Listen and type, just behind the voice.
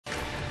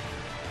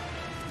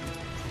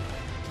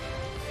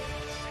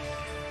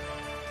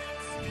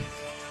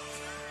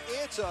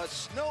It's a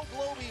snow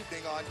globe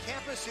evening on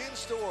campus in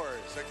stores.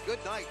 A good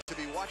night to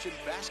be watching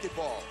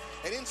basketball.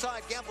 And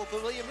inside Gamble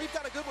Pavilion, we've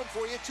got a good one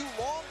for you. Two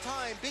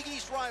longtime Big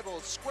East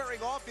rivals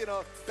squaring off in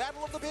a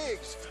battle of the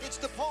bigs. It's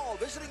DePaul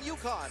visiting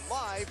UConn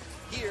live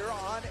here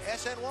on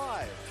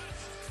SNY.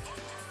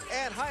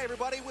 And hi,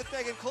 everybody. With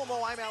Megan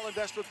Como, I'm Alan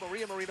Bestwick.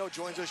 Maria Marino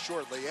joins us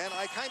shortly. And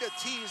I kind of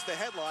teased the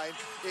headline.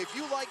 If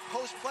you like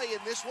post-play in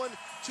this one,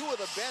 two of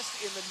the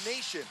best in the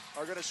nation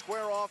are going to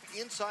square off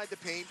inside the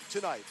paint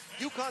tonight.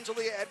 UConn's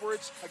Aaliyah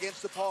Edwards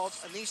against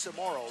DePaul's Anissa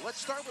Morrow.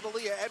 Let's start with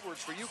Aaliyah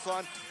Edwards for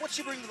UConn. What's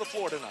she bring to the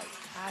floor tonight?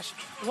 Gosh,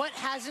 what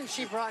hasn't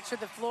she brought to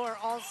the floor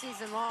all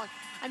season long?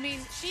 I mean,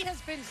 she has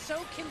been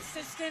so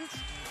consistent.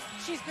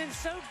 She's been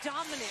so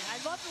dominant.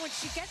 I love it when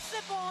she gets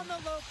the ball on the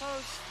low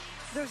post.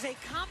 There's a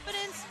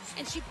confidence,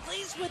 and she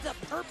plays with a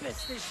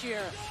purpose this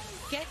year.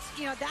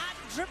 That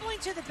dribbling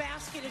to the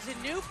basket is a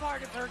new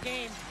part of her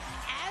game,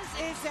 as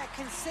is that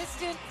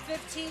consistent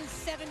 15,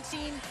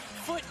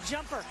 17-foot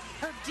jumper.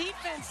 Her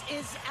defense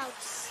is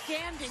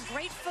outstanding.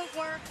 Great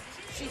footwork.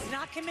 She's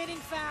not committing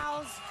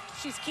fouls.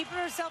 She's keeping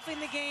herself in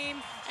the game,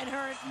 and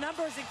her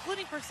numbers,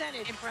 including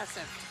percentage,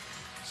 impressive.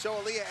 So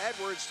Aaliyah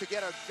Edwards to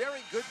get a very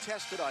good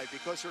test tonight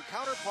because her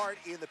counterpart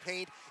in the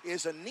paint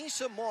is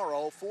Anissa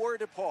Morrow for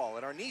DePaul.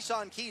 And our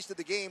Nissan keys to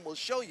the game will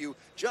show you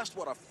just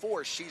what a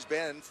force she's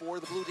been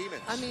for the Blue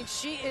Demons. I mean,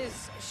 she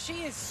is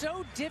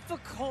so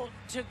difficult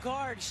to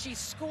guard. She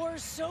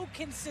scores so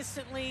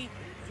consistently.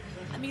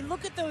 I mean,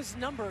 look at those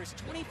numbers.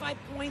 25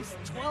 points,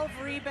 12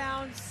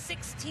 rebounds,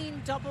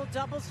 16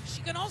 double-doubles.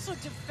 She can also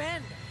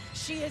defend.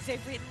 She is a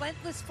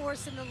relentless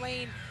force in the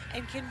lane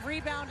and can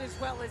rebound as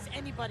well as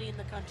anybody in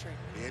the country.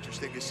 Be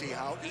interesting to see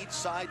how each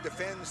side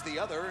defends the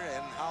other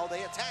and how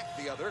they attack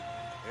the other.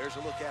 There's a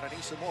look at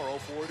Anissa Morrow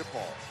for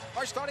DePaul.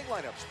 Our starting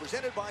lineups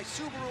presented by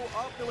Subaru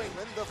of New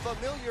England, the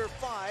familiar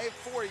 5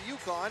 for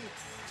UConn.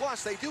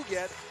 Plus, they do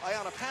get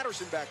Ayanna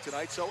Patterson back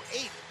tonight, so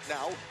 8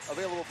 now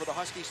available for the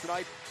Huskies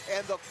tonight.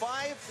 And the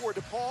 5 for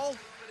DePaul,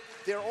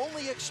 they're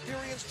only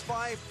experienced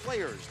 5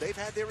 players. They've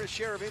had their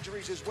share of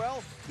injuries as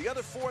well. The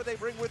other 4 they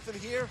bring with them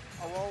here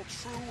are all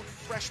true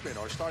freshmen.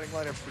 Our starting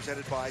lineups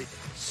presented by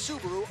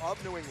Subaru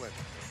of New England.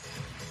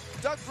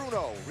 Doug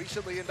Bruno,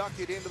 recently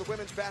inducted into the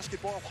Women's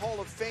Basketball Hall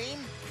of Fame,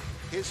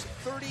 his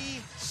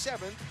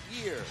 37th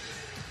year,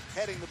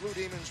 heading the Blue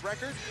Demons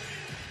record,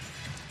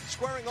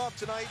 squaring off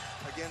tonight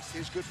against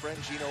his good friend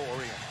Gino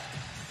Auriemma.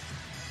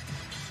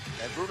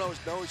 And Bruno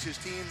knows his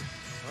team.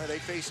 Well, they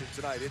face it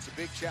tonight. It's a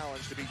big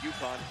challenge to beat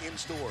UConn in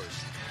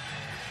stores.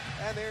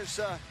 And there's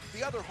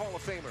the other Hall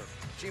of Famer,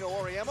 Gino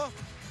Auriemma,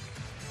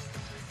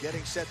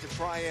 getting set to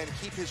try and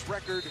keep his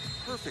record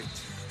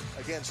perfect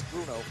against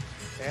Bruno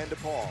and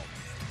DePaul.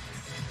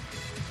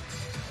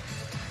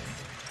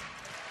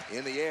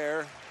 In the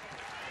air,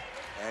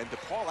 and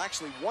DePaul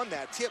actually won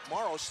that tip.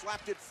 Morrow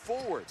slapped it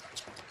forward.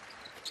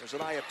 There's an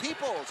eye of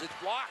Peoples. It's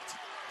blocked.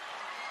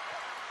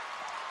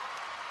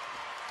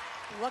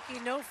 Lucky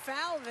no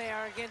foul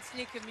there against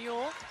Nika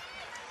Mule.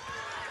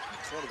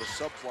 It's one of the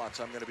subplots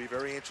I'm going to be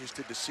very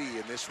interested to see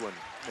in this one,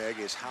 Meg,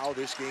 is how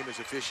this game is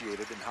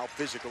officiated and how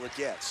physical it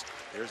gets.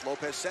 There's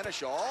Lopez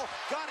Seneschal.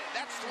 Got it.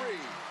 That's 3.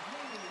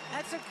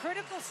 That's a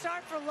critical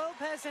start for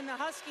Lopez and the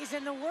Huskies.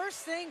 And the worst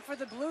thing for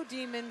the Blue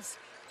Demons,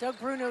 Doug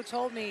Bruno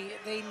told me,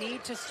 they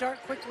need to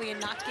start quickly and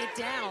not get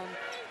down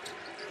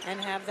and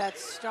have that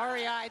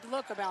starry-eyed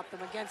look about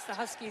them against the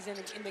Huskies in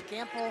the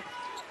Gamble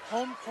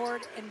home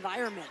court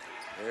environment.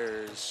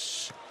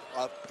 There's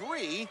a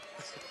 3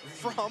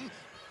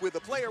 with the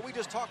player we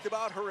just talked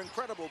about, her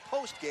incredible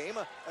post game,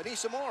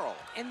 Anissa Morrow.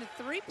 And the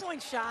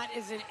three-point shot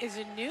is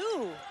a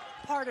new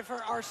part of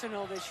her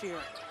arsenal this year.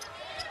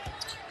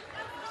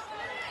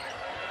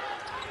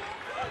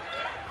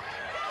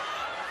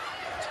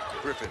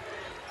 Griffin.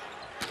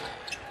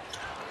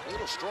 A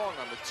little strong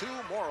on the 2.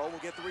 Morrow will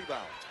get the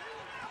rebound.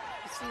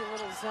 You see a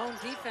little zone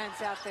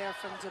defense out there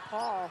from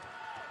DePaul.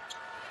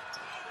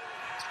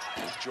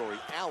 Jory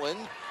Allen.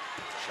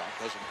 Shot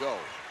doesn't go.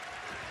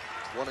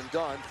 1 and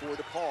done for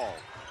DePaul.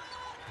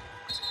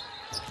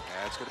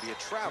 And it's going to be a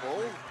travel.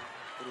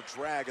 Little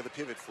drag of the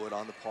pivot foot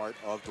on the part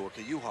of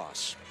Dorka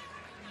Juhas.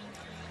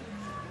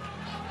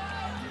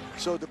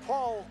 So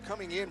DePaul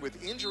coming in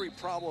with injury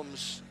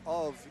problems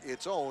of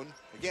its own.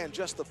 Again,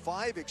 just the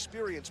 5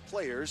 experienced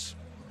players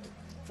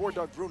for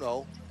Doug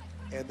Bruno.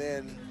 And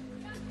then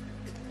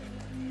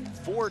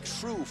 4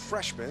 true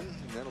freshmen.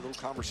 And then a little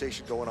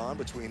conversation going on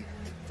between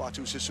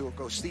Fatu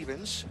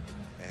Sissoko-Stevens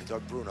and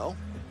Doug Bruno.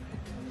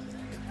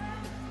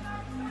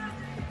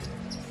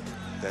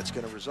 That's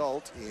going to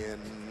result in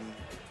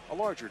a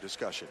larger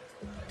discussion.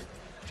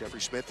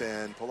 Jeffrey Smith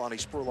and Polani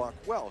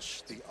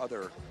Spurlock-Welsh, the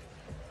other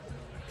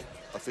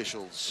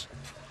officials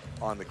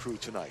on the crew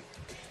tonight.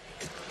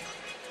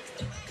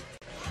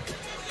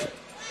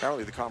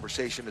 Apparently the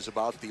conversation is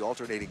about the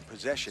alternating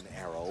possession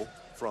arrow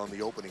from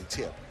the opening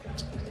tip,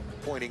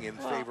 pointing in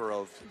favor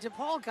of...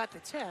 DePaul got the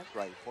tip.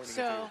 Right, pointing in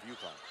favor of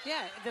UConn.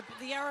 Yeah,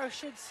 the arrow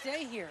should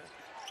stay here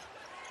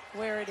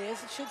where it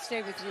is. It should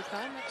stay with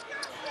UConn.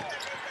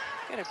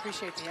 Gotta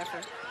appreciate the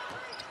effort.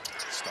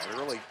 Start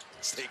early,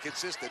 stay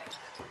consistent.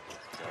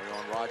 Carry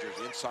on Rogers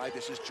inside.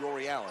 This is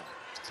Jory Allen.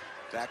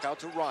 Back out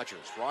to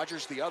Rogers.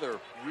 Rogers, the other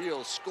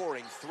real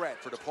scoring threat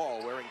for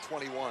DePaul, wearing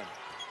 21.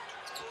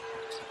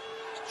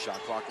 Shot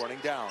clock running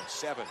down.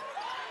 7.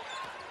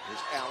 Here's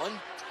Allen.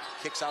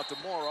 Kicks out to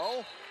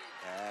Morrow.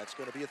 That's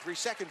going to be a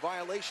 3-second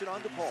violation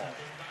on DePaul.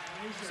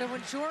 So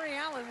when Jory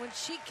Allen, when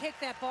she kicked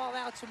that ball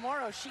out to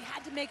Morrow, she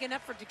had to make an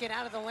effort to get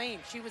out of the lane.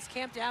 She was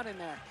camped out in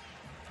there.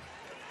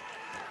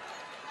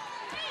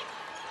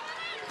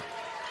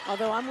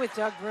 Although I'm with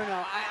Doug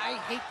Bruno. I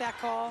hate that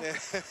call.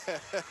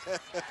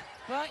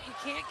 But you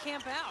can't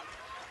camp out.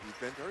 You've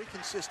been very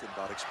consistent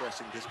about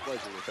expressing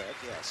displeasure with that,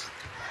 yes.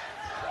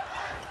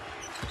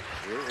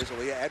 Here is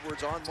Aaliyah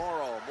Edwards on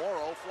Morrow.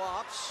 Morrow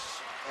flops,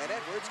 and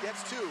Edwards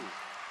gets 2.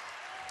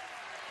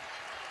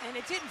 And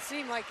it didn't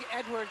seem like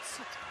Edwards'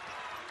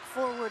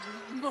 forward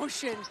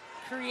motion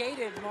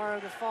created Morrow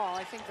to fall.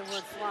 I think the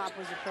word flop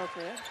was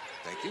appropriate.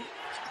 Thank you.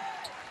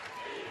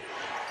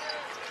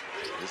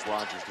 Here's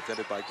Rogers,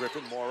 defended by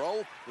Griffin.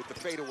 Morrow with the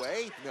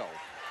fadeaway. No,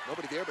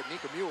 nobody there but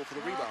Nika Mule for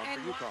the rebound for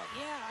UConn.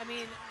 Yeah, I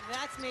mean,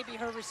 that's maybe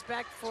her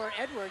respect for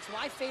Edwards.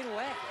 Why fade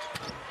away?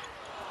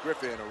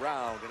 Griffin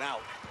around and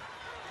out.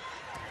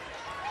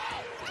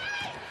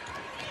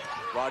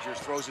 Rogers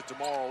throws it to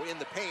Morrow in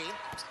the paint.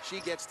 She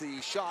gets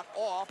the shot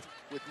off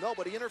with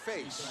nobody in her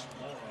face.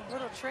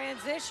 Little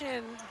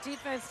transition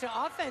defense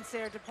to offense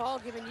there.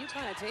 DePaul giving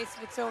UConn a taste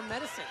of its own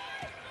medicine.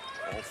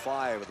 All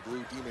 5 of the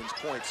Blue Demons'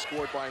 points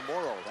scored by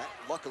Morrow. That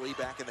luckily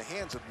back in the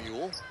hands of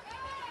Mule.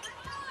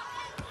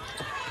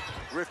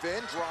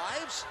 Griffin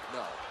drives.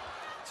 No.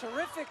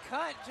 Terrific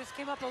cut. Just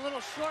came up a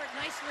little short.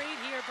 Nice read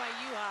here by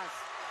Uhas.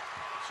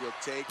 She'll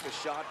take the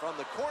shot from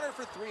the corner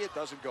for 3. It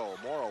doesn't go.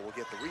 Morrow will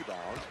get the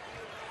rebound.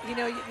 You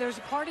know, there's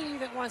a part of you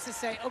that wants to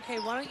say, okay,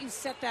 why don't you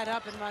set that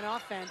up and run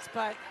offense?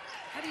 But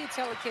how do you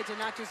tell a kid to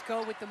not just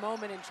go with the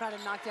moment and try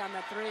to knock down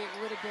that 3? It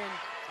would have been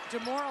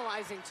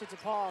demoralizing to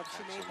DePaul if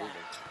she made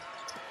that.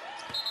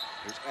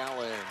 Here's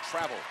Allen,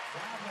 travel.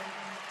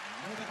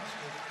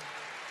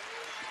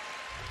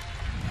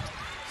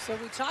 So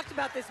we talked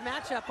about this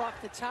matchup off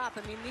the top.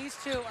 I mean, these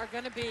two are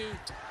going to be,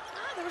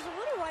 there was a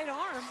little right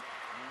arm.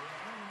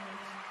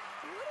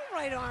 A little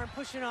right arm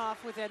pushing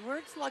off with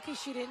Edwards. Lucky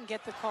she didn't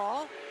get the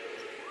call.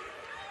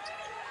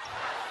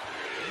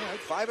 All right,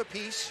 5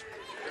 apiece.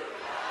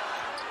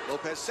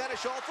 Lopez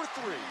Seneschal for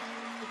 3.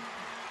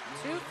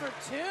 2 for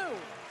 2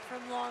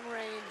 from long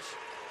range.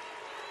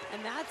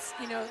 And that's,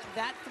 you know,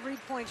 that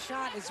 3-point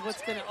shot is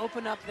what's going to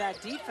open up that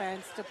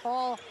defense.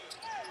 DePaul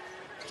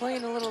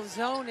playing a little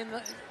zone in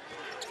the,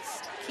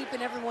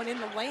 keeping everyone in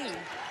the lane.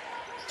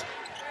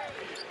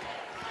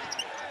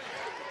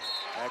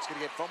 That's going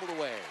to get fumbled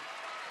away.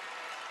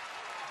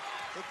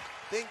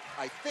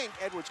 I think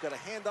Edwards got a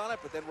hand on it,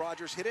 but then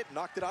Rogers hit it and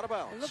knocked it out of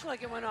bounds. It looked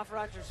like it went off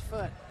Rogers'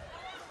 foot.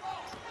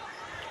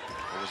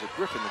 Or was it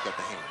Griffin that got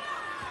the hand?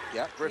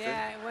 Yeah, Griffin.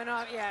 Yeah, it went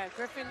off. Yeah,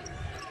 Griffin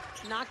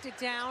knocked it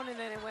down, and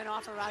then it went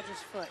off of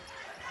Rogers' foot.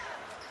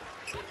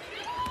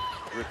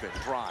 Griffin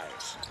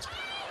drives.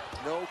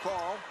 No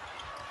call.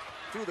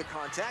 Through the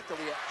contact,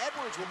 Aaliyah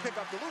Edwards will pick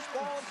up the loose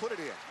ball and put it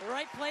in.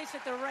 Right place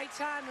at the right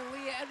time,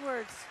 Aaliyah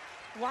Edwards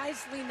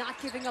wisely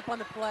not giving up on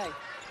the play.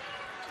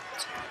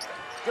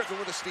 Griffin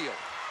with a steal.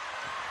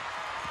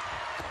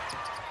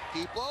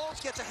 Peoples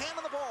gets a hand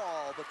on the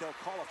ball, but they'll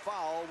call a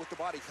foul with the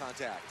body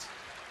contact.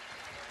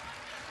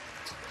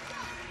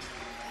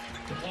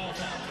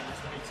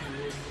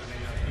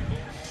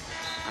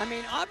 I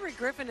mean, Aubrey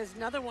Griffin is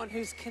another one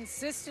who's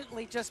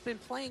consistently just been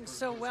playing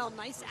so well.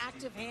 Nice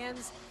active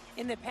hands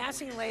in the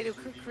passing lane to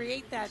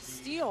create that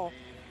steal,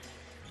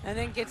 and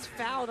then gets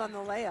fouled on the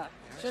layup.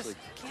 Just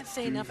can't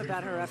say enough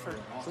about her effort.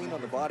 Clean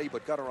on the body,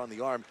 but got her on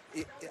the arm.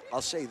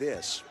 I'll say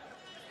this.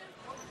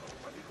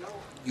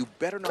 You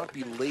better not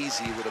be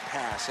lazy with a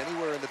pass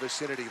anywhere in the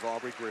vicinity of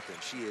Aubrey Griffin.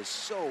 She is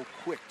so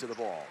quick to the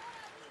ball.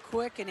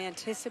 Quick and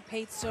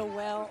anticipates so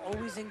well,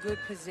 always in good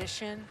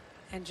position,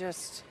 and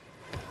just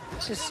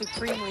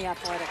supremely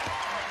athletic.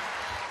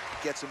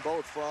 Gets them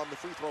both from the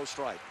free throw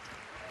stripe.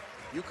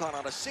 UConn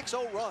on a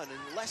 6-0 run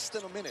in less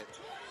than a minute.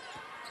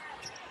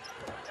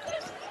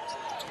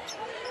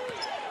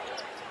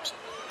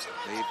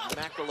 Dave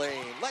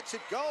McElwain lets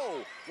it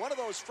go. One of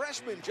those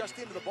freshmen just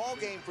into the ball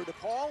game for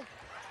DePaul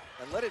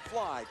and let it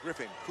fly.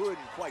 Griffin couldn't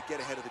quite get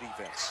ahead of the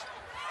defense.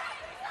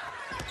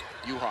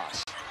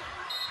 Uhas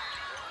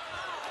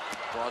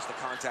draws the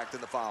contact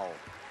and the foul.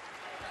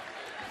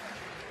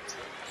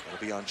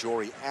 It'll be on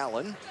Jory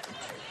Allen.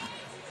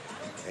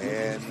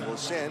 And we'll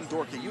send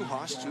Dorka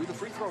Uhas to the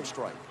free throw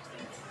stripe.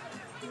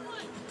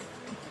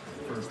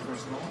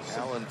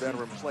 Allen,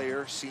 veteran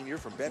player, senior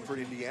from Bedford,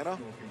 Indiana,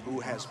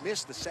 who has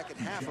missed the second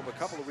half of a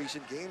couple of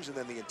recent games and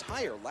then the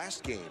entire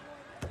last game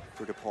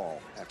for DePaul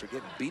after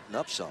getting beaten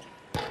up some.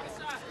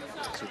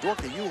 So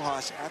Dorka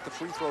Uhas at the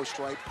free throw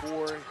stripe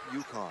for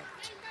UConn.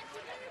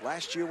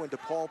 Last year when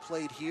DePaul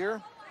played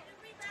here,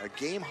 a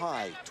game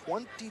high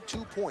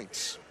 22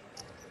 points,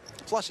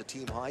 plus a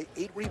team high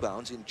 8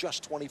 rebounds in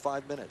just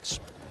 25 minutes.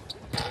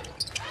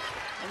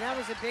 And that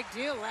was a big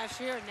deal last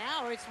year.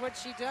 Now it's what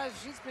she does.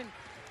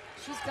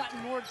 she's gotten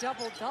more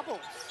double-doubles.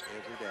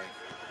 Every day.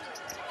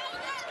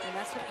 And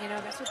that's what,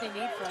 that's what they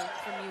need from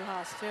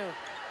UConn, too.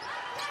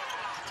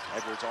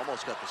 Edwards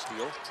almost got the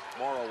steal.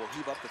 Morrow will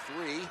heave up the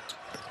three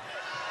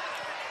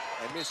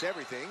and miss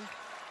everything.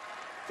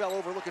 Fell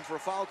over looking for a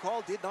foul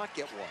call, did not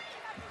get one.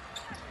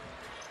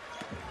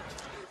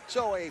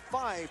 So a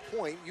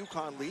 5-point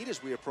UConn lead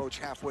as we approach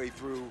halfway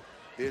through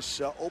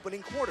this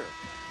opening quarter.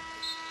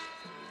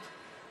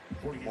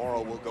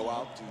 Morrow will go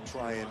out to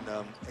try and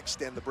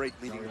extend the break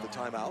leading to the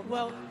timeout.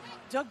 Well,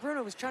 Doug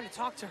Bruno was trying to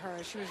talk to her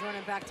as she was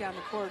running back down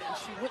the court, and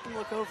she wouldn't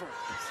look over.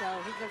 So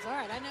he goes, all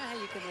right, I know how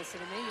you can listen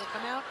to me. You'll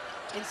come out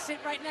and sit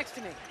right next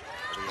to me.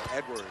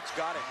 Edwards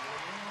got it.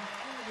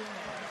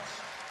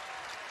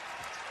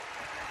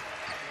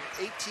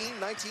 18,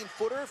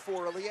 19-footer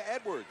for Aaliyah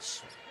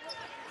Edwards.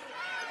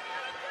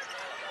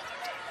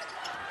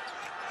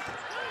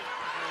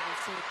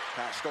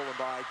 Pass stolen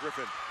by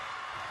Griffin.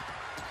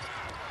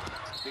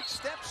 Big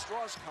steps,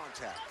 draws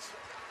contact.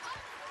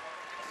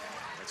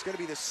 It's going to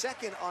be the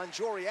second on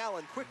Jory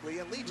Allen quickly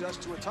and leads us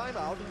to a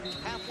timeout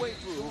halfway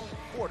through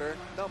quarter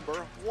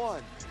number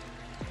 1.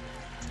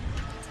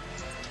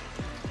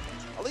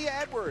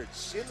 Aaliyah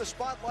Edwards in the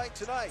spotlight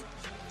tonight.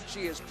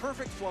 She is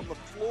perfect from the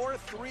floor,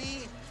 3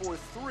 for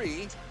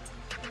 3.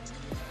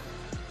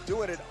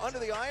 Doing it under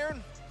the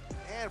iron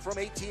and from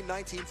 18,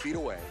 19 feet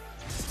away.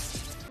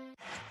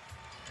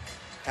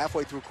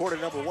 Halfway through quarter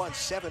number 1,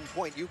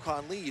 7-point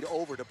UConn lead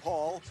over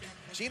DePaul.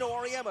 Gino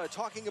Auriemma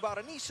talking about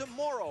Anissa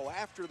Morrow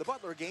after the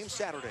Butler game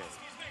Saturday.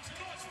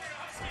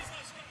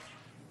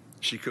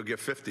 She could get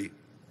 50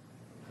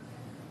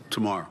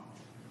 tomorrow.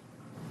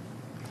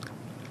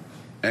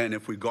 And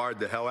if we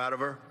guard the hell out of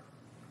her,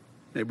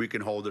 maybe we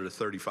can hold her to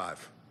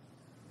 35.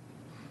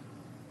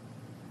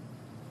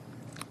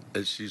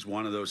 She's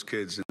one of those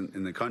kids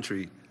in the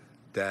country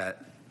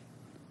that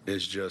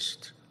is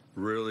just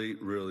really,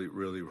 really,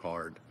 really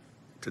hard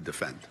to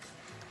defend.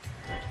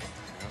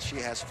 Well, she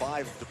has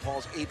 5 of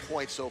DePaul's 8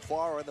 points so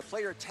far, and the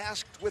player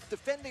tasked with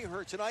defending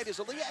her tonight is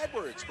Aaliyah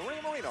Edwards.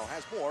 Maria Marino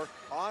has more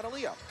on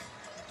Aaliyah.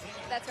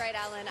 That's right,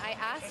 Alan. I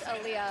asked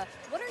Aaliyah,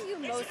 what are you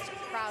most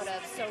proud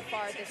of so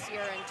far this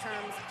year in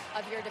terms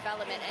of your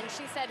development? And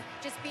she said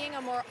just being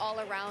a more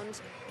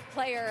all-around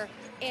player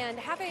and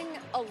having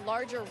a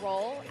larger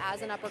role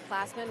as an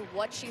upperclassman,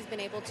 what she's been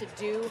able to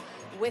do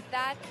with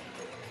that.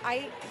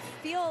 I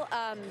feel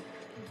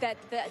that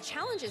the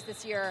challenges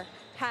this year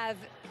have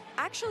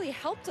actually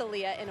helped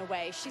Aaliyah in a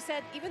way. She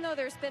said even though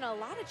there's been a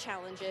lot of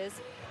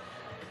challenges,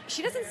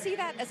 she doesn't see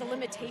that as a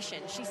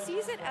limitation. She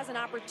sees it as an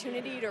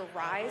opportunity to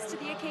rise to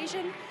the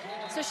occasion.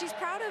 So she's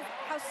proud of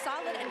how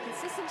solid and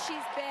consistent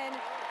she's been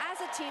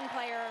as a team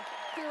player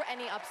through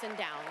any ups and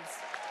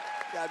downs.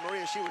 Yeah,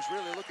 Maria, she was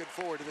really looking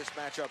forward to this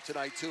matchup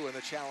tonight, too, and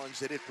the challenge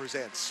that it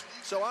presents.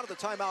 So out of the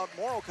timeout,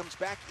 Morrow comes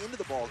back into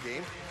the ball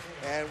game,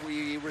 and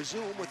we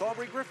resume with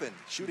Aubrey Griffin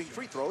shooting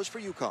free throws for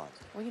UConn.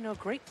 Well,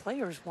 great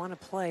players want to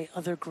play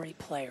other great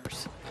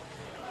players.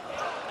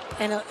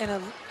 And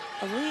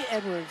Aaliyah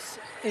Edwards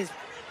is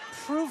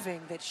proving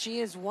that she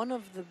is one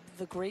of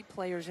the great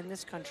players in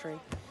this country,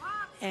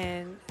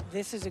 and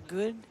this is a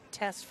good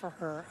test for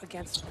her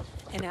against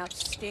an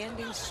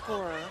outstanding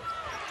scorer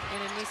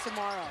in Anissa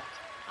Morrow.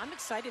 I'm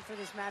excited for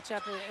this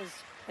matchup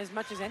as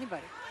much as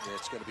anybody. Yeah,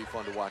 it's going to be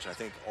fun to watch, I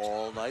think,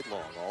 all night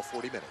long, all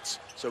 40 minutes.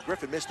 So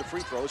Griffin missed the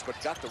free throws, but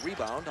got the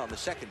rebound on the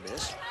second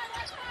miss.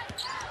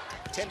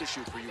 10 to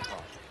shoot for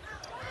UConn.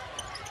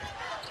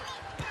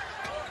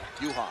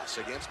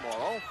 Uhas against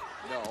Morrow.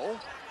 No.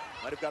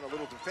 Might have gotten a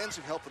little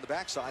defensive help from the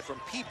backside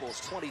from Peoples,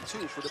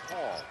 22 for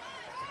DePaul.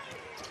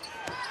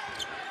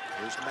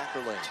 Here's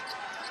Mackerlane.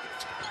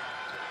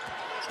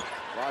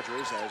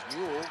 Rogers as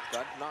Mule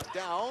got knocked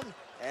down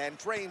and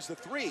drains the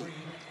three.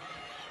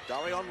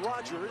 Darion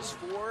Rogers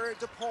for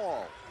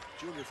DePaul,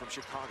 junior from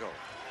Chicago.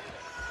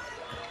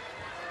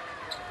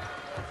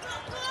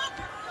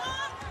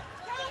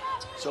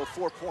 So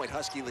 4-point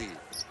Husky lead.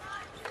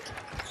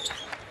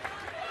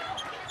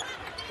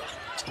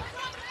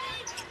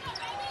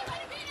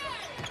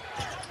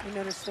 You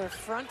notice they're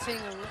fronting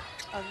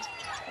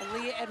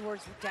Aaliyah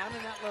Edwards down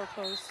in that low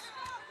post.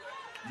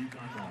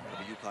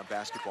 UConn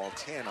basketball,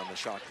 10 on the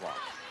shot clock.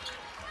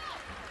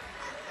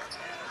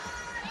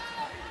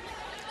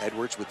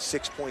 Edwards with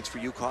 6 points for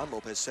UConn.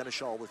 Lopez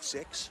Seneschal with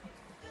 6.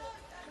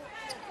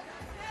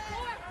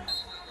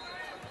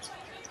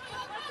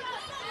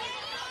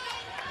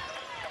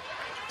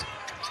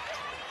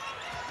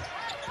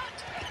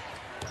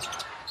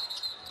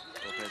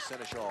 Lopez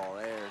Seneschal,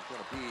 there's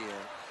going to be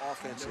an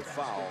offensive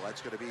foul.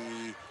 That's going to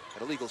be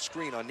an illegal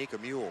screen on Nika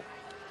Mule.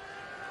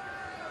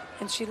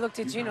 And she looked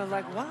at Gino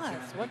like, what?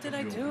 What did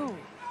I do?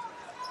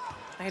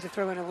 I had to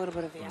throw in a little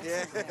bit of the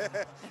accent.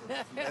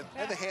 Yeah.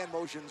 and the hand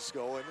motions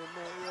going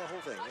and the whole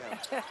thing, yeah.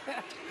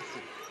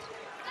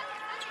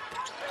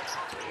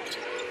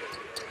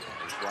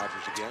 There's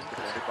Rogers again,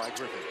 defended by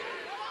Griffin.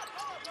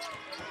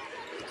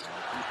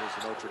 Peoples,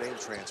 the Notre Dame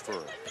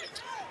transfer.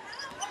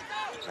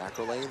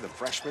 Mackerlane, the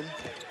freshman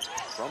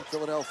from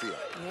Philadelphia.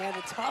 Yeah,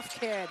 the tough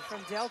kid from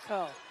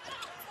Delco.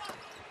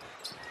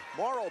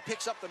 Morrow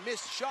picks up the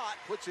missed shot,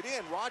 puts it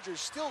in. Rogers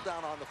still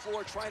down on the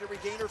floor trying to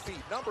regain her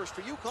feet. Numbers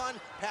for UConn.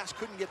 Pass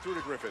couldn't get through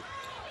to Griffin.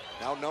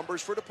 Now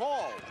numbers for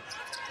DePaul.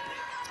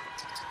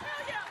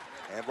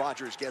 And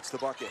Rogers gets the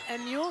bucket.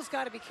 And Mule's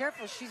got to be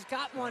careful. She's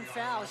got one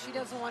foul. She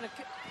doesn't want to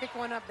pick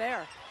one up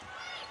there.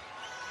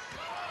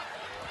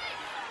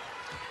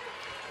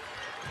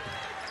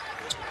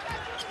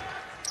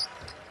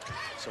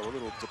 So a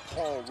little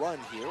DePaul run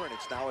here, and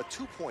it's now a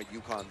 2-point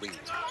UConn lead.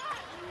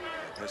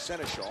 And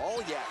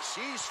Seneschal, yeah,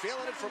 she's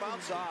feeling it from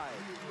outside.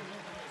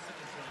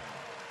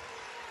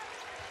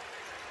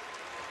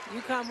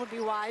 UConn would be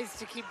wise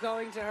to keep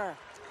going to her.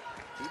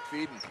 Keep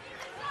feeding.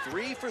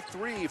 3 for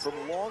 3 from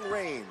long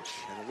range,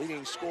 and the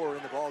leading scorer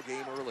in the ball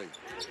game early.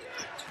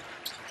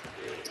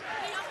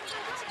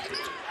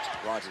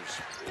 Rogers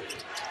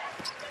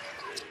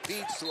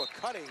feeds to a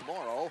cutting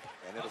Morrow,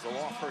 and it'll go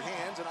off her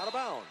hands and out of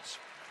bounds.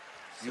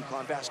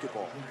 UConn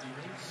basketball.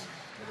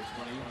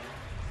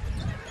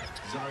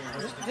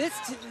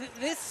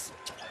 This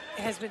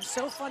has been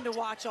so fun to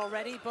watch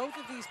already. Both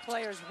of these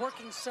players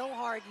working so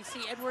hard. You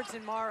see Edwards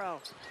and Morrow.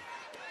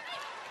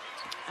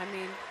 I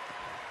mean,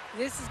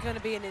 this is going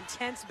to be an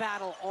intense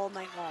battle all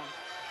night long.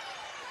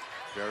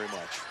 Very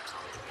much.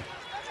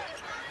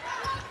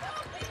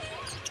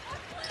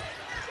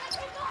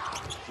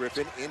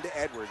 Griffin into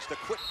Edwards. The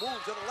quick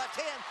move to the left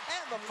hand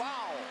and the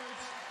foul.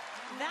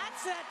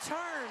 That's that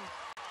turn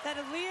that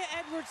Aaliyah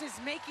Edwards is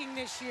making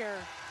this year.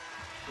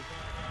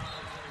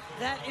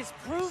 That is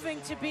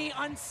proving to be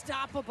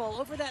unstoppable.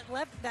 Over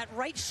that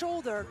right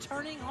shoulder,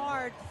 turning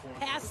hard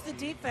past the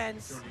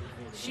defense.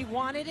 She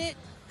wanted it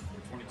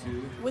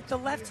with the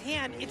left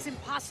hand. It's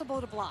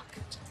impossible to block.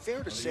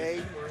 Fair to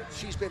say,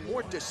 she's been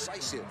more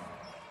decisive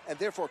and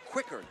therefore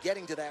quicker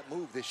getting to that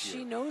move this year.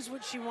 She knows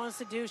what she wants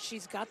to do.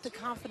 She's got the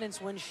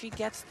confidence when she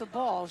gets the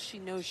ball. She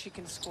knows she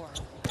can score.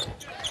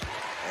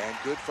 And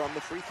good from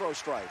the free throw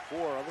strike for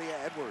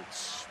Aaliyah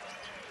Edwards.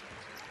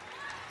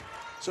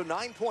 So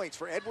 9 points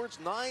for Edwards,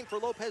 9 for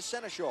Lopez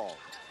Seneschal.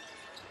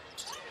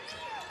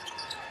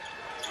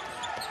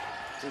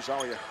 Here's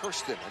Aria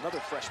Hurston, another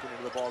freshman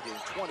into the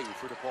ballgame, 20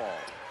 for DePaul.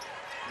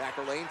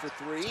 Mackerlane for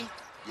 3,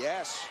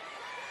 yes.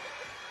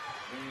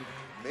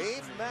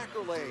 Maeve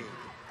Mackerlane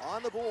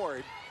on the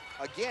board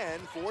again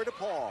for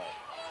DePaul.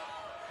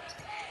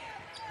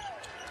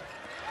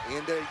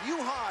 Into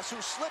Uhas,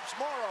 who slips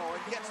Morrow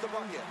and gets the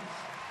bucket.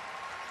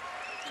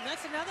 And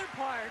that's another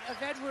part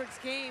of Edwards'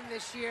 game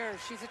this year.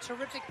 She's a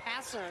terrific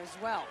passer as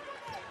well.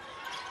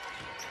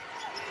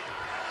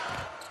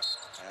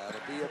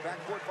 That'll be a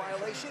backcourt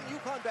violation.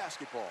 UConn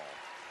basketball.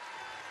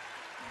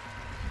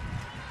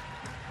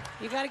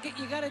 You got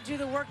to do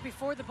the work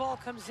before the ball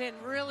comes in.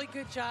 Really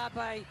good job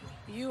by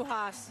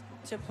Uhas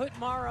to put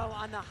Morrow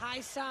on the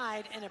high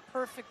side, and a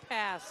perfect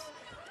pass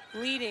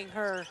leading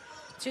her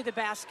to the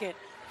basket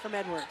from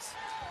Edwards.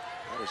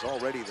 That is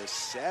already the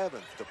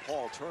 7th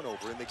DePaul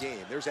turnover in the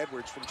game. There's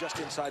Edwards from just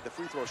inside the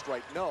free throw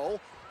strike. No,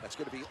 that's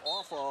going to be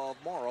off of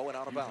Morrow and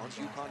out of bounds.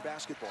 UConn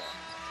basketball.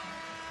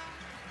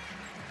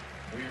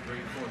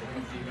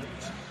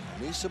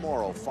 Nisa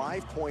Morrow,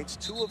 5 points,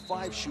 2 of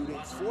 5 shooting,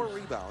 4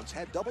 rebounds,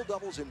 had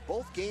double-doubles in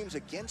both games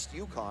against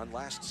UConn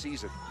last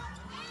season.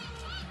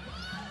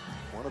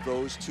 One of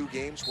those 2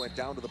 games went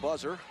down to the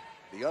buzzer.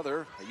 The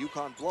other, a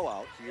UConn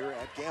blowout here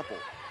at Gamble.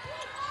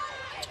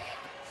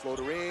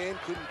 Floater in,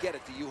 couldn't get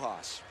it to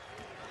Uhas.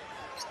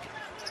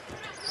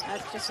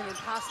 That's just an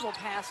impossible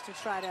pass to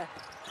try to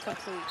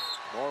complete.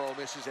 Morrow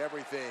misses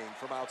everything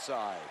from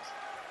outside.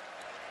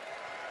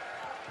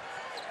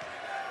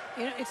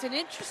 You know, it's an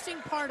interesting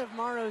part of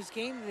Morrow's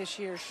game this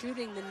year,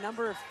 shooting the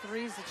number of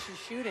threes that she's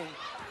shooting.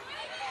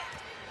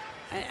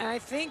 And I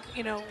think,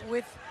 you know,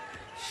 with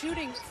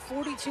shooting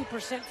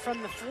 42%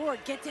 from the floor,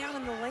 get down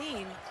in the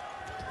lane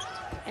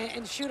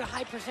and shoot a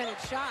high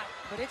percentage shot.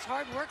 But it's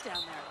hard work down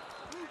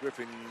there.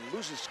 Griffin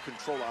loses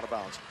control out of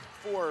bounds.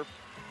 For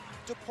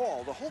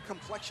DePaul, the whole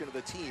complexion of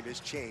the team has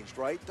changed,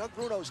 right? Doug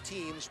Bruno's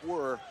teams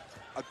were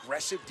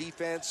aggressive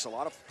defense, a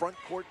lot of front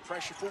court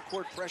pressure, full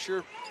court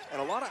pressure,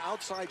 and a lot of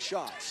outside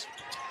shots.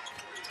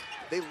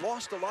 They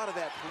lost a lot of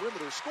that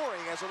perimeter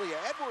scoring as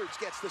Aaliyah Edwards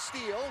gets the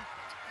steal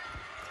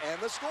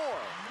and the score.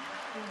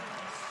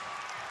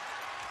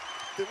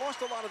 They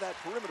lost a lot of that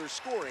perimeter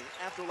scoring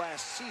after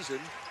last season.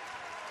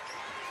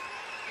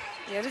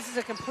 Yeah, this is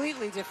a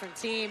completely different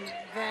team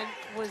than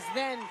was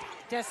then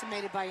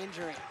decimated by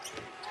injury.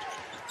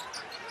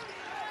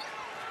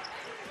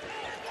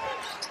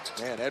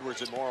 Man,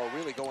 Edwards and Morrow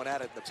really going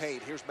at it in the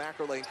paint. Here's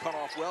Mackerlane cut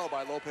off well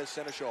by Lopez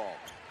Seneschal.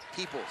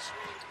 Peoples,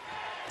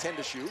 10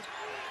 to shoot.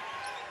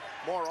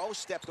 Morrow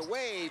stepped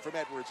away from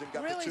Edwards and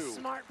got really the 2.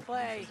 Smart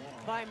play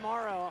by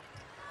Morrow.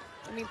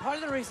 I mean, part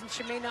of the reason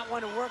she may not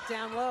want to work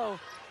down low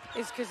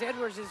is because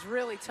Edwards is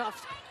really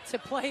tough to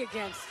play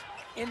against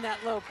in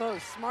that low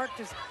post. Smart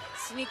to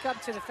sneak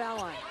up to the foul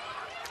line.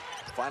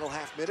 Final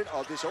half minute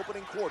of this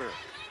opening quarter.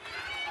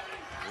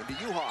 Into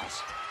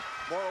Uhas.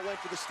 Morrow went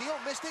for the steal,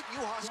 missed it.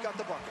 Uhas got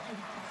the bucket.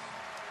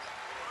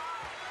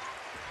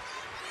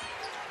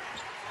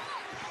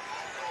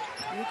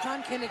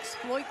 UConn can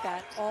exploit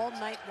that all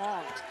night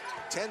long.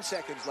 10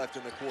 seconds left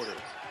in the quarter.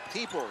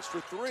 Peoples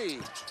for three,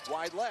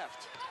 wide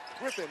left.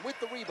 Griffin with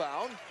the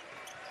rebound.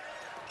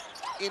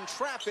 In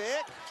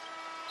traffic,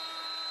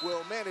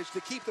 will manage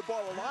to keep the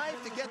ball alive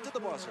to get to the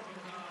buzzer.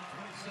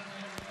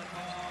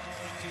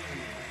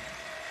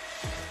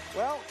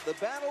 Well, the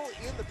battle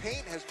in the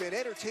paint has been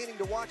entertaining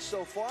to watch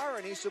so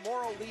far. Anissa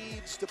Morrow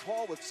leads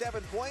DePaul with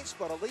 7 points,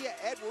 but Aaliyah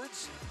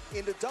Edwards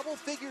into double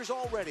figures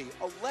already,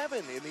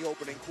 11 in the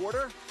opening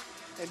quarter.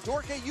 And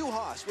Dorka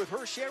Juhas with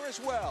her share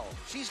as well.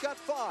 She's got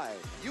 5.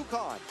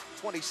 UConn,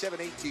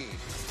 27-18.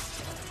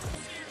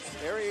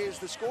 There is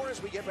the score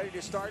as we get ready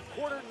to start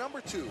quarter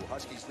number 2.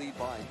 Huskies lead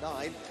by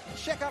 9.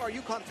 Check out our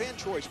UConn Fan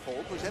Choice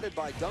poll presented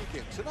by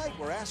Duncan. Tonight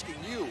we're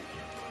asking you,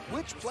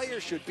 which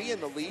player should be in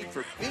the lead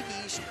for Big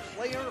East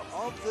Player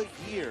of the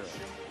Year?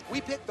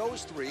 We picked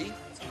those 3.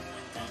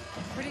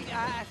 Pretty,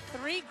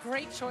 3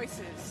 great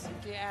choices,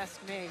 if you ask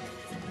me.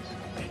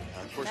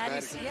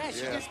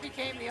 She just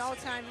became the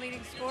all-time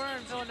leading scorer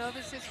in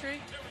Villanova's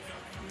history,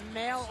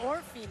 male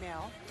or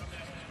female.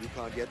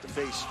 UConn get to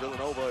face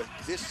Villanova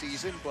this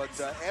season, but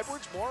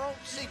Edwards, Morrow,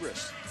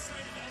 Segrist.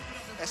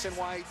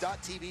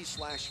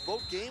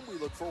 SNY.TV/vote game. We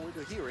look forward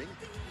to hearing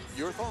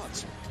your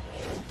thoughts.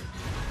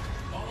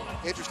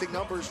 Interesting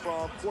numbers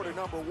from quarter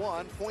number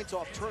 1. Points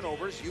off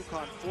turnovers,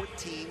 UConn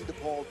 14,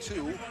 DePaul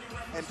 2.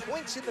 And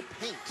points in the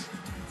paint,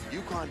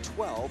 UConn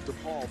 12,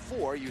 DePaul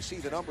 4. You see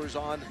the numbers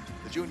on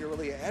the junior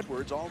Aaliyah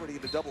Edwards already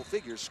in the double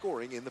figures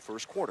scoring in the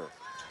first quarter.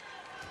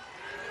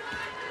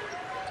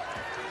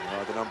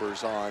 The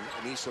numbers on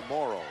Anissa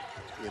Morrow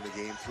in the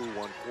game through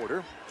 1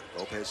 quarter.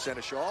 Lopez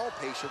Seneschal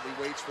patiently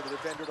waits for the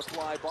defender to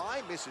fly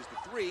by, misses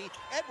the 3.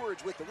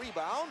 Edwards with the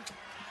rebound.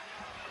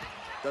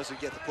 Doesn't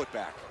get the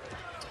putback.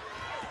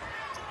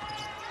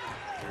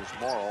 Here's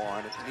Morrow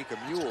on Nika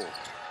Mule.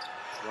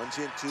 Runs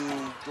into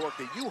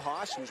Dorka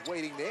Juhas, who's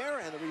waiting there,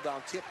 and the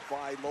rebound tipped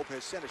by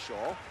Lopez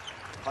Seneschal.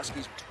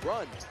 Huskies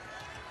run.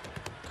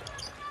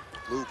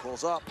 Blue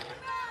pulls up.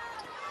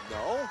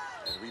 No.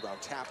 And the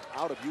rebound tapped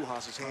out of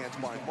Juhas' hands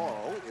by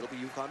Morrow. It'll be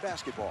UConn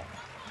basketball.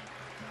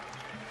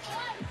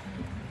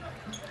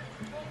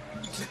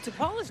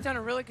 DePaul has done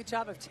a really good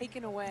job of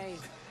taking away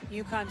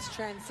UConn's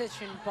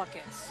transition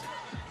buckets.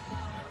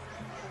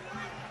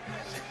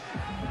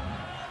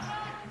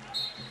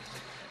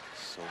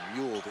 So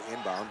Mule to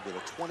inbound with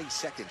a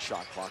 20-second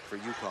shot clock for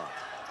UConn.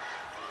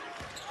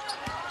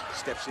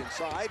 Steps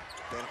inside,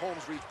 then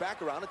Holmes reached back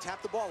around and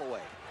tapped the ball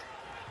away.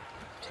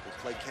 Will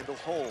play Kendall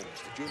Holmes,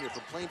 the junior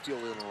from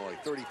Plainfield, Illinois,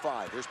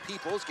 35. There's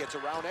Peoples, gets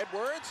around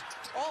Edwards,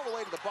 all the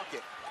way to the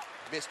bucket.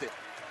 Missed it.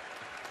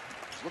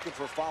 He's looking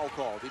for a foul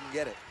call, didn't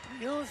get it.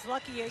 Mule's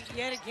lucky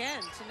yet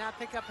again to not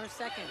pick up her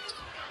second.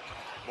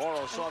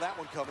 Morrow saw that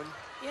one coming.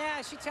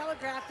 Yeah, she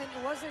telegraphed it.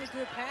 It wasn't a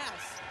good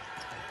pass.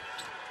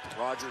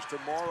 Rogers to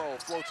Morrow,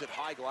 floats it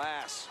high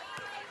glass.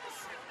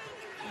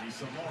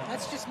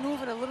 That's just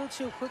moving a little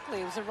too quickly.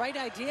 It was the right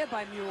idea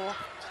by Mule.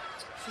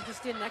 She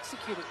just didn't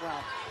execute it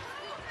well.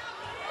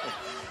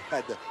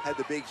 Had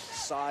the big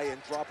sigh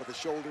and drop of the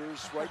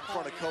shoulders right in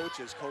front of Coach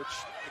as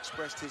Coach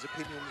expressed his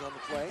opinions on the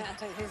play.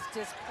 His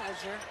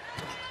displeasure.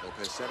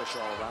 Lopez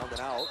Seneschal around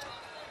and out.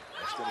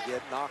 It's going to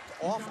get knocked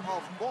off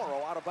of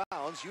Morrow, out of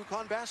bounds.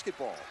 UConn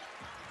basketball.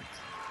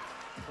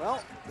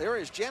 Well, there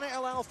is Jenna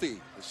El Alfi,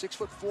 the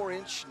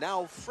 6'4"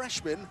 now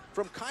freshman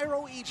from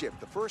Cairo, Egypt.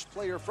 The first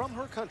player from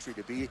her country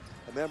to be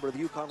a member of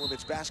the UConn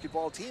women's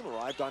basketball team.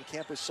 Arrived on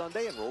campus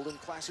Sunday, enrolled in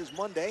classes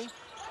Monday.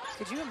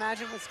 Could you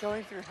imagine what's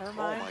going through her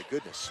mind? Oh my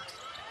goodness.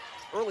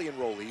 Early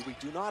enrollee, we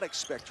do not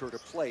expect her to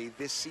play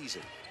this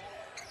season.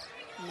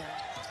 No.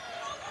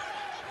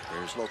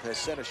 There's Lopez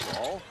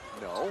Seneschal.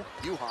 No.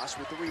 Juhas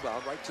with the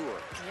rebound right to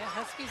her. Yeah,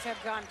 Huskies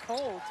have gone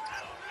cold.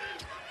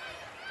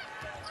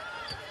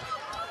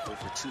 0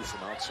 for 2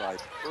 from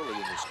outside early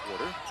in this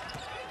quarter.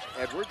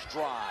 Edwards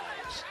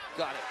drives.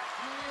 Got it.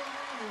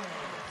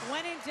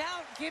 When in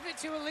doubt, give it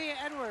to Aaliyah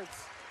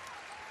Edwards.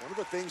 One of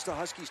the things the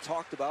Huskies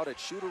talked about at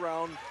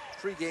shoot-around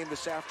pregame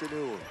this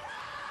afternoon.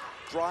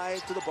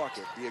 Drive to the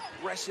bucket. Be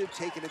aggressive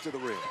taking it to the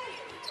rim.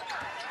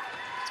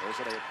 There's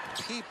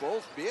a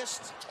Peoples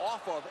missed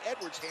off of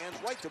Edwards' hands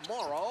right to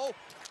Morrow,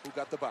 who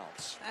got the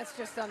bounce. That's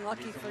just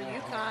unlucky for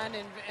UConn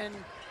and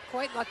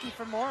quite lucky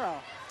for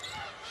Morrow.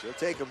 She'll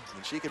take them,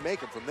 and she can make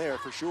them from there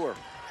for sure.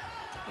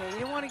 Yeah, you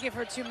don't want to give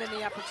her too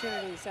many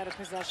opportunities out of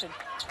possession.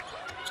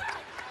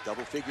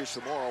 Double figures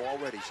for Morrow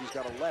already. She's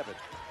got 11.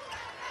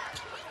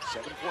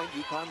 7-point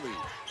UConn lead.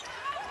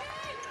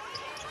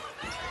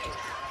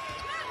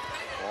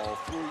 Ball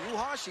through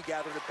Juhas. She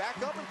gathered it back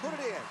up and put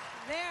it in.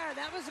 There,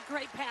 that was a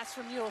great pass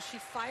from Mule. She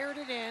fired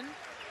it in.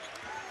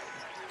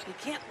 You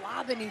can't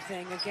lob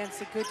anything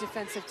against a good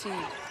defensive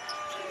team.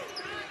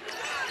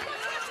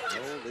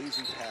 No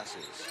lazy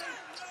passes.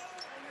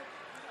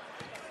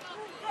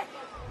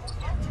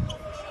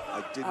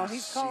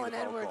 He's calling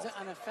Edwards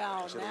on a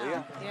foul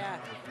now. Yeah,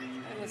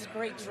 and it's a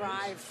great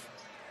drive.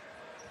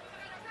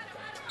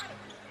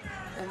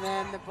 And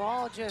then the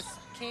ball just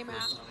came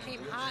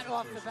hot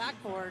off the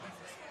backboard,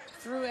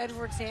 threw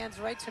Edwards' hands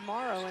right to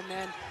Morrow, and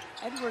then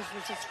Edwards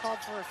was just called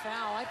for a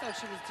foul. I thought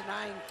she was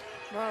denying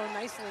Morrow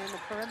nicely in the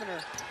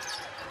perimeter.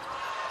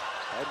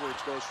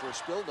 Edwards goes for a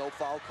spill, no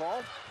foul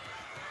call.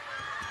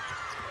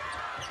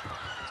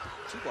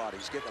 Two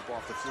bodies getting up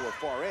off the floor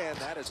far end.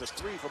 That is a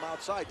three from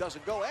outside,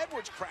 doesn't go.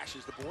 Edwards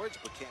crashes the boards,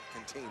 but can't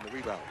contain the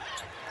rebound.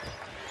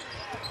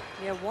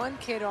 Yeah, one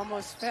kid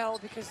almost fell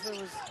because there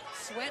was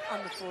sweat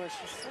on the floor.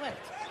 She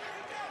slipped.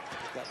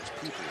 That was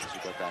Peoples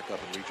who got back up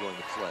and rejoined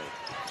the play.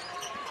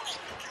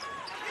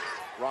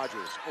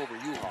 Rogers over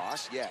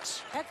Uhas,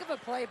 yes. Heck of a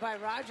play by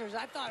Rogers.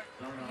 I thought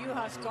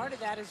Uhas guarded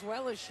that as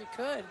well as she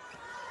could.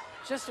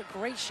 Just a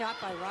great shot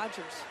by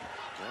Rogers.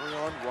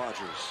 Darion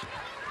Rogers.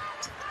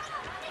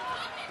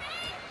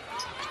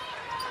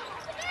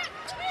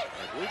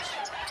 Edwards.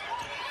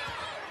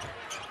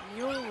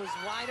 Mule was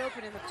wide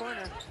open in the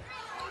corner.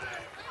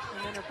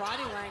 And then her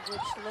body language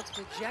looked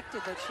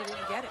dejected that she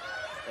didn't get it.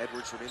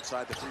 Edwards from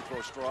inside the free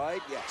throw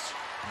stride, yes.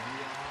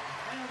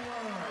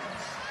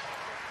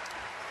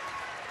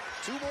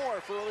 Two more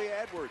for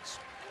Aaliyah Edwards.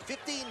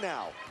 15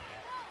 now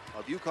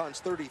of UConn's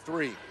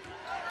 33.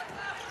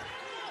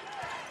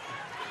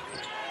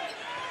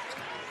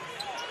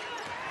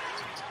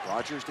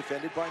 Rogers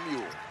defended by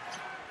Mule.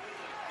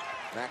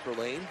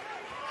 Macrolane.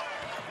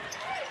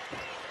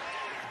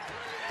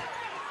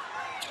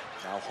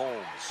 Now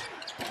Holmes.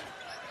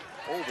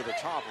 Over the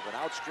top of an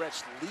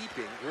outstretched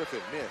leaping Griffin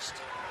missed.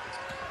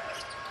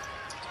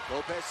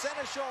 Lopez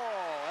Seneschal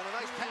and a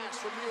nice pass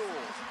from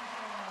Mule.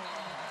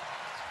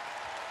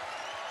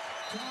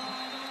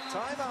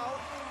 Timeout,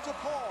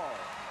 DePaul.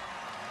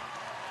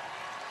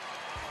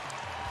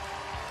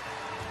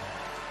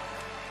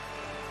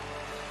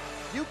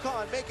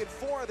 UConn making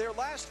 4 of their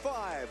last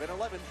 5, an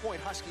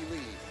 11-point Husky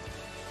lead.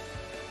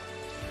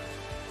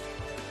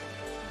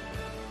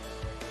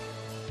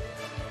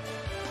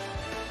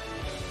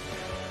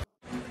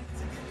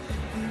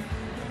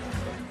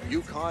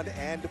 UConn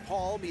and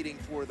DePaul meeting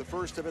for the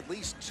first of at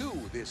least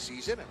 2 this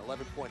season. An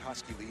 11-point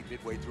Husky lead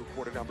midway through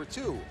quarter number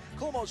 2.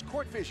 Como's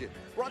Court Vision,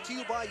 brought to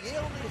you by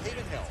Yale New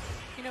Haven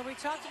Health. You know, we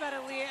talked about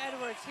Aaliyah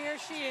Edwards. Here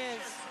she is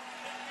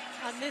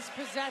on this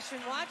possession.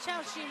 Watch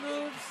how she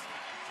moves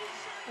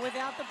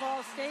without the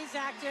ball, stays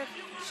active.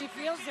 She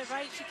feels it,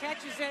 right? She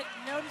catches it,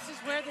 notices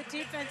where the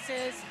defense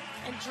is,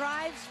 and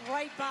drives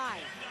right by.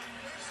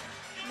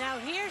 Now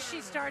here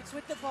she starts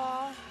with the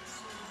ball,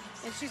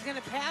 and she's going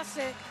to pass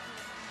it.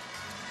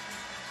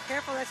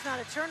 Careful, that's not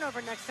a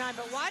turnover next time,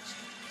 but watch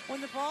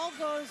when the ball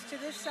goes to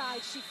this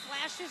side, she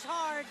flashes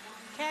hard,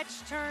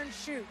 catch, turn,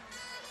 shoot.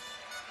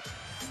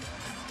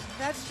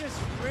 That's just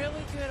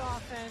really good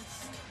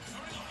offense.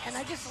 And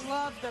I just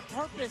love the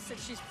purpose that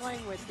she's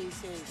playing with these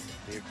days.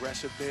 The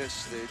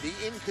aggressiveness,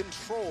 the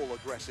in-control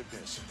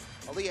aggressiveness.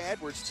 Aaliyah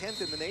Edwards,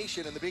 10th in the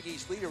nation and the Big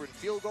East leader in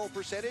field goal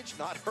percentage.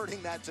 Not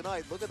hurting that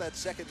tonight. Look at that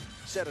second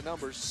set of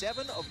numbers.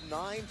 7 of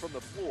 9 from the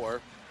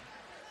floor.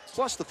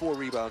 Plus the 4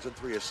 rebounds and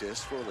 3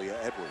 assists for Aaliyah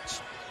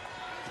Edwards.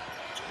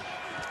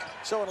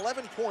 So an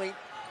 11-point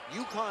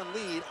UConn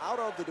lead out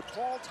of the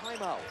DePaul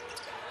timeout.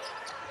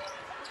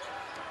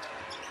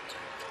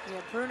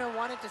 Yeah, Bruno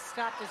wanted to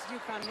stop this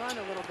UConn run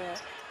a little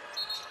bit.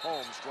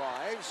 Holmes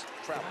drives,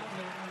 travel.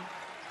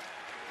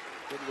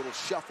 Good little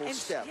shuffle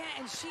step. Yeah,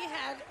 and she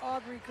had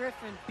Aubrey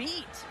Griffin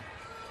beat.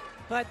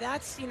 But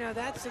that's, you know,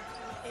 that's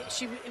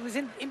it was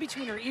in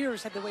between her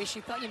ears, had the way she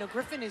thought. You know,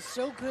 Griffin is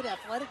so good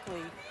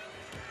athletically.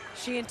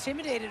 She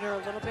intimidated her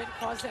a little bit and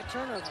caused that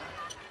turnover.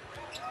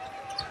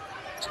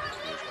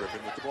 Here's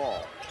Griffin with the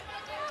ball.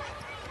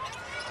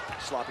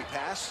 Sloppy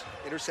pass,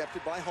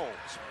 intercepted by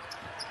Holmes.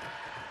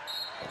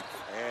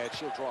 And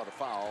she'll draw the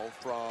foul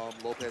from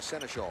Lopez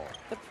Seneschal.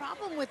 The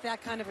problem with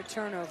that kind of a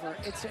turnover,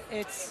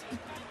 it's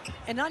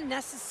an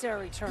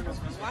unnecessary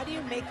turnover. Why do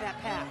you make that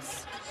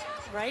pass,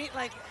 right?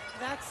 Like,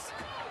 that's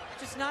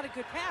just not a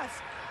good pass.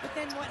 But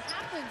then what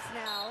happens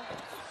now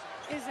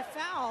is a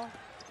foul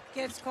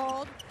gets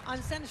called on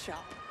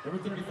Seneschal,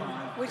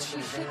 which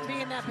she shouldn't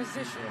be in that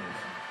position.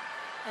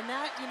 And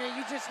that, you know,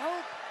 you just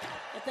hope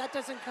that that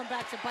doesn't come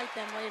back to bite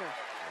them later.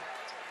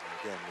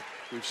 Again,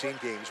 we've seen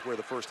games where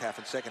the first half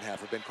and second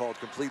half have been called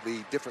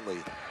completely differently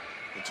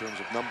in terms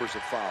of numbers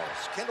of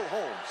fouls. Kendall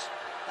Holmes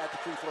at the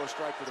free throw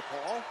strike for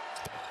DePaul.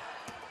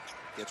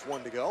 Gets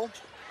 1 to go.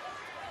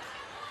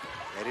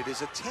 And it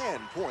is a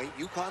 10-point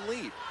UConn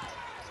lead.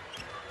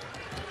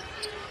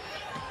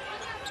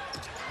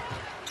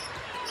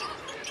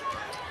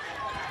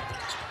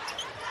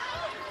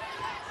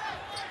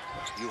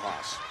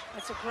 Uhas.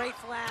 That's a great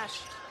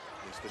flash.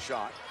 It's the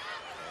shot.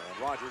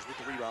 And Rogers with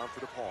the rebound for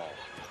DePaul.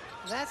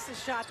 That's the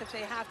shot that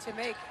they have to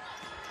make.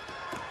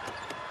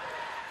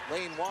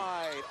 Lane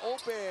wide,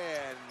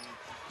 open.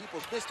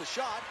 Peoples missed the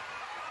shot.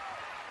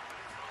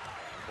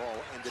 The ball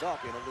ended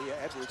up in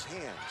Aaliyah Edwards'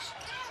 hands.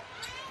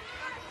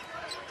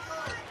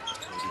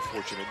 Maybe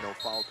fortunate no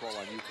foul call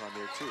on UConn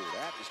there too.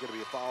 That is going to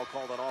be a foul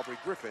called on Aubrey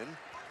Griffin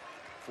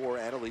for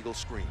an illegal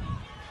screen.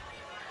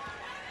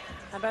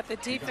 How about the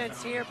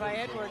defense here by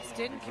Edwards?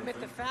 Didn't commit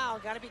the foul.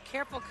 Got to be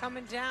careful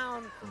coming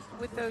down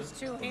with those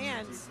 2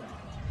 hands.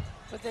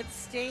 but that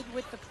stayed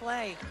with the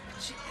play.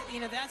 She,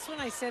 you know, that's when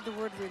I said the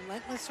word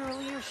relentless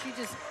earlier. She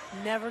just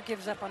never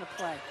gives up on a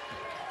play.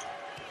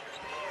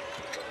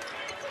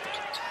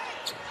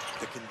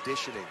 The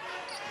conditioning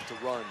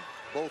to run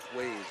both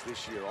ways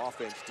this year,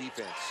 offense,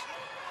 defense.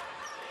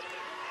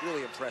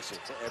 Really impressive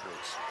for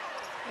Edwards.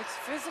 It's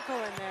physical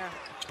in there.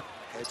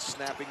 Head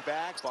snapping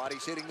back,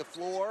 bodies hitting the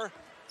floor.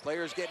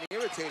 Players getting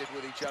irritated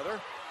with each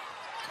other.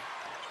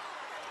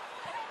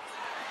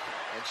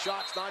 And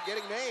shots not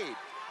getting made.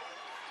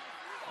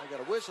 I got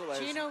a whistle as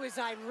Gino is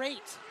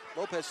irate.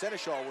 Lopez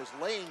Seneschal was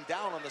laying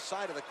down on the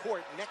side of the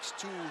court next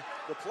to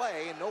the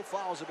play, and no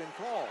fouls have been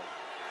called.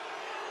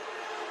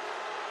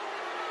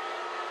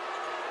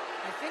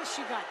 I think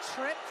she got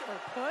tripped or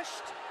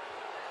pushed.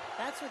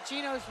 That's what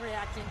Gino's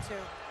reacting to.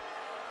 It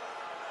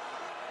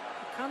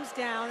comes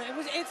down.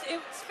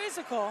 It's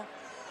physical.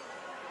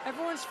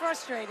 Everyone's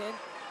frustrated.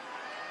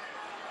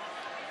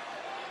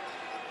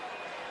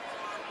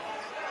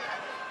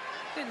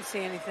 Didn't see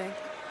anything.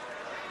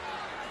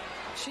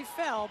 She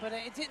fell, but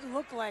it didn't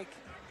look like.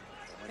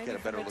 Might get a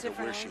better look at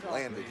where she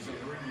landed.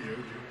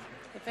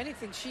 If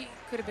anything, she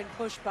could have been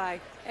pushed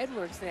by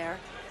Edwards there.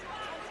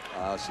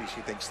 See,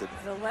 she thinks that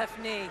the left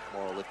knee.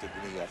 Morrow lifted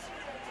the knee up.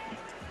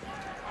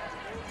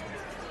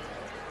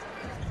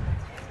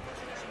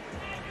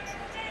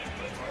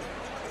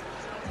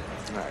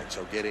 All right,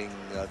 so getting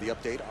the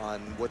update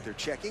on what they're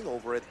checking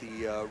over at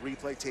the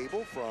replay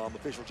table from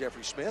official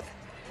Jeffrey Smith.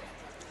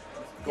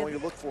 Going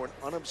to look for an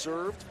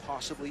unobserved,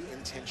 possibly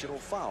intentional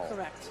foul.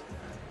 Correct.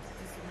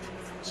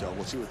 So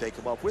we'll see what they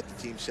come up with.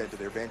 The team sent to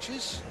their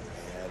benches,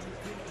 and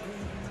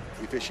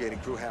the officiating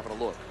crew having a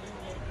look.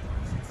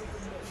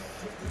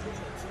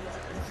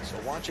 So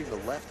watching the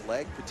left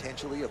leg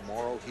potentially of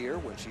Morrow here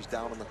when she's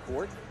down on the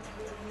court.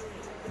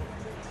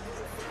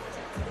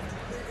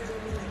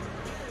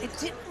 It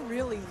didn't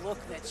really look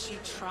that she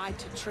tried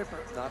to trip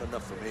her. Not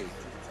enough for me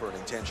for an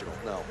intentional,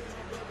 no.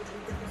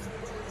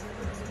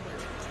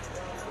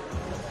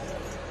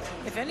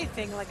 If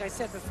anything, like I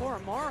said before,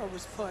 Morrow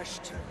was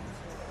pushed.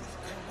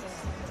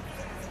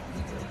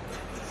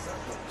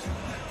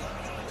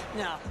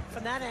 No,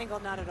 from that angle,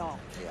 not at all.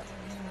 Yeah.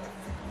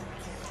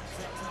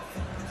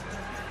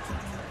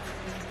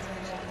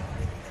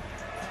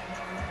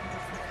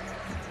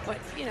 But,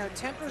 you know,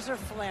 tempers are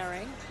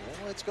flaring.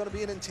 Well, it's going to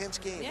be an intense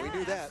game. Yeah, we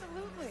knew that.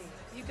 Absolutely.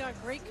 You got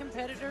great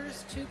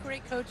competitors, two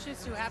great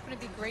coaches who happen to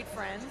be great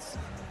friends.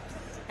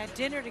 Had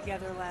dinner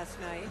together last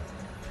night.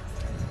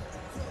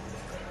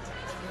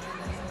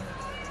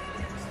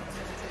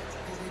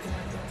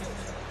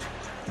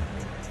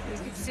 You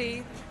can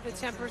see the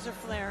tempers are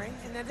flaring.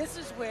 And then this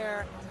is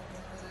where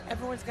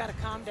everyone's got to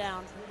calm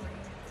down.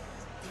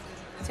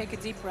 Take a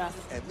deep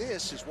breath. And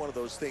this is one of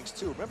those things,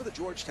 too. Remember the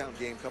Georgetown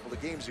game a couple of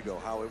games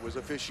ago, how it was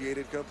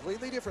officiated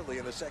completely differently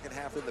in the second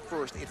half than the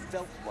first, it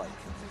felt like.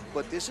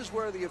 But this is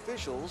where the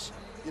officials,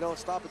 you know,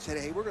 stop and say,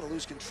 hey, we're going to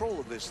lose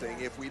control of this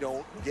thing if we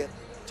don't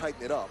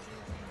tighten it up.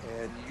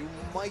 And you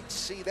might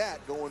see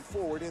that going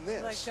forward in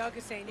this. Like Doug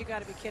is saying, you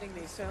got to be kidding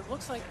me. So it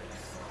looks like,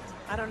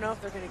 I don't know if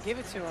they're going to give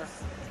it to her.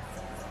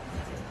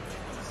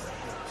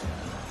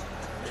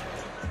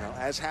 Now,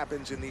 as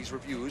happens in these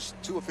reviews,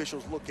 two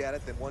officials look at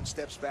it, then one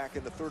steps back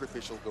and the third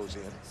official goes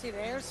in. See,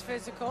 there's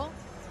physical.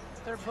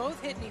 They're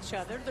both hitting each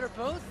other. They're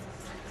both,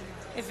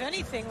 if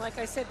anything, like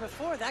I said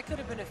before, that could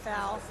have been a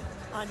foul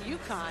on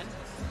UConn.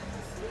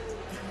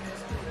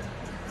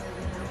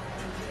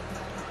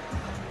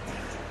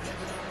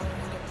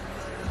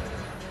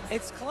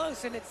 It's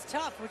close and it's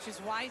tough, which is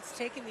why it's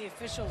taken the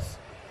officials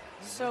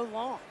so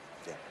long.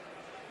 Yeah.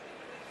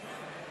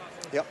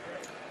 Yep.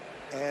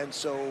 And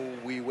so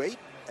we wait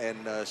and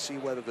see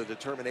whether the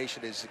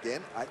determination is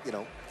again. You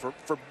know,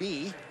 for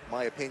me,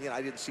 my opinion,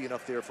 I didn't see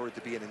enough there for it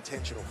to be an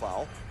intentional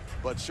foul.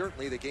 But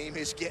certainly the game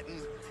is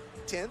getting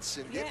tense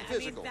and getting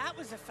physical. I mean, that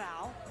was a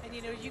foul. And,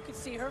 you know, you could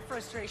see her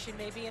frustration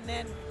maybe. And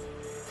then,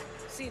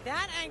 see,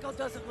 that angle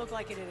doesn't look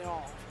like it at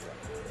all.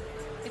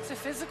 It's a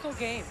physical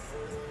game.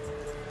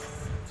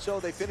 So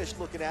they finished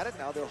looking at it.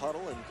 Now they'll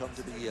huddle and come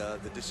to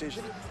the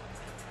decision.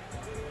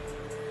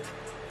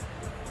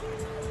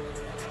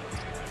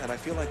 And I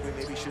feel like we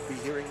maybe should be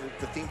hearing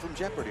the theme from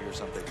Jeopardy or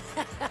something.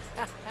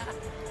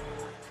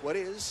 What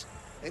is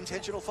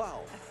intentional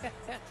foul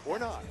or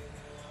not?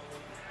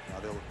 Now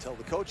they'll tell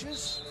the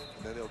coaches,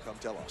 and then they'll come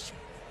tell us.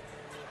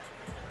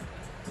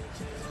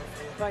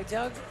 By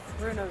Doug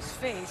Bruno's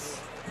face,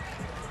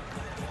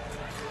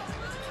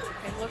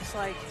 it looks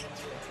like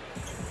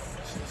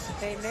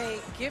they may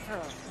give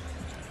her.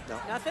 No.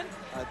 Nothing?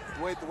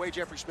 The way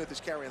Jeffrey Smith is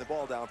carrying the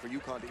ball down for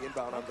UConn to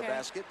inbound on the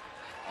basket,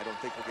 I don't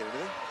think we'll get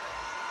anything.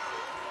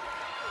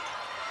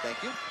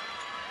 Thank you.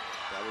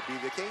 That would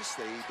be the case.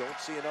 They don't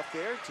see enough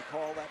there to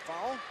call that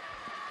foul.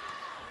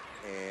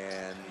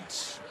 And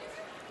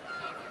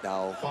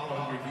now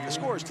the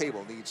scorer's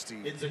table needs to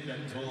make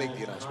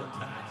the announcement.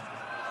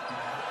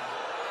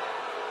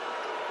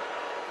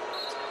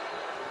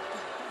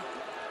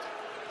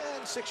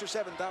 And 6,000 or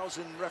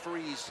 7,000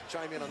 referees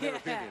chime in on their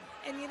opinion.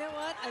 And you know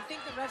what? I think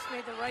the refs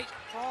made the right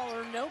call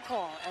or no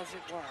call, as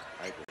it were.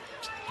 I agree.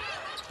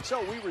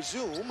 So we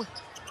resume.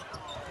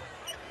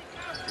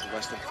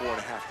 Less than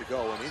 4.5 to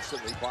go, and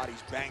instantly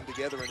bodies bang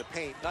together in the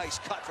paint. Nice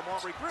cut from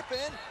Aubrey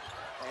Griffin,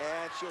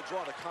 and she'll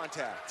draw the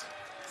contact.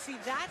 See,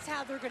 that's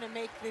how they're going to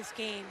make this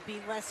game be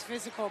less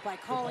physical, by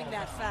calling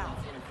that foul.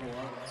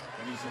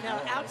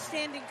 Now,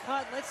 outstanding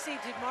cut. Let's see,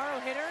 did Morrow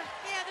hit her?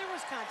 Yeah, there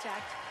was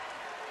contact.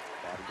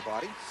 Body to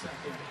body.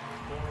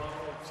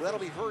 So that'll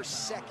be her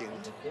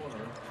second.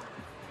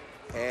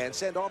 And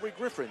send Aubrey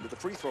Griffin to the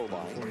free throw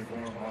line.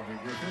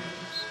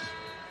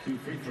 2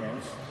 free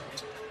throws.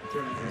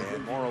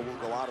 And Morrow will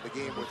go out of the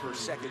game with her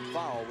second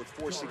foul with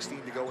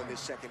 4:16 to go in this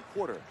second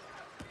quarter.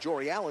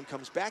 Jory Allen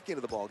comes back into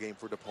the ballgame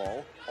for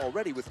DePaul,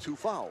 already with 2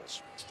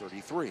 fouls. It's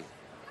 33.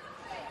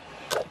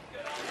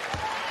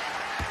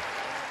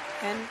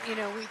 And, you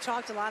know, we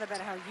talked a lot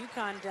about how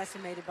UConn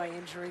decimated by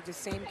injury. The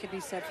same could be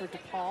said for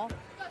DePaul.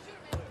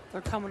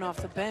 They're coming off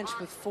the bench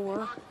with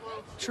 4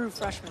 true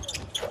freshmen.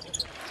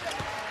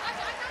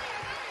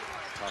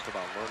 Talk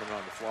about learning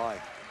on the fly.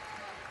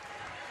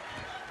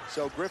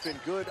 So Griffin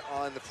good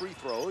on the free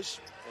throws,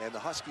 and the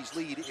Huskies'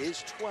 lead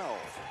is 12.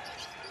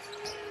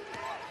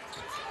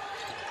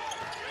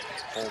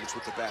 Holmes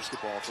with the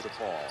basketball for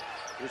DePaul.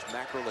 Here's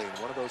McErlane,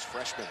 one of those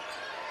freshmen.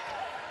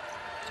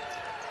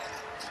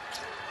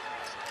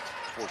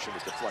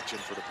 Fortunate deflection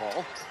for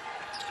DePaul.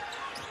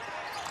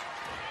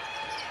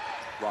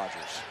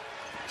 Rogers.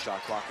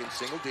 Shot clock in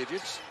single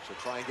digits. She'll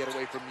try and get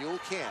away from Mule.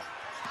 Can't.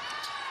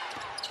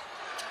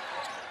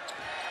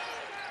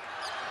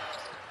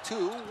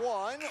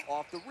 2-1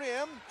 off the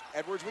rim.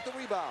 Edwards with the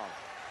rebound.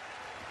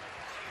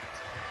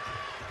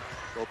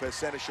 Lopez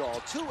Seneschal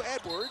to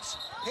Edwards.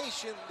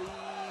 Patiently,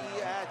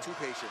 too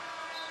patient.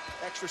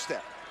 Extra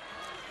step.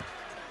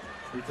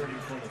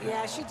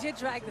 Yeah, she did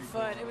drag the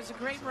foot. It was a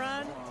great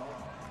run.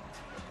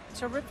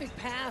 Terrific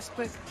pass,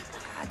 but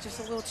just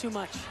a little too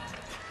much.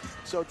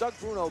 So Doug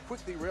Bruno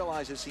quickly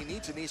realizes he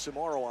needs Anissa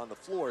Morrow on the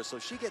floor, so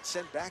she gets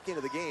sent back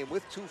into the game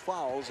with 2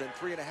 fouls and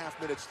 3.5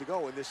 minutes to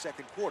go in this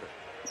second quarter.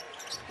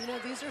 You know,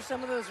 these are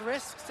some of those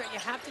risks that you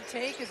have to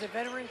take as a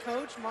veteran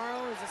coach.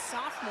 Morrow is a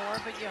sophomore,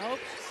 but you hope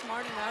she's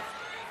smart enough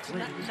to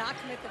not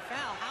commit the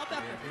foul. How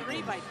about the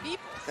 3 by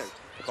Peoples?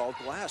 Called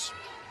glass.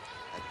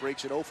 That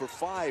breaks an 0 for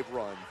 5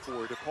 run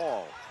for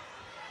DePaul.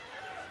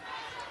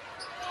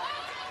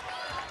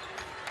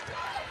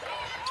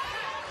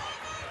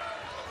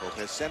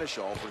 Lopez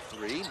Seneschal for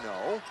 3,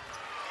 no.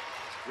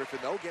 Griffin,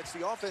 though, gets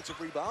the offensive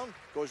rebound,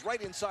 goes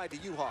right inside to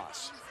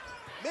Juhas.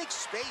 Makes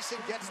space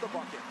and gets the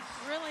bucket.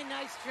 Really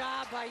nice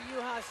job by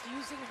Juhas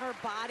using her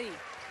body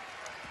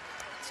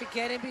to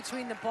get in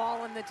between the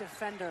ball and the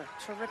defender.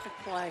 Terrific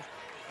play.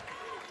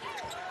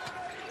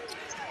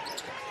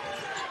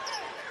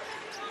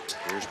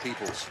 Here's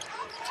Peoples.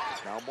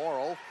 Now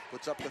Morrow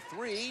puts up the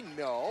 3,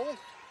 no.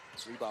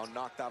 Rebound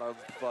knocked out of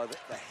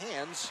the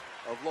hands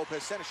of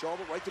Lopez Seneschal,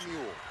 but right to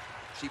Mule.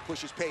 She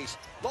pushes pace.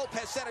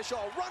 Lopez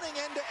Seneschal running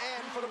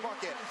end-to-end for the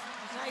bucket.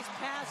 Nice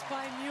pass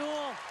by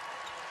Mule.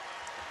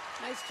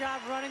 Nice job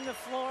running the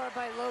floor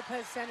by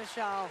Lopez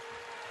Seneschal.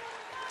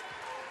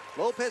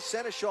 Lopez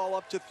Seneschal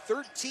up to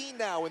 13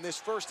 now in this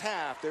first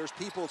half. There's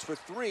Peoples for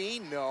 3,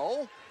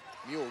 no.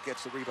 Mule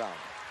gets the rebound.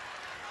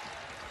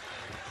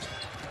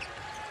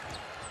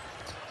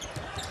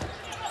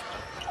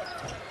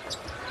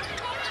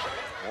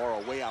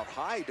 Morrow way out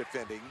high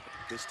defending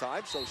this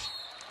time, so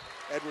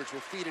Edwards will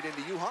feed it into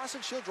Juhas,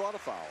 and she'll draw the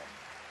foul.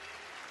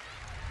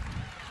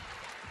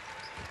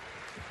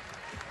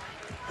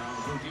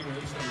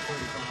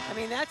 I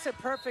mean, that's a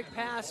perfect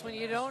pass when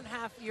you don't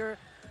have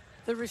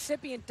the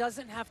recipient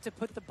doesn't have to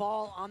put the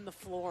ball on the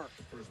floor.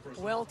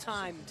 Well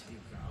timed.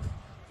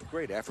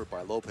 Great effort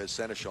by Lopez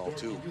Seneschal,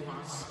 too.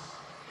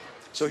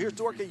 So here's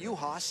Dorka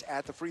Juhas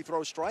at the free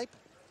throw stripe.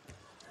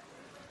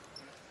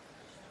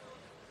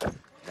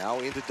 Now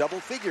into double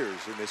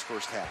figures in this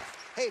first half.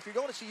 Hey, if you're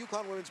going to see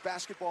UConn women's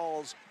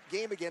basketball's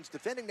game against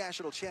defending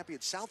national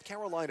champion South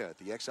Carolina at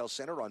the XL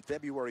Center on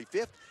February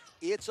 5th,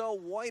 it's a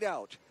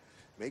whiteout.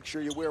 Make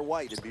sure you wear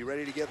white and be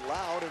ready to get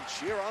loud and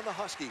cheer on the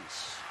Huskies.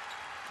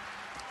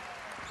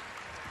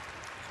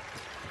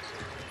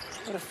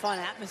 What a fun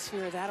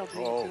atmosphere that'll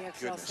be at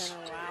the XL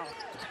Center. Wow.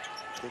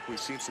 I think we've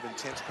seen some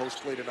intense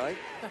post-play tonight.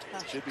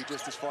 Should be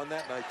just as fun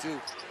that night, too.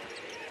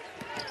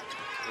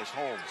 There's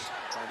Holmes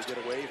trying to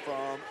get away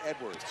from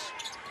Edwards.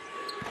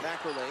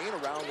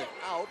 McErlane around and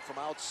out from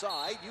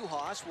outside.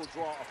 Juhas will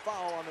draw a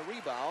foul on the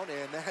rebound,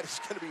 and that is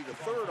going to be the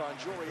 3rd on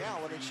Jory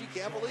Allen, and she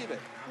can't believe it.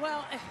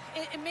 Well,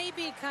 it may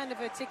be kind of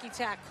a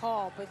ticky-tack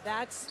call, but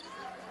that's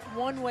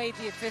one way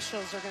the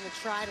officials are going to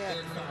try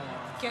to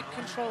get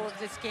control of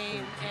this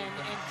game and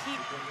keep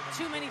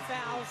too many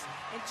fouls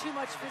and too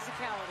much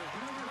physicality.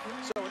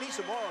 So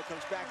Anissa Morrow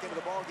comes back into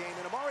the ballgame,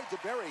 and Amari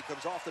DeBerry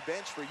comes off the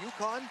bench for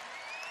UConn.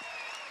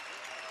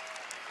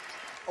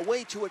 A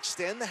way to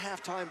extend the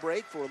halftime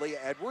break for Leah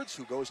Edwards,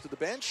 who goes to the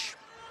bench.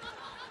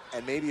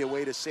 And maybe a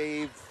way to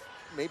save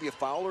maybe a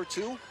foul or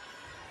 2.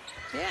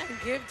 Yeah,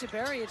 and give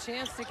DeBerry a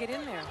chance to get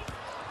in there.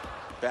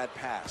 Bad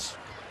pass.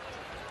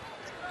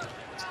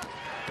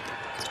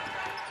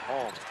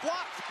 Holmes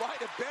blocked by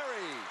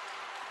DeBerry.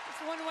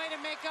 one way to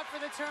make up for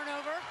the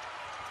turnover.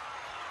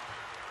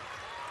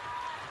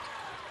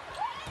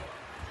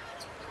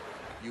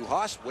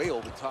 UConn way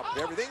over the top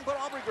of everything, but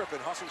Aubrey Griffin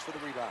hustles for the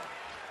rebound.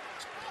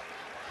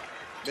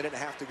 Minute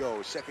and a half to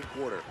go, second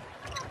quarter.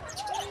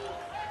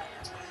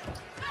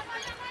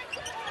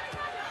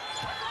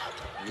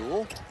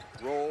 Mule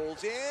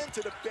rolls in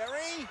to the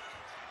Berry.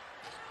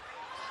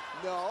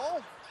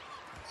 No.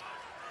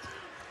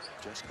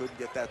 Just couldn't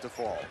get that to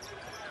fall.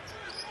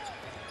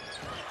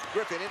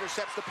 Griffin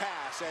intercepts the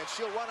pass, and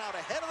she'll run out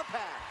ahead of the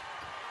pack.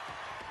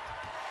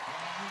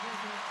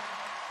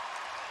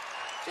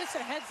 Just a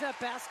heads-up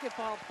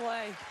basketball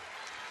play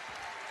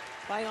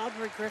by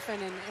Aubrey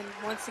Griffin, and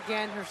once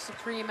again, her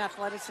supreme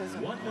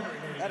athleticism.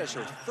 That is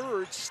her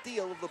third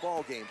steal of the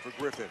ball game for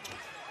Griffin.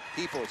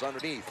 Peoples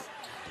underneath.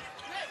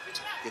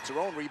 Gets her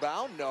own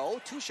rebound.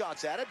 No. 2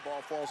 shots at it.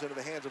 Ball falls into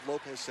the hands of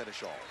Lopez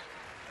Seneschal.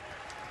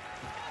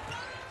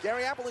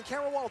 Gary Apple and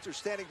Kara Walters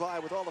standing by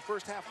with all the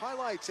first half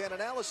highlights and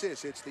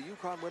analysis. It's the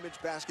UConn Women's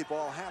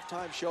Basketball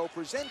Halftime Show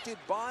presented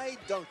by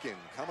Duncan.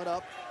 Coming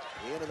up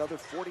in another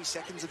 40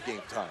 seconds of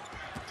game time.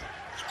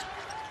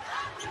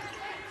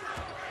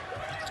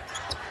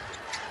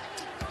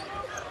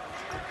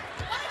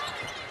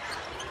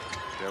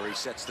 Berry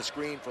sets the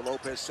screen for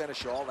Lopez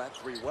Seneschal. That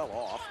 3 well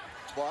off.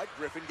 But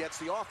Griffin gets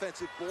the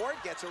offensive board,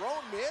 gets her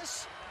own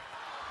miss.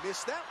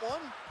 Missed that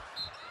one.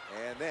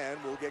 And then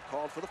we'll get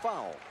called for the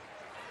foul.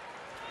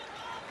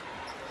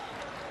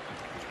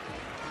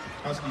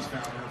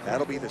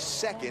 That'll be the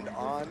second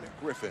on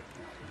Griffin.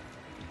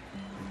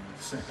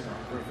 Second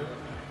on Griffin.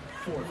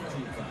 4th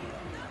team foul.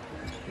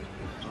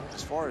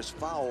 As far as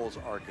fouls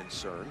are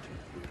concerned,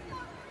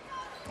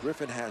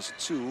 Griffin has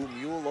 2,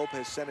 Mule,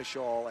 Lopez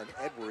Seneschal, and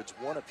Edwards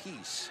 1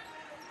 apiece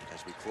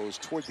as we close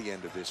toward the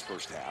end of this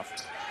first half.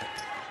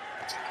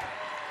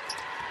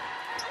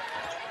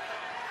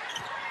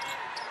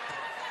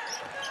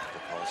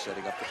 DePaul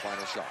setting up the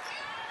final shot.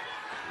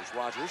 Here's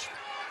Rogers.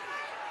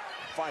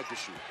 5 to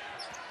shoot.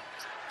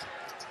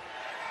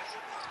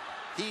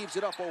 Heaves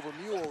it up over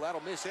Mule.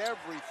 That'll miss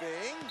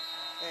everything.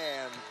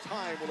 And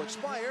time will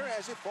expire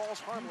as it falls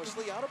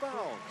harmlessly out of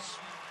bounds.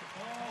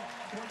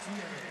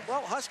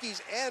 Well,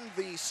 Huskies end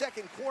the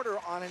second quarter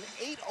on an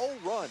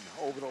 8-0 run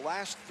over the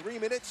last 3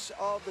 minutes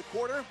of the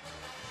quarter.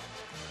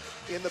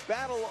 In the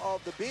battle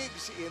of the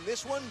bigs in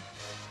this one,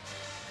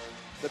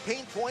 the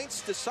paint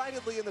points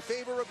decidedly in the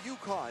favor of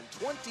UConn,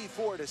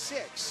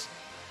 24-6.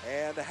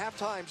 And the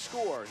halftime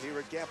score here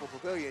at Gamble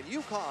Pavilion,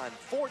 UConn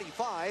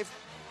 45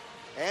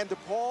 and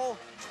DePaul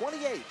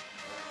 28.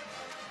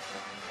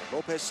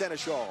 Lopez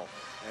Seneschal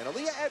and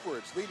Aaliyah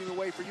Edwards leading the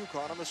way for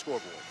UConn on the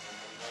scoreboard.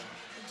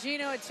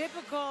 Gino, a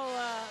typical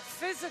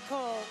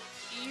physical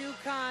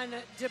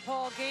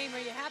UConn-DePaul game. Are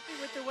you happy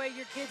with the way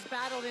your kids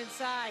battled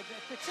inside,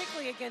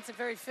 particularly against a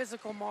very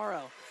physical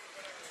Morrow?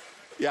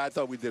 Yeah, I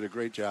thought we did a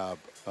great job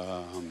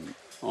on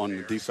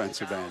the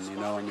defensive end. You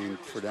know, I mean,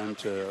 for them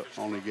to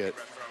only get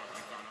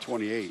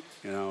 28,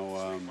 you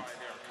know,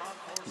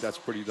 that's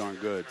pretty darn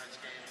good.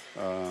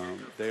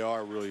 They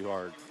are really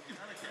hard,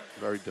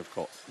 very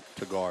difficult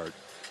to guard.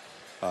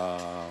 Here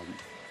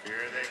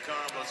they come.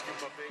 Let's give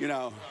them a big... You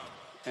know,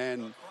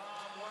 and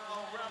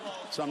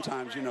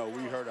sometimes, you know,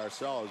 we hurt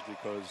ourselves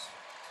because,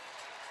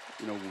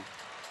 you know,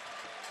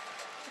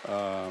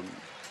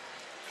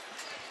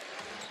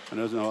 and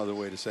there's no other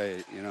way to say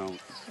it, you know,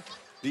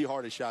 the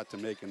hardest shot to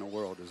make in the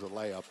world is a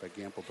layup at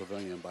Gamble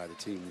Pavilion by the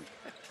team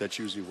that's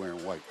usually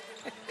wearing white.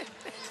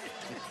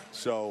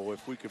 So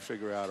if we could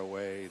figure out a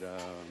way to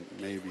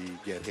maybe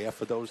get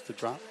half of those to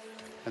drop,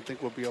 I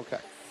think we'll be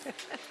okay.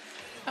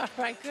 All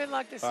right, good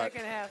luck the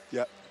second half.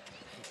 Yep.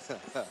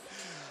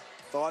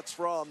 Thoughts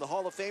from the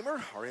Hall of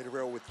Famer,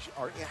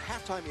 our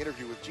halftime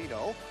interview with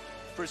Gino,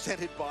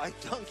 presented by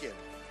Duncan.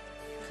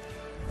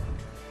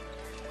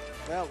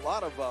 Well, a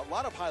lot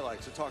of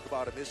highlights to talk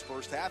about in this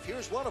first half.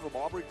 Here's one of them,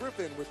 Aubrey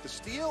Griffin with the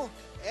steal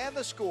and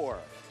the score.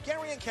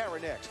 Gary and Kara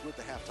next with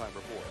the halftime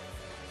report.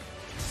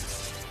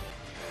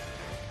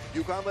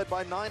 UConn led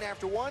by 9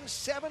 after 1,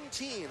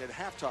 17 at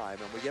halftime,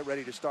 and we get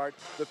ready to start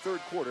the third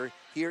quarter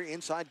here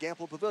inside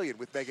Gamble Pavilion.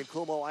 With Megan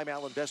Kumo, I'm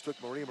Alan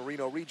Bestwick. Maria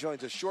Marino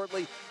rejoins us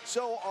shortly.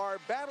 So our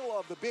battle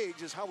of the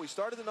bigs is how we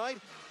started the night.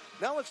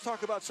 Now let's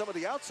talk about some of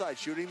the outside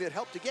shooting that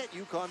helped to get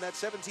UConn that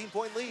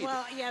 17-point lead.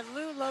 Well, yeah,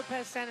 Lou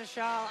Lopez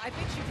Seneschal, I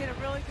think she did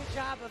a really good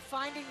job of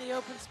finding the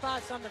open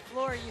spots on the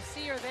floor. You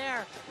see her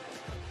there,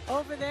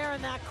 over there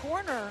in that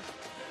corner,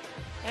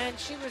 and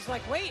she was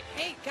like, wait,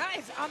 hey,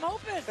 guys, I'm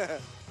open.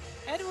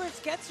 Edwards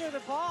gets her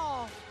the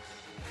ball.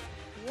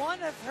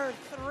 One of her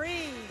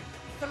 3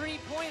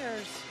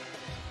 3-pointers.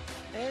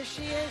 There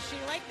she is. She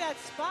liked that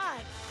spot.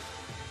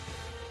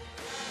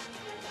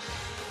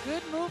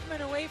 Good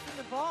movement away from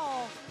the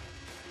ball.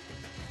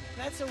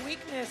 That's a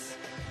weakness,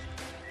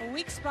 a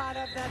weak spot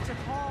of that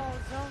DePaul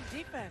zone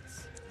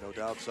defense. No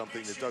doubt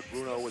something that Doug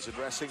Bruno was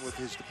addressing with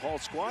his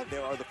DePaul squad.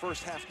 There are the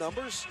first half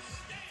numbers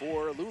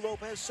for Lou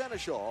Lopez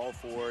Seneschal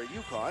for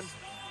UConn,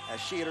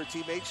 as she and her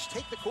teammates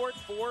take the court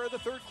for the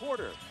third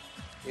quarter.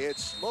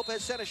 It's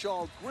Lopez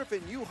Seneschal,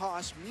 Griffin,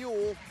 Juhas,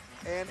 Mule,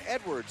 and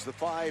Edwards, the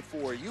 5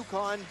 for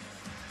UConn.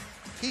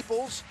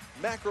 Peoples,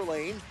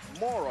 McErlane,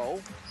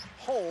 Morrow,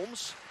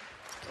 Holmes,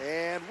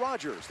 and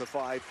Rogers, the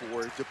 5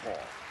 for DePaul.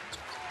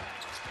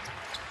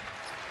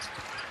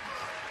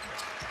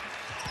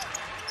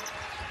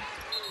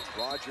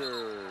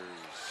 Rogers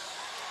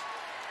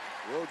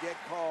will get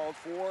called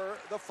for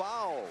the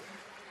foul.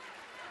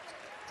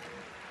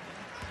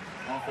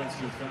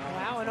 Offensive foul.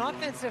 Wow, an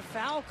offensive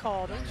foul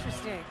called.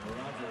 Interesting.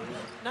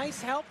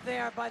 Nice help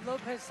there by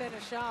Lopez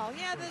Seneschal.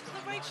 Yeah, the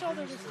right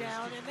shoulder was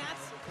down, and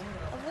that's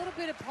a little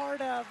bit a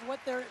part of what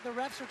the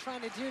refs are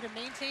trying to do to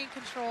maintain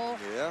control.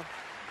 Yeah.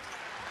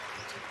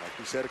 Like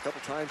we said a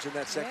couple times in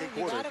that second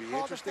quarter, it'd be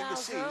interesting to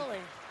see. Early.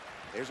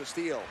 There's a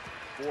steal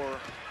for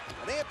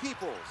Anea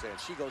Peoples, and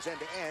she goes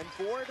end-to-end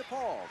for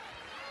DePaul.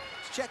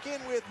 Let's check in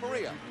with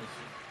Maria.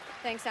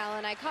 Thanks,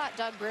 Alan. I caught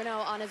Doug Bruno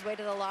on his way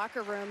to the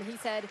locker room. He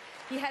said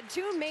he had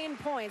two main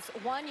points.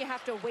 One, you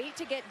have to wait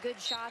to get good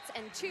shots,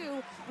 and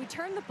two, we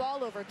turned the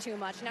ball over too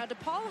much. Now,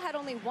 DePaul had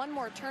only one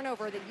more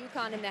turnover than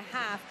UConn in the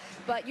half,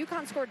 but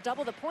UConn scored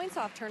double the points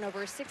off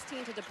turnovers,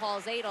 16 to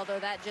DePaul's 8, although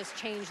that just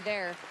changed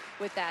there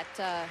with that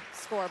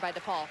score by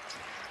DePaul. All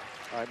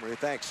right, Maria,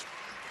 thanks.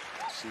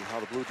 See how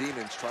the Blue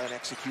Demons try and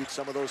execute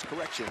some of those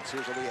corrections.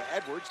 Here's Aaliyah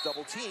Edwards,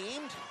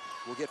 double-teamed,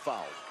 will get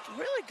fouled.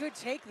 Really good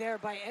take there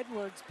by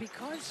Edwards,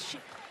 because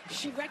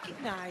she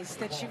recognized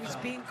that she was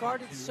being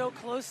guarded so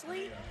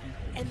closely,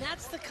 and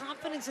that's the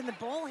confidence and the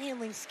ball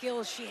handling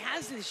skills she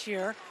has this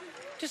year.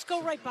 Just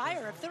go right by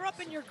her. If they're up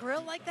in your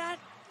grill like that,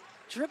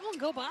 dribble and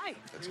go by.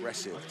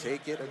 Aggressive,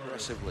 take it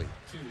aggressively.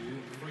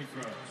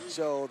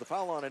 So the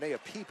foul on Anea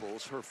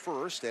Peoples, her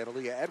first, and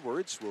Aaliyah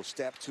Edwards will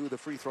step to the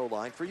free throw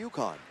line for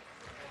UConn.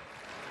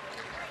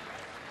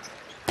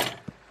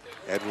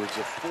 Edwards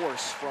a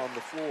force from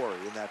the floor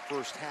in that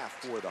first half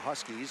for the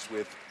Huskies,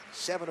 with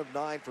 7 of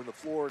 9 from the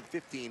floor and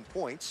 15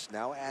 points.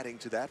 Now adding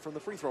to that from the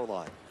free throw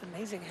line.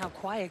 Amazing how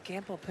quiet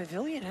Gamble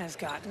Pavilion has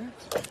gotten.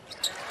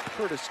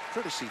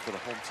 Courtesy for the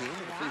home team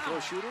and the free throw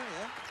shooter,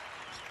 yeah.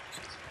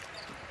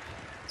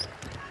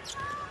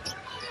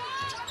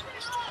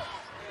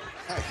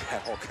 I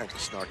had all kinds of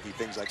snarky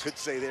things I could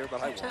say there,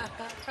 but I won't.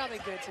 Probably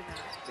good to know.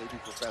 Maybe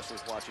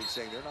professors watching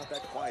saying they're not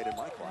that quiet in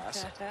my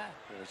class.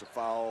 There's a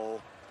foul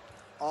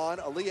on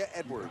Aaliyah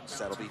Edwards.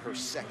 That'll be her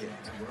second.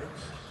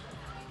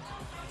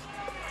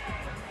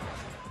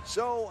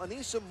 So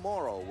Anissa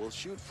Morrow will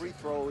shoot free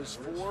throws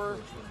for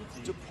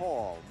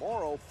DePaul.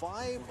 Morrow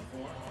 5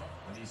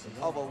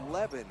 of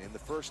 11 in the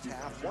first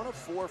half, 1 of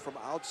 4 from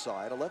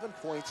outside, 11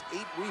 points, 8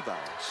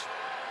 rebounds.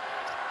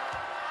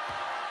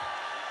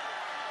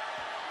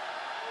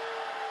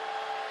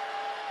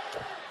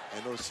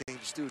 And those same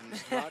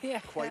students not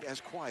quite as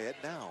quiet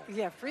now.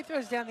 Yeah, free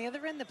throws down the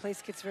other end, the place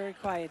gets very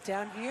quiet.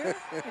 Down here,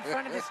 in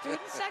front of the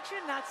student section,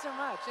 not so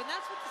much. And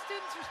that's what the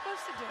students are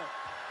supposed to do.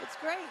 It's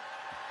great.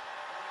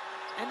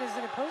 And as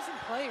an opposing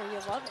player, you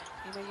love it.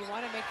 You know, you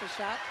want to make the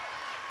shot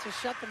to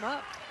shut them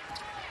up.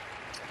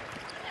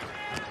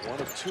 1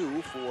 of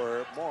 2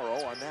 for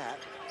Morrow on that.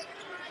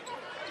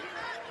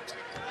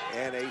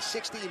 And a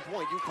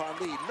 16-point UConn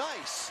lead.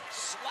 Nice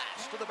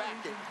slash to the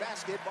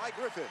basket by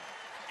Griffin.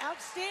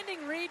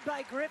 Outstanding read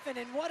by Griffin,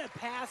 and what a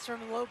pass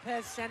from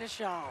Lopez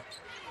Seneschal.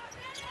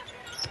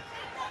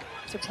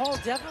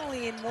 DePaul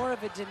definitely in more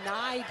of a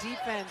deny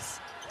defense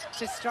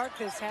to start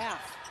this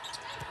half.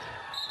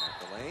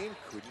 McElwain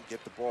couldn't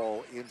get the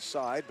ball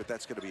inside, but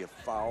that's going to be a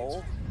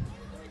foul.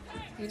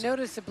 You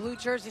notice the blue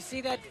jersey,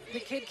 see that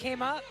the kid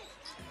came up?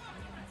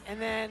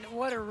 And then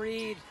what a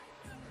read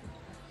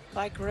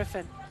by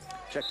Griffin.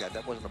 Check that,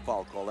 that wasn't a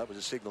foul call. That was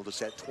a signal to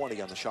set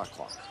 20 on the shot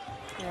clock.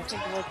 Yeah, I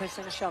think Lopez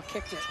Seneschal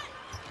kicked it.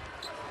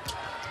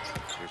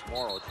 Here's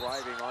Morrow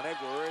driving on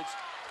Edwards,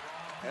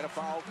 and a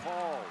foul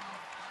called.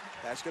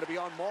 That's going to be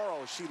on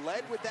Morrow. She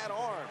led with that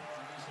arm.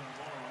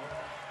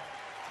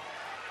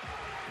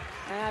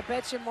 And I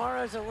bet you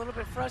Morrow's a little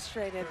bit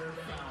frustrated.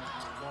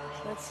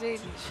 Let's see,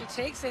 she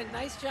takes it.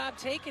 Nice job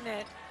taking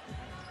it.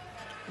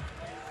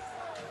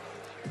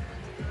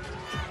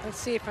 Let's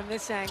see it from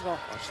this angle.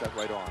 Watch that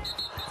right arm.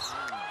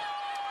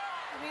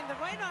 I mean, the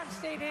right arm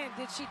stayed in.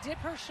 Did she dip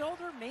her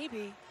shoulder?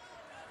 Maybe.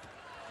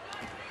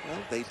 Well,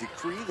 they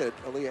decree that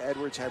Aaliyah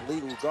Edwards had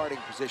legal guarding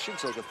position,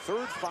 so the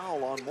third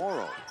foul on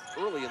Morrow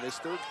early in this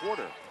third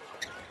quarter.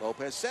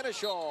 Lopez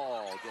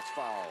Seneschal gets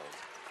fouled.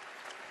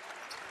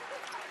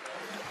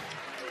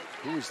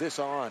 Who is this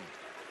on?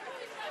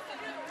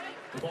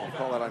 They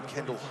call that on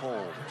Kendall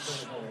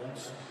Holmes.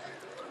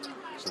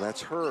 So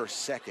that's her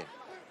second.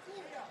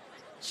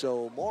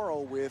 So Morrow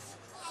with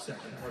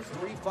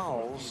 3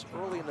 fouls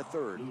early in the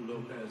third.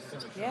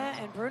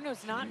 Yeah, and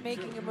Bruno's not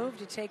making a move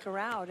to take her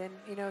out, and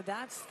you know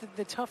that's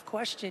the tough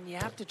question. You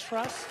have to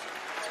trust,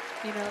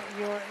 you know,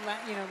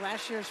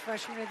 last year's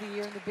freshman of the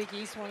year in the Big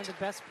East, one of the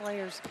best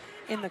players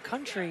in the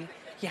country.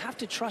 You have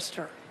to trust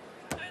her.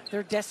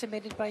 They're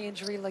decimated by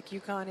injury like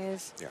UConn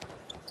is. Yeah.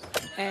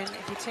 And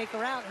if you take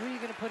her out, who are you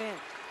going to put in?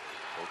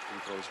 Both free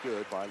throws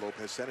good by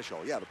Lopez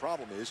Seneschal. Yeah, the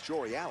problem is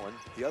Jory Allen,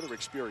 the other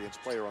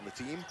experienced player on the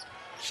team,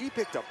 She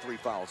picked up 3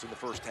 fouls in the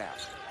first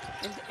half.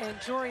 And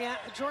Jory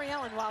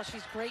Allen, while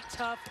she's great,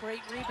 tough,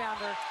 great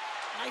rebounder,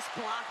 nice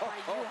block by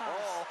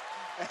UConn.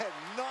 And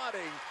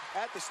nodding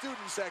at the student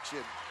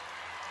section,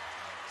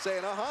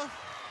 saying, uh-huh.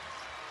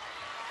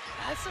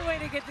 That's the way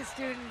to get the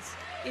students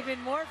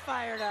even more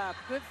fired up.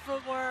 Good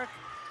footwork,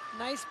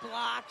 nice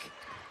block.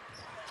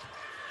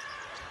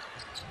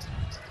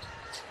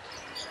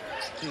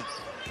 Here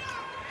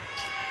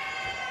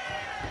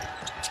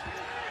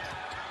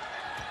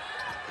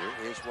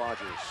is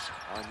Rogers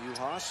on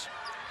UConn.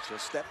 She'll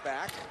step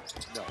back.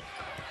 No.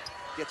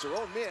 Gets her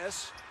own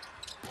miss.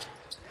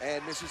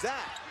 And misses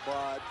that.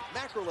 But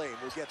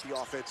Macrolane will get the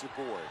offensive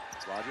board.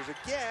 Rogers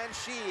again.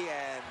 She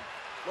and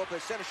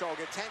Lopez Seneschal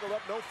get tangled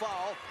up. No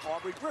foul.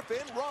 Aubrey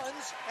Griffin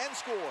runs and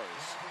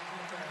scores.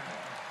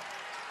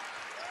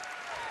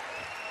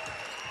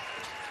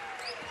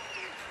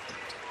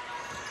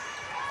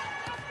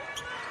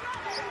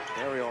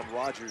 Marion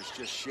Rogers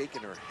just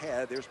shaking her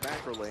head. There's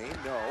Macrolane.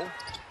 No.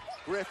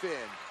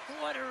 Griffin.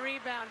 What a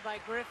rebound by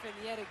Griffin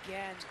yet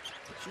again.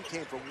 She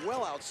came from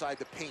well outside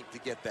the paint to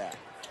get that.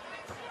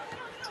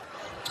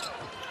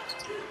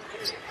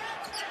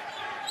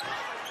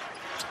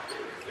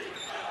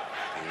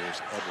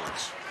 Here's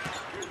Edwards.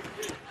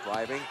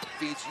 Driving,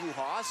 feeds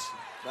Juhas.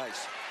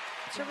 Nice.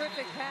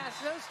 Terrific pass.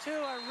 Those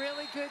two are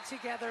really good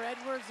together,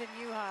 Edwards and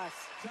Juhas.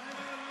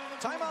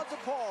 Timeout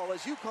DePaul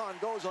as UConn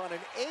goes on an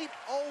 8-0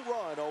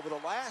 run over the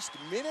last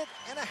minute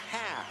and a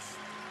half.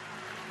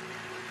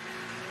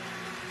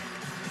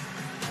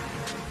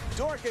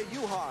 Dorka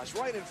Juhas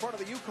right in front of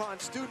the UConn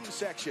student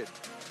section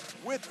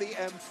with the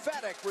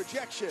emphatic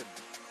rejection.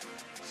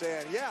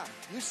 Saying, yeah,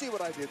 you see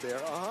what I did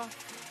there,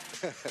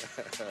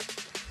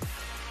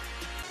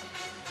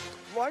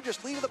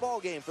 Largest lead of the ball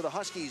game for the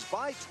Huskies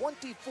by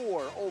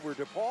 24 over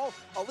DePaul.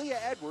 Aaliyah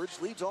Edwards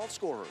leads all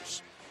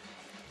scorers.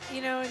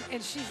 You know,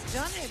 and she's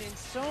done it in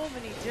so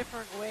many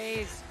different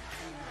ways.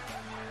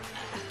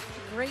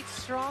 Great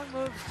strong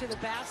moves to the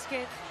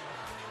basket.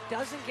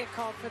 Doesn't get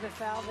called for the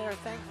foul there,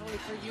 thankfully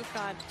for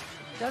UConn.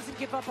 Doesn't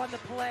give up on the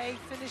play.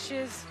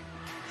 Finishes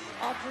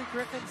Aubrey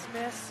Griffin's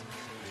miss.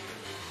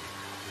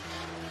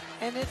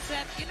 And it's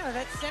that, you know,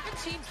 that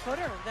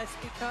 17-footer that's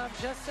become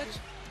just such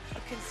a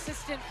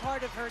consistent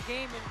part of her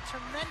game, and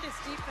tremendous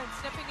defense,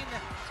 stepping in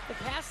the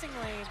passing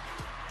lane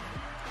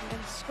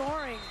and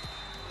scoring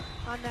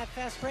on that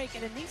fast break.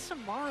 And Anissa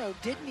Morrow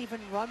didn't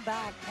even run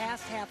back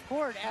past half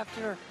court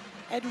after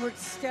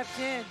Edwards stepped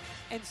in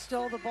and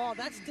stole the ball.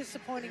 That's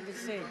disappointing to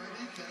see.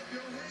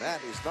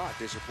 That is not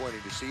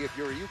disappointing to see if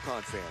you're a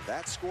UConn fan.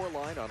 That score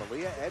line on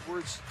Aaliyah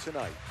Edwards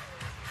tonight.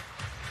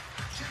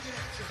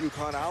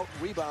 UConn out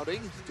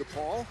rebounding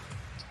DePaul.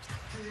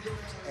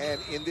 And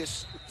in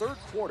this third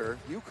quarter,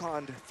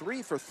 UConn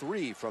 3 for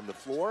 3 from the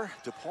floor.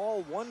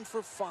 DePaul 1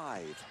 for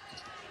 5.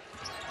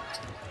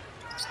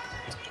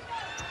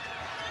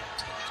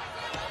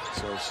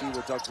 So see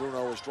what Doug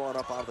Bruno has drawn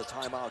up out of the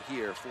timeout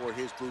here for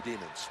his Blue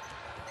Demons.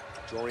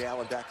 Jory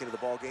Allen back into the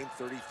ball game.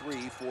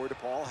 33 for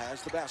DePaul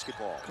has the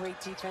basketball. Great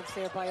defense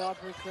there by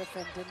Aubrey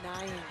Griffin,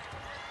 denying.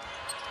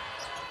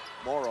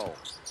 Morrow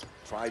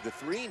tried the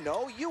three.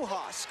 No.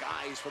 Juhas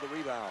skies for the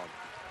rebound.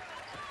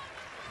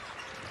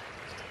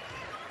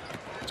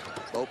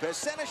 Lopez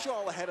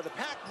Seneschal ahead of the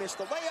pack. Missed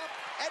the layup.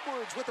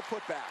 Edwards with the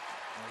putback.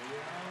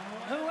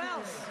 Who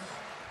else?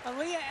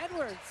 Aaliyah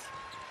Edwards.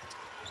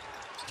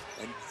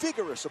 And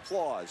vigorous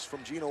applause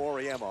from Gino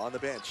Auriemma on the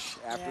bench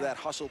after that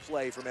hustle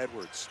play from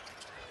Edwards.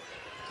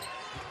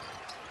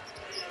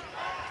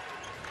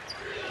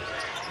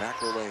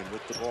 Macrolane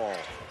with the ball.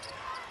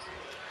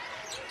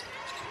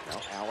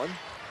 Now Allen.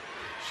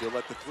 She'll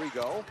let the three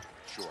go.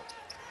 Short.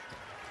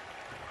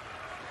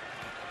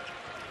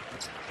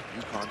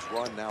 UConn's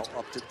run now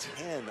up to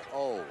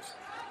 10-0.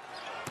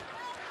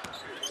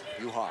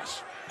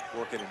 Juhas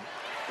working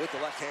with the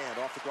left hand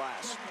off the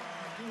glass.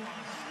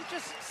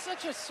 Just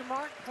such a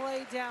smart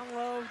play down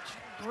low,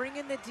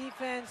 bringing the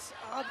defense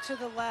up to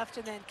the left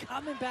and then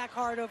coming back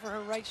hard over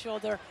her right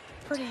shoulder.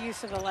 Pretty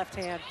use of the left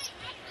hand.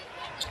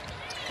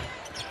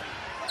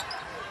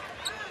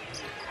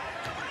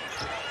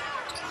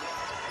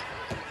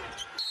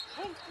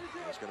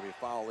 There's going to be a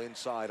foul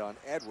inside on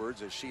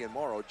Edwards as she and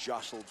Morrow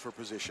jostled for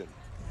position.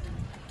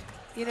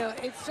 You know,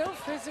 it's so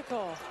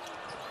physical.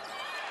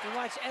 You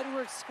watch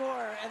Edwards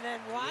score and then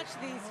watch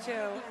these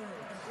two.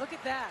 Look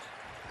at that.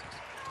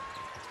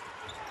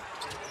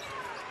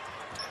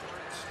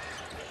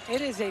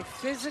 It is a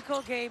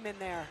physical game in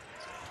there.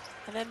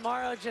 And then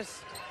Morrow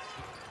just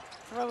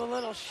throw a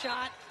little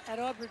shot at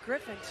Aubrey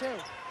Griffin too.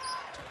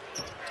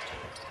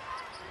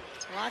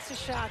 Lots of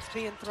shots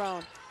being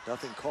thrown.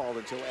 Nothing called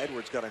until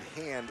Edwards got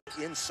a hand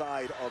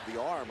inside of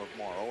the arm of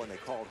Morrow, and they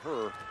called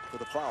her for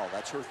the foul.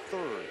 That's her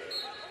third.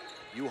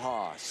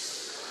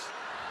 Juhas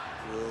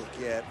will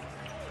get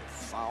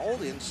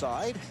fouled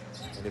inside,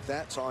 and if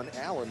that's on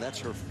Allen, that's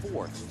her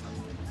fourth.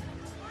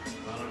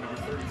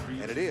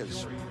 And it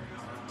is.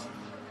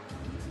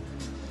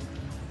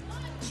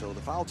 So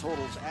the foul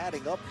total's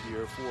adding up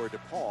here for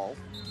DePaul.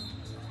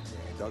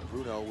 And Doug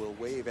Bruno will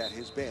wave at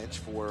his bench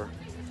for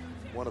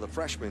one of the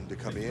freshmen to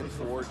come in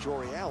for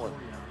Jory Allen.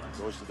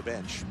 Goes to the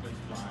bench.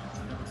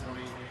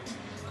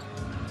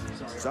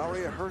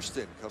 Zaria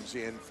Hurston comes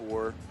in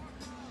for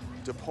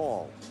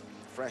DePaul,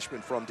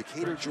 freshman from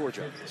Decatur,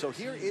 Georgia. So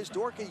here is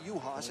Dorka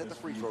Juhas at the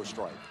free throw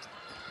stripe.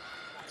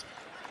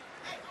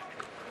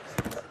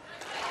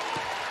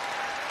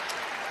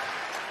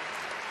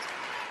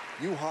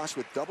 Juhas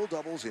with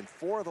double-doubles in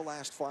 4 of the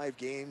last 5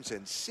 games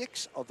and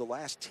 6 of the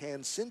last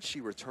 10 since she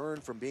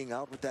returned from being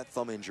out with that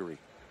thumb injury.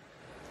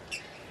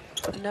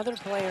 Another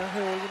player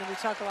who, we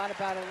talk a lot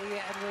about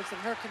Aaliyah Edwards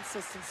and her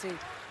consistency.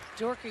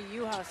 Dorka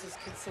Juhas's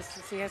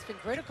consistency has been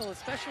critical,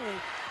 especially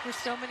with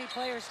so many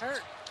players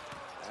hurt.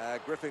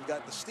 Griffin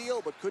got the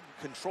steal, but couldn't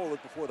control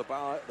it before the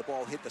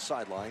ball hit the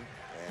sideline,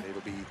 and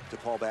it'll be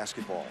DePaul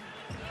basketball.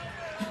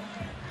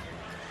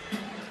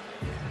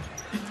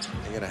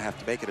 They're going to have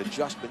to make an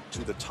adjustment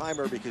to the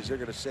timer because they're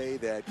going to say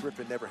that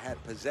Griffin never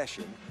had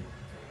possession.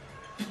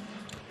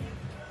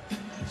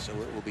 So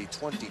it will be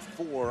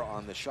 24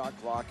 on the shot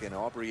clock, and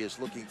Aubrey is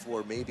looking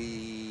for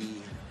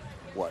maybe,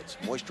 what,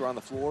 moisture on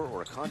the floor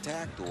or a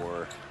contact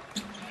or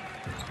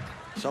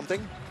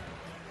something.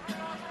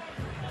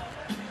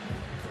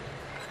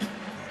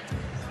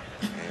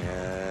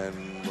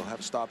 And we'll have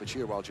a stoppage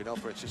here while Janelle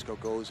Francisco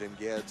goes and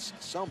gets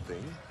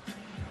something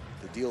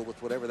to deal with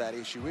whatever that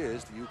issue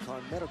is. The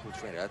UConn medical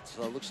trainer.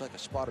 That looks like a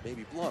spot of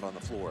maybe blood on the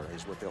floor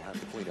is what they'll have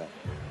to clean up.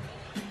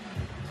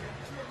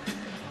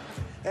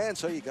 And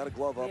so you got a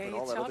glove up and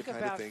all that other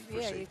kind of thing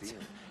for safety.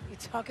 You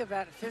talk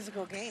about a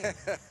physical game.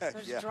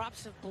 There's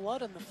drops of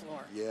blood on the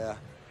floor. Yeah.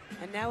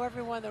 And now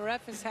the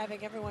ref is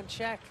having everyone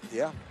check.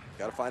 Yeah,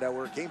 got to find out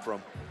where it came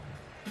from.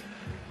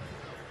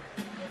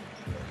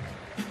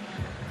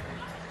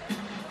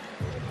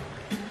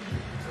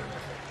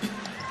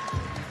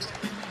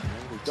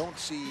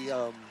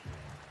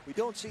 We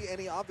don't see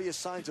any obvious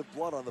signs of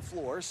blood on the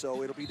floor,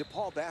 so it'll be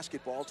DePaul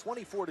basketball,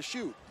 24 to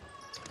shoot.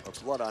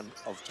 Of blood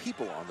of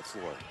people on the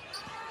floor,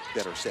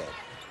 better said.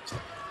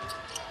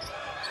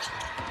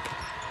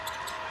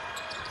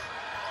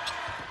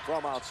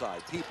 From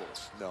outside,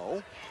 Peoples, no.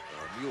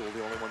 And Mule,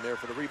 the only one there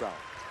for the rebound.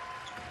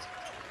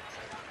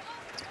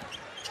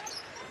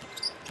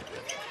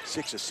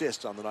 6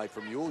 assists on the night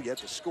for Mule, yet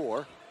to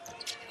score.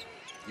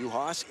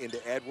 Juhas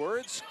into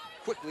Edwards,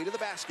 quickly to the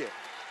basket.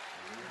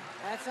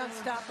 That's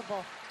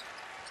unstoppable.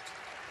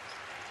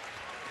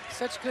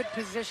 Such good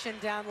position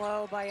down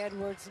low by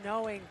Edwards,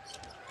 knowing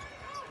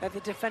that the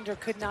defender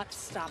could not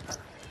stop her.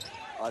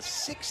 A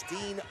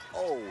 16-0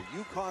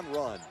 UConn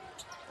run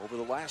over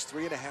the last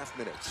 3.5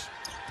 minutes.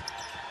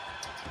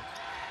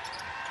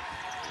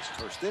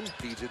 Here's Hurston,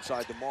 feeds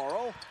inside to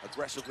Morrow,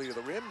 aggressively to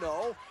the rim,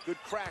 no. Good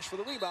crash for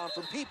the rebound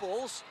from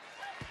Peoples.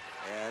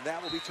 And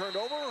that will be turned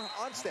over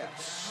on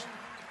steps.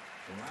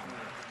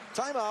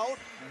 Timeout.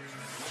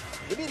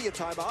 The media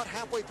timeout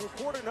halfway through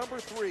quarter number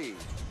 3.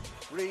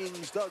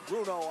 Brings Doug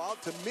Bruno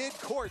out to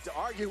mid-court to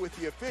argue with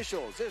the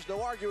officials. There's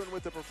no arguing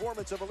with the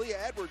performance of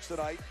Aaliyah Edwards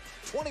tonight.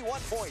 21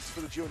 points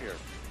for the junior.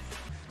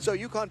 So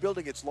UConn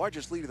building its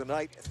largest lead of the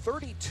night,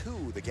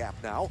 32 the gap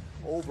now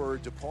over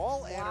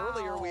DePaul. And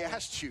earlier we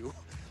asked you,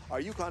 our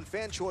UConn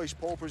fan choice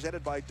poll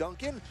presented by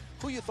Duncan,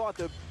 who you thought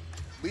the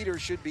leader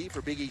should be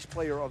for Big East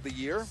Player of the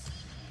Year.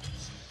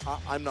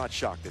 I'm not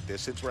shocked at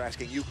this, since we're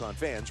asking UConn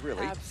fans,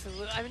 really.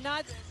 Absolutely. I'm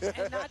not,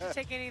 and not to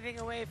take anything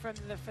away from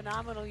the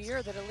phenomenal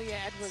year that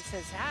Aaliyah Edwards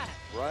has had.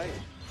 Right.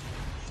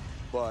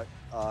 But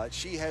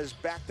she has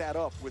backed that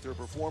up with her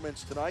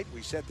performance tonight.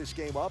 We set this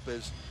game up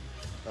as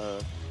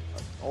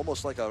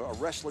almost like a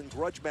wrestling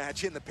grudge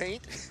match in the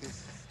paint.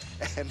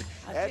 And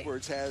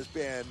Edwards has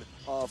been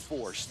a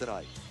force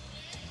tonight.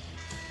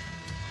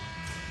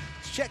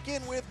 Let's check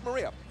in with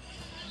Maria.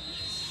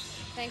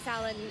 Thanks,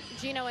 Alan.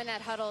 Gino in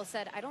that huddle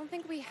said, I don't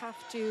think we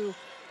have to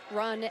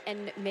run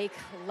and make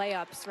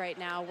layups right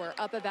now. We're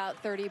up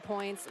about 30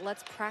 points.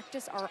 Let's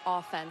practice our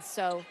offense.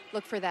 So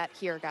look for that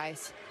here,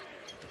 guys.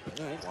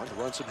 All right, wanted to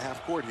run some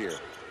half court here.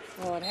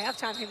 Well, at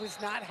halftime, he was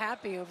not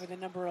happy over the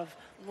number of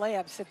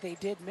layups that they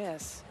did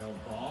miss.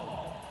 Held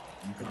ball.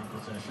 UConn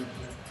possession.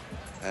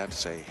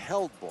 That's a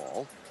held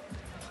ball.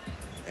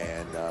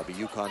 And the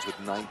UConn's with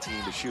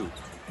 19 to shoot.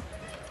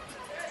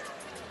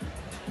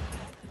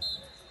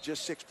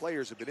 Just 6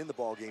 players have been in the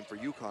ball game for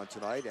UConn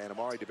tonight, and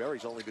Amari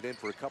DeBerry's only been in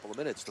for a couple of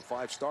minutes. The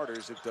 5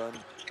 starters have done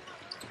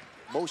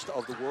most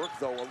of the work,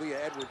 though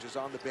Aaliyah Edwards is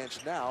on the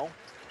bench now.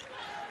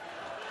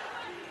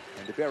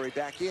 And DeBerry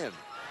back in.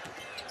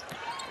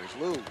 There's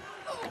Lou.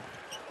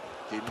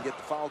 Didn't get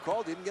the foul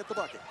call, didn't get the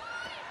bucket.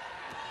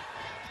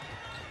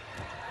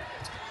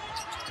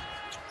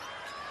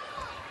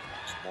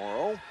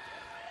 Morrow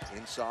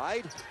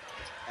inside.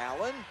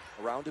 Allen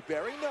around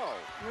DeBerry, no.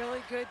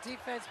 Really good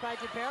defense by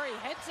DeBerry.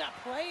 Heads up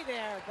play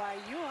there by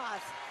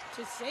Juhas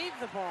to save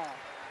the ball.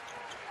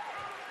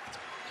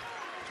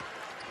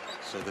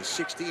 So the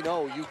 16-0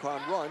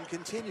 UConn run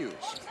continues.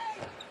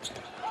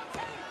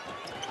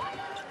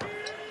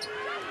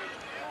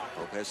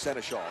 Lopez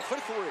Seneschal for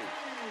 3.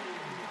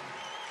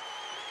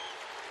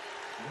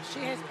 She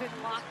has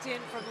been locked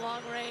in from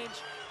long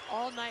range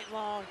all night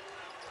long.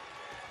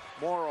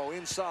 Morrow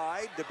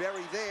inside,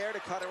 DeBerry there to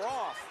cut her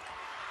off.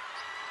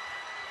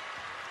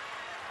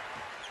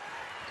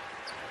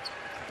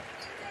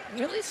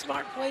 Really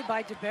smart play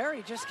by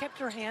DeBerry. Just kept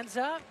her hands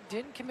up,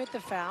 didn't commit the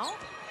foul.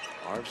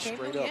 Arms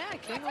straight up. Yeah,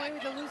 came away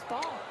with a loose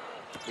ball.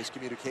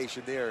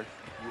 Miscommunication there,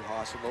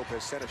 Juhas and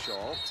Lopez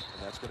Seneschal,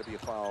 and that's going to be a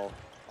foul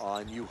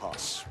on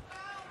Juhas.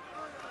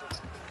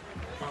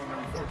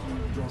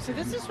 So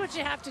this is what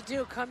you have to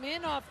do. Come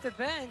in off the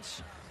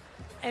bench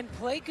and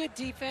play good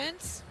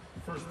defense.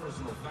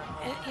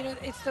 And, you know,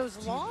 it's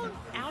those long,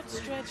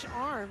 outstretched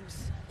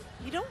arms.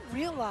 You don't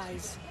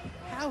realize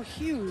how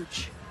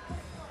huge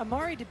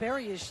Amari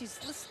DeBerry is. She's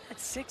listed at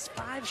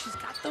 6'5". She's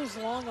got those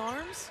long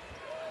arms.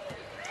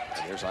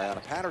 And there's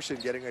Ayanna Patterson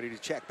getting ready to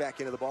check back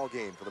into the ball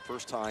game for the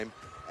first time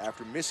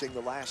after missing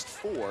the last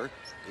 4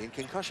 in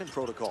concussion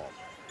protocol.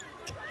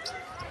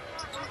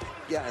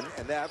 Yeah,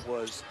 and that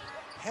was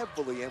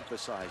heavily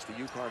emphasized to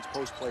UConn's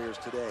post players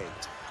today.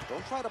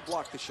 Don't try to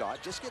block the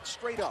shot, just get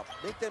straight up.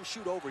 Make them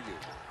shoot over you.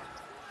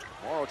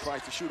 Morrow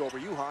tries to shoot over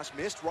Juhas,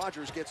 missed.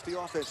 Rogers gets the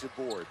offensive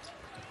board.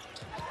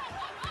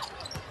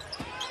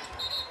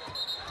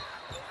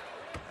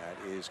 That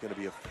is going to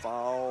be a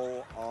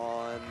foul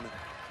on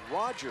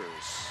Rogers.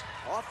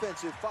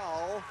 Offensive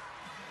foul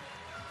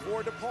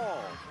for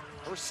DePaul,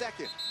 her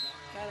second.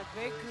 Got a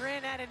big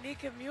grin out of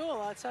Nika Mule,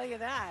 I'll tell you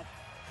that.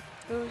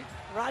 Who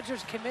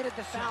Rogers committed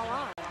the foul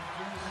on.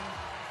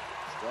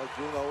 Doug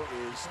Bruno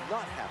is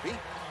not happy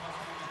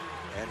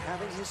and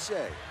having his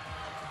say.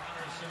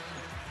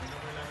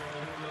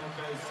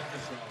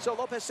 So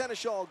Lopez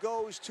Seneschal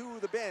goes to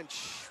the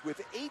bench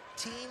with 18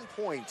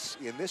 points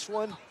in this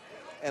one.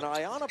 And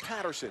Ayanna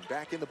Patterson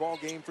back in the ball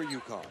game for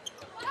UConn.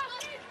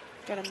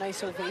 Got a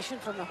nice ovation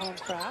from the home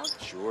crowd.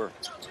 Sure.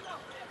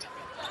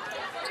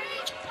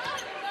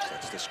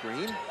 Sets the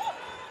screen.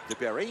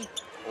 DeBerry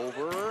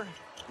over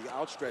the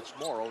outstretched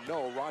Morrow.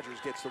 No, Rogers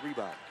gets the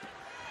rebound.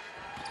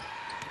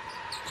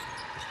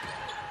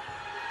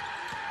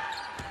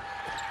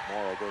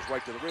 Morrow goes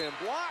right to the rim.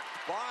 Blocked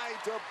by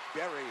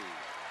DeBerry.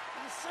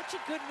 It's such a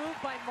good move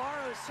by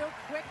Morrow. So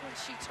quick when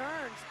she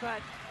turns,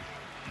 but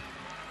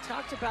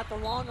talked about the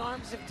long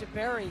arms of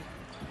DeBerry.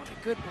 What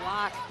a good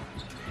block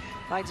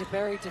by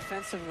DeBerry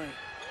defensively.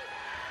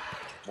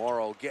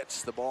 Morrow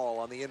gets the ball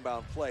on the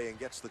inbound play and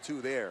gets the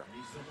 2 there.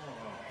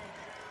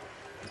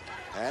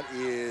 That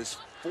is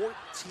 14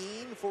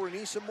 for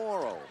Anissa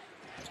Morrow.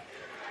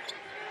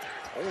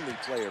 Only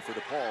player for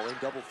DePaul in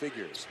double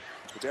figures.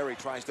 DeBerry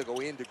tries to go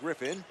into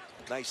Griffin.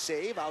 Nice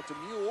save out to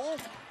Mule.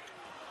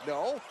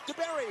 No,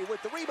 DeBerry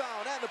with the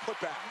rebound and the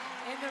putback.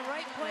 In the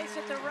right place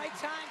at the right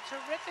time.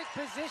 Terrific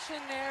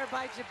position there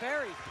by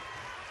DeBerry.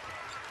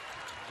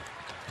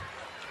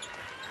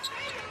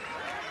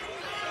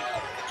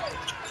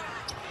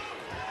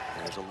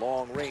 There's a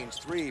long-range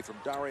 3 from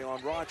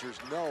Darion Rogers.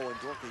 No, and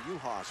Dorka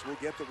Juhas will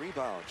get the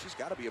rebound. She's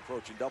got to be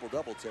approaching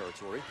double-double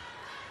territory.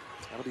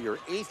 That'll be her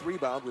 8th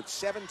rebound with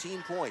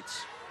 17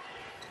 points.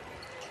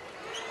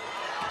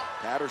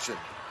 Patterson,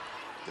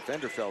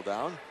 defender fell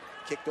down.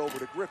 Kicked over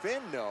to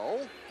Griffin,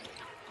 no.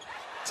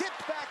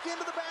 Tipped back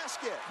into the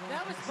basket.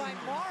 That was by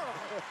Morrow.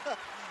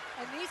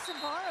 Anissa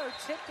Morrow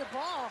tipped the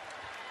ball.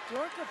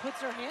 Dorka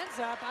puts her hands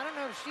up. I don't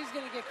know if she's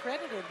going to get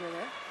credited with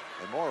it.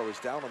 And Morrow is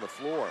down on the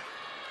floor.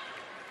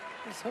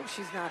 Let's hope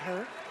she's not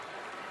hurt.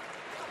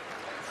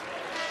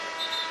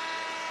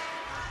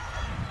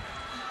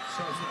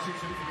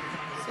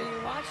 So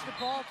you watch the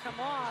ball come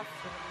off.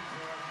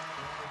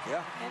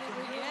 Yeah. And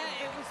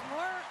it was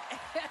more,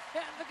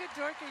 look at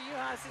Dorka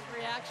Juhas'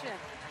 reaction.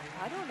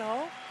 I don't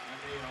know.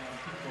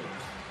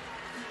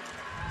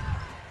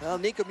 Well,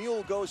 Nika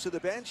Mule goes to the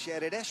bench,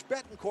 and Adesh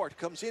Betancourt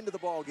comes into the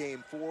ball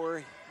game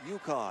for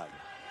UConn.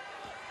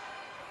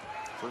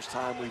 First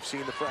time we've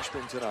seen the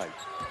freshman tonight.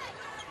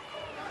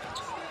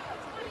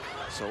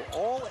 So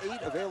all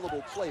 8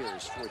 available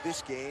players for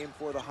this game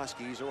for the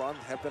Huskies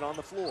have been on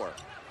the floor.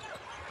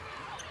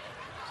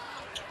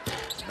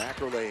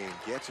 Macrolane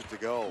gets it to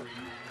go.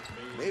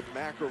 Maeve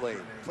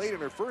Macrolane played in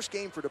her first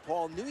game for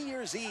DePaul New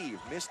Year's Eve.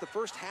 Missed the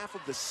first half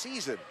of the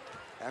season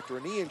after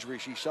a knee injury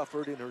she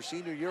suffered in her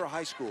senior year of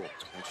high school.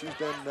 And she's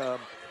been a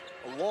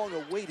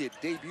long-awaited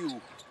debut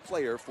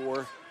player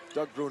for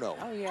Doug Bruno.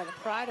 Oh, yeah, the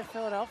pride of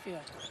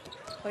Philadelphia.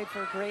 Played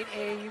for a great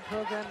AAU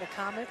program, the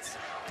Comets.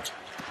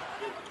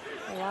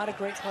 A lot of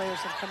great players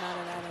have come out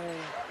of that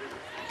area.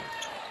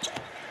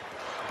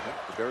 Yep,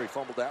 DeBerry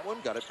fumbled that one,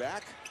 got it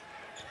back.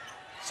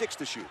 6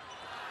 to shoot.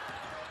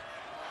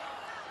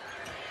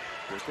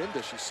 Griffin,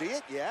 does she see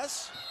it?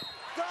 Yes.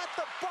 Got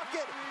the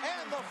bucket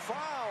and the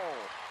foul.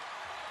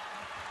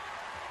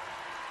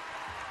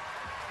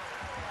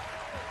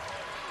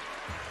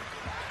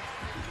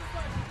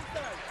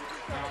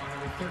 Foul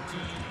number 13,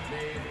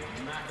 Maeve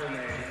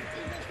Macrolane.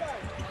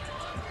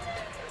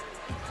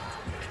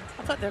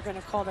 I thought they were going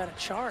to call that a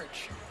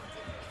charge.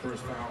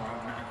 First foul on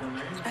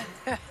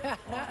Macrolane.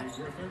 Aubrey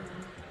Griffin,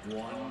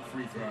 1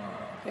 free throw.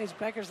 Paige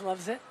Beckers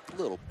loves it.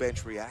 Little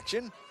bench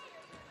reaction.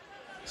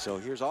 So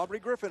here's Aubrey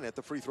Griffin at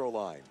the free throw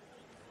line.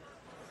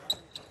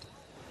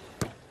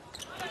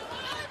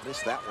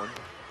 Missed that one.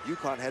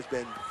 UConn has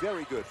been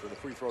very good from the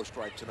free throw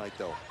stripe tonight,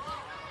 though.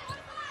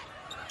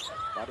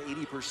 About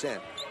 80%.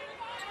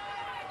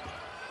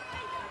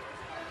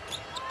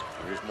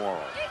 Here's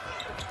Morrow.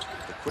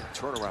 The quick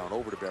turnaround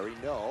over to Berry.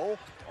 No.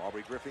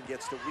 Aubrey Griffin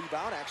gets the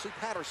rebound. Actually,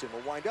 Patterson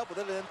will wind up with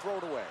it and then throw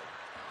it away.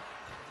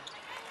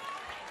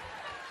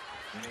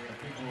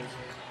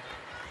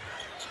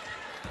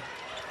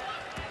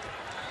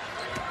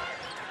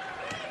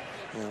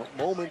 Now,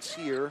 moments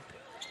here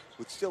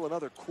with still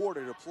another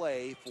quarter to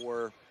play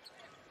for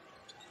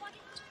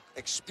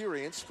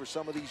experience for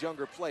some of these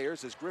younger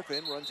players as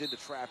Griffin runs into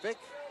traffic.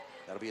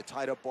 That'll be a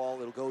tied up ball.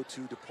 It'll go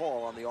to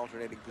DePaul on the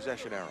alternating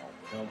possession arrow.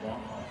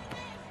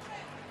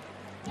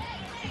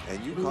 And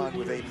UConn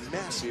with a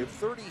massive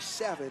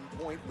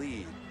 37-point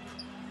lead.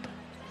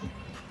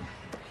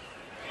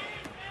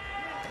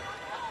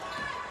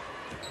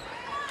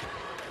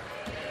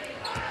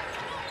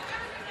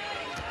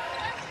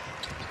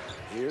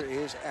 Here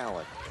is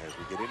Allen as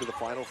we get into the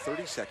final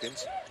 30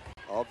 seconds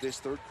of this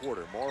third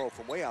quarter. Morrow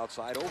from way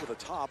outside over the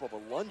top of a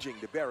lunging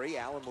to Berry.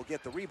 Allen will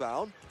get the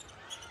rebound.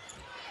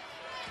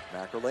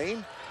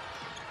 McErlane.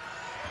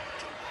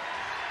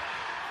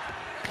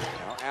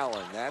 Now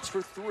Allen, that's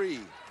for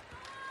three.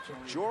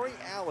 Jory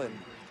Allen,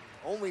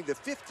 only the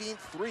 15th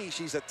three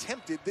she's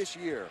attempted this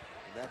year.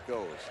 And that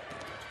goes.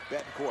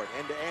 Betancourt,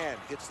 end-to-end,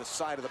 hits the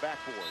side of the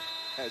backboard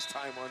as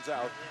time runs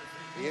out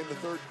in the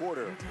third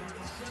quarter.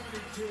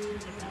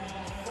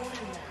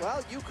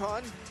 Well,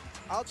 UConn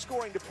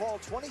outscoring DePaul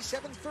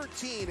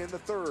 27-13 in the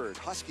third.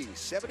 Huskies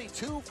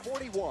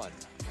 72-41.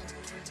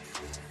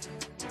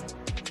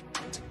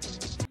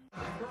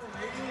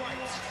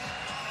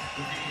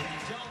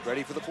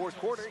 Ready for the fourth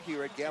quarter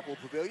here at Gamble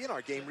Pavilion.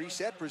 Our game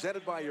reset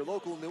presented by your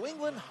local New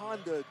England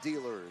Honda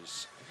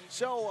dealers.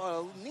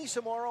 So,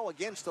 Nisa Morrow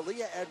against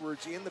Aaliyah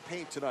Edwards in the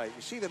paint tonight.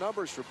 You see the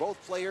numbers for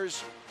both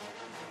players.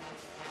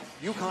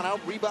 UConn out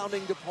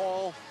rebounding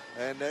DePaul.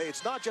 And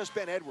it's not just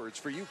Ben Edwards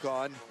for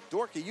UConn.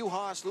 Dorka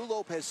Juhas, Lou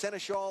Lopez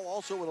Seneschal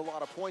also with a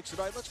lot of points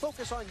tonight. Let's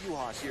focus on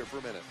Juhas here for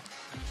a minute.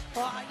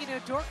 Well, you know,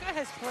 Dorka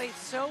has played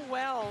so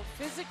well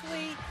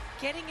physically,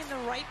 getting in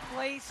the right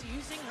place,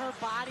 using her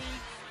body.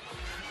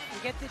 You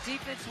get the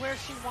defense where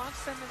she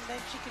wants them, and then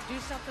she can do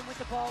something with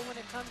the ball when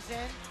it comes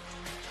in.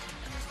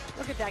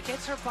 Look at that,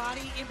 gets her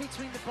body in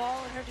between the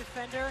ball and her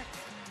defender.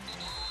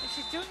 And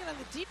she's doing it on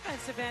the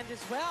defensive end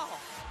as well.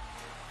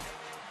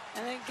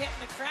 And then getting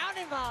the crowd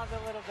involved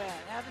a little bit,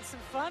 having some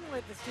fun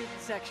with the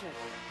student section.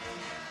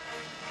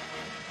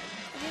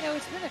 And you know,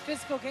 it's been a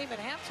physical game at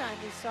halftime.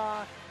 We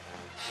saw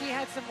she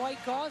had some white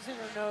gauze in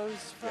her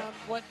nose from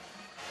what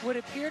would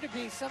appear to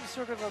be some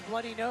sort of a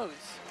bloody nose.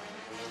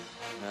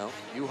 Now,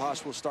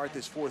 Juhas will start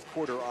this fourth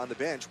quarter on the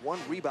bench, one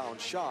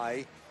rebound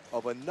shy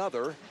of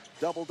another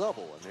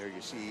double-double. And there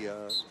you see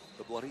the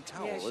bloody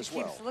towel as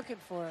well. She keeps looking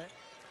for it.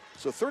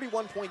 So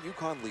 31-point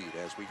UConn lead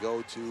as we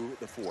go to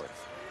the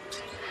fourth.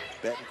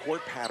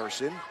 Betancourt,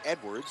 Patterson,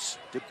 Edwards,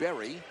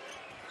 DeBerry,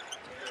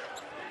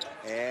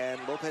 and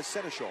Lopez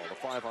Seneschal, the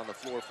five on the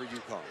floor for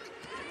UConn.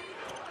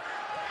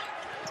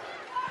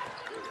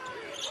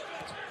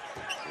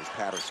 Here's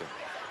Patterson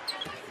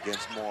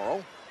against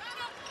Morrow.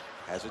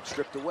 Has it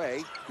stripped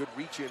away. Good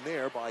reach in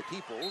there by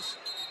Peoples.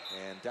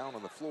 And down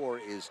on the floor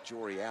is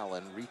Jory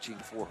Allen reaching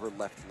for her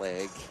left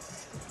leg.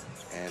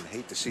 And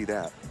hate to see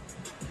that.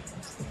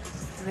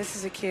 And this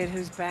is a kid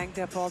who's banged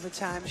up all the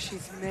time.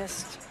 She's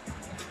missed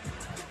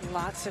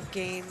lots of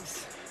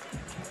games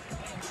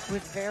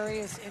with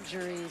various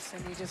injuries,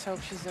 and you just hope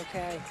she's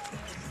okay.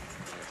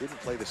 Didn't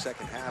play the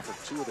second half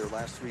of two of their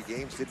last three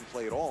games. Didn't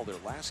play at all their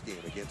last game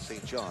against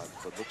St. John.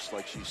 But looks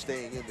like she's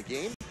staying in the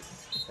game.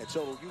 And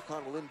so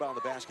UConn will inbound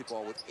the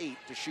basketball with 8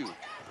 to shoot.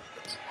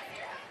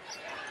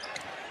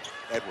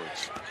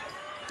 Edwards,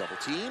 double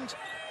teamed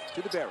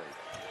to DeBerry.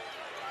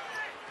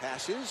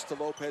 Passes to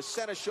Lopez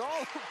Seneschal,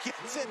 who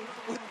gets it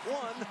with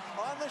one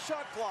on the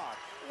shot clock.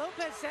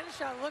 Lopez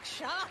Seneschal looks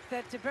shocked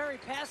that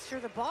DeBerry passed her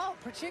the ball,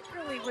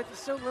 particularly with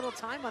so little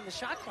time on the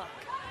shot clock.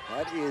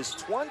 That is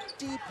 20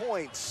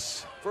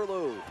 points for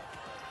Lou.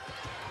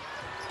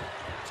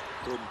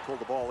 Couldn't pull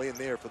the ball in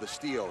there for the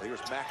steal.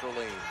 Here's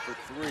McErlane for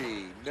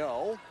three.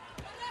 No.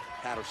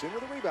 Patterson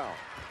with a rebound.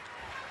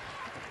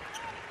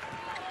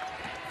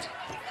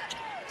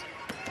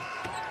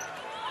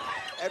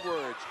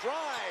 Edwards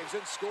drives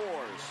and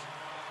scores.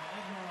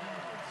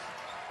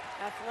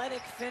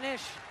 Athletic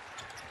finish,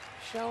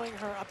 showing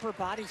her upper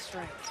body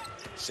strength.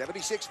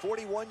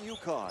 76-41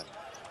 UConn.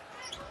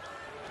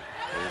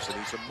 There's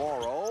Anissa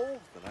Morrow,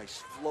 the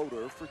nice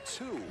floater for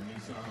two.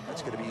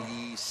 That's going to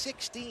be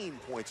 16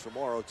 points for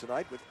Morrow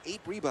tonight with 8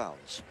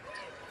 rebounds.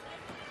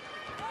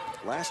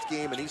 Last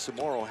game, Anissa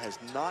Morrow has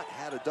not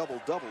had a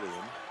double-double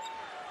in.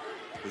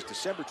 It was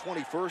December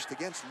 21st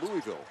against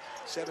Louisville,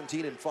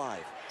 17-5.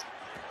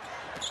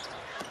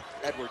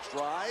 Edwards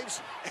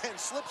drives and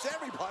slips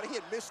everybody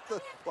and missed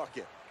the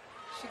bucket.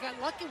 She got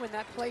lucky when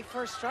that play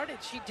first started.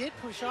 She did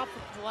push off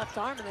with the left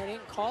arm and they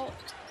didn't call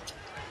it.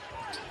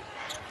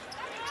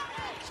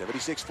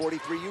 76-43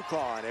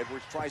 UConn.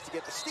 Edwards tries to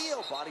get the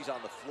steal. Bodies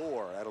on the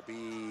floor. That'll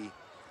be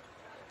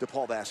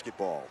DePaul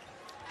basketball.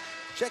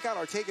 Check out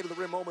our Take It to the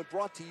Rim moment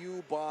brought to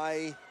you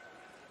by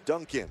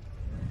Duncan.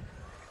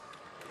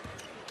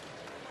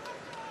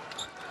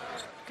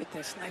 Look at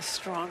this nice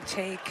strong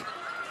take.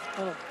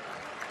 Little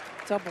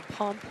double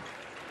pump.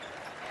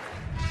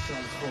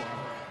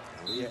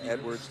 Leah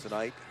Edwards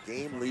tonight,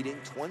 game leading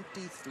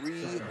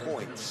 23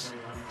 points.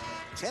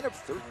 10 of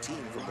 13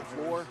 from the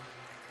floor.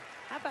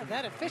 How about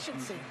that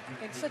efficiency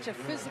in such a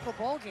physical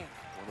ball game?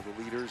 One of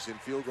the leaders in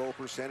field goal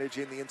percentage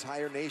in the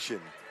entire nation,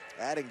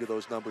 adding to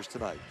those numbers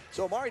tonight.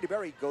 So Amari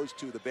DeBerry goes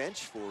to the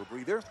bench for a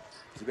breather.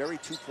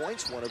 DeBerry 2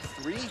 points, 1 of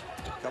 3, a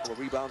couple of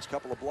rebounds,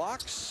 couple of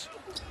blocks.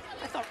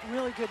 I thought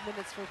really good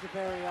minutes for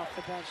DeBerry off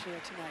the bench here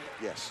tonight.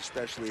 Yes,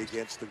 especially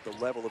against the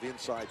level of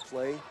inside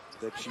play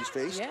that she's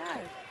faced. Yeah,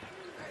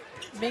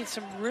 made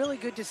some really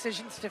good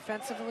decisions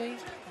defensively,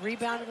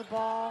 rebounded the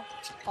ball,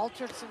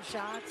 altered some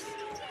shots,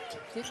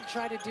 didn't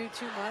try to do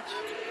too much.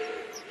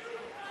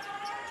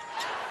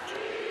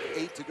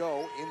 8 to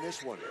go in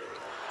this one.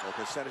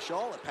 Mocha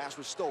Seneschal, a pass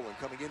was stolen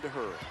coming into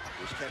her.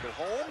 Here's Kendall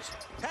Holmes.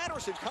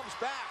 Patterson comes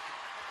back.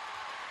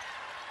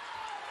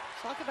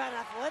 Talk about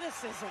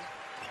athleticism.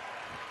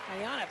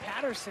 Ayanna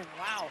Patterson,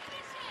 wow.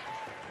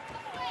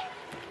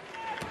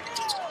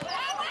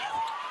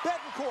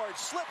 Betancourt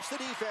slips the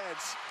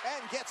defense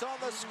and gets on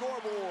the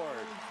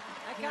scoreboard.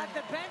 I got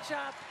the bench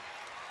up.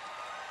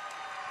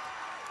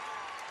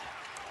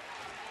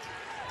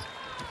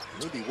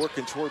 Maybe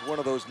working toward one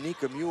of those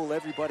Nika Mule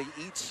everybody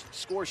eats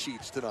score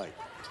sheets tonight.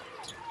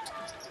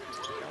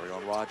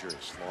 Marion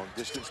Rogers, long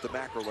distance to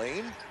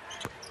Mackerlane.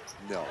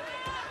 No.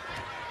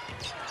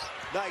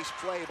 Nice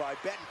play by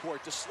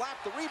Betancourt to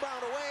slap the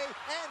rebound away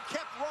and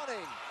kept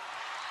running.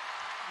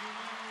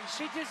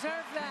 She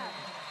deserved that.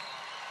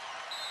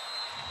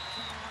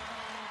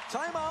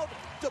 Timeout,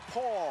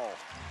 DePaul.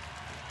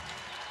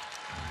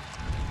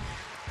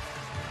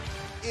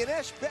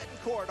 Ines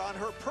Betancourt on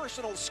her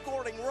personal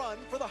scoring run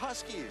for the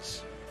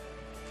Huskies.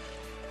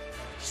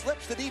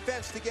 Slips the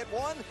defense to get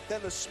one,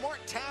 then the smart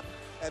tap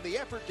and the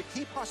effort to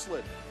keep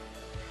hustling.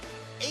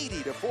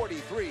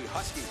 80-43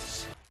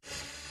 Huskies.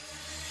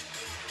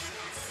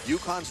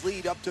 UConn's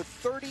lead up to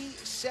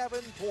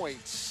 37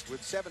 points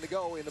with 7 to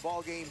go in the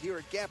ball game here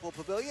at Gamble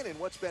Pavilion in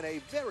what's been a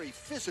very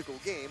physical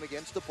game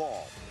against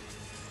DePaul.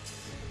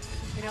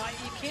 You know,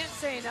 you can't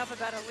say enough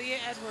about Aaliyah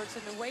Edwards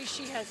and the way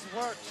she has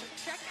worked.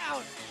 Check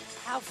out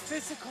how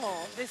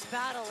physical this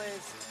battle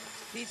is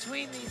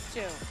between these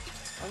two.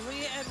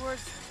 Aaliyah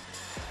Edwards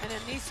and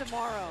Anissa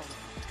Morrow.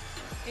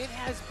 It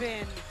has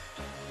been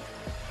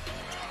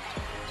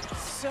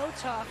so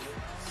tough,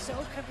 so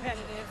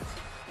competitive.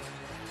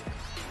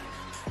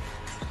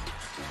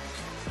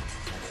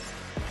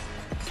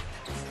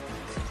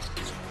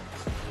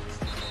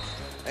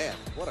 Man,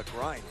 what a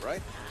grind,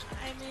 right?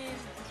 I mean,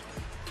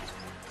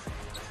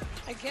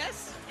 I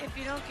guess if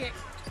you don't get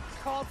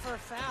called for a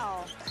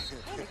foul,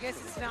 I guess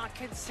it's not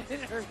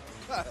considered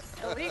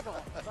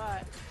illegal.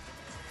 But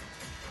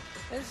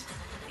there's,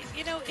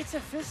 you know, it's a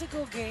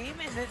physical game,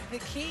 and the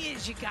key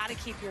is you got to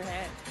keep your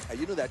head.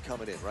 You knew that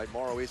coming in, right?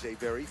 Morrow is a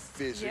very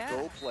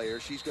physical player.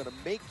 She's going to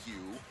make you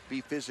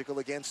be physical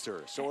against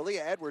her. So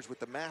Aaliyah Edwards with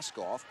the mask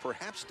off,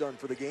 perhaps done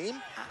for the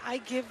game.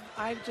 I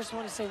just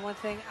want to say one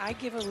thing. I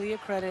give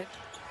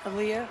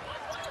Aaliyah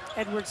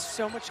Edwards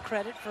so much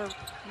credit for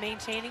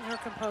maintaining her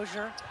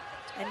composure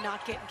and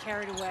not getting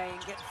carried away and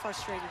getting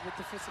frustrated with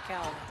the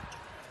physicality.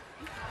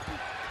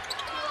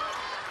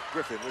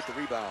 Griffin with the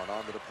rebound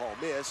on the DePaul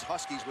miss.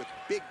 Huskies with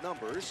big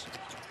numbers.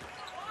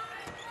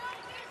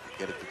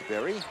 Get it to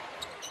DeBerry.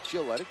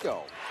 She'll let it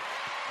go.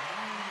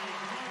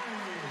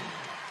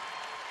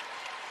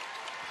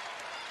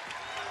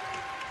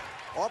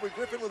 Aubrey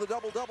Griffin with a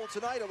double-double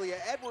tonight.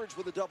 Aaliyah Edwards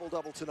with a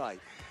double-double tonight.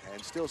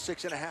 And still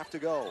 6.5 to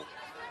go.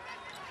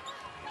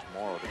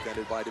 Morrow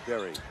defended by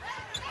DeBerry.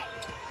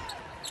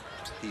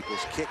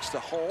 Peoples kicks to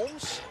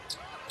Holmes.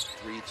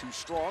 3 too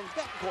strong.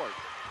 Betancourt.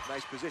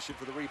 Nice position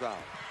for the rebound.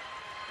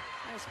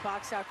 Nice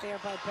box out there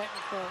by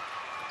Betancourt.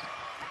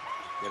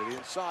 Get it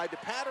inside to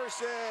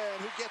Patterson,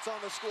 who gets on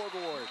the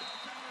scoreboard.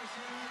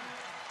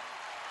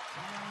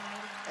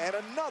 And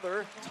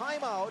another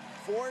timeout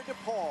for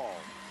DePaul.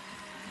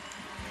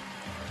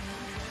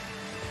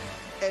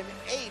 An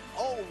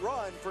 8-0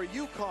 run for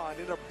UConn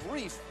in a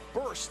brief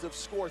burst of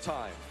score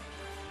time.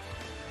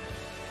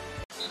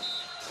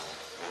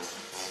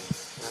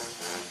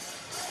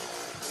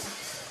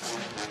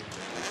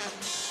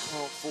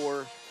 Well,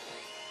 for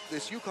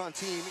this UConn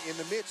team in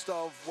the midst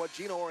of what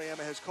Gino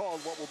Auriemma has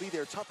called what will be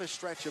their toughest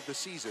stretch of the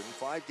season,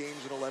 5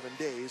 games in 11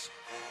 days.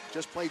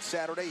 Just played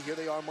Saturday. Here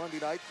they are Monday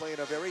night playing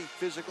a very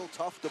physical,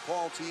 tough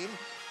DePaul team.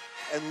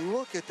 And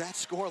look at that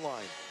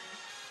scoreline.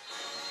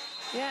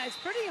 Yeah, it's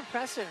pretty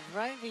impressive,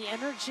 right? The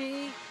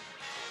energy.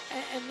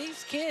 And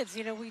these kids,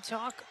 you know, we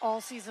talk all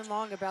season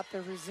long about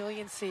their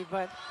resiliency,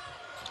 but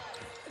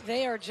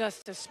they are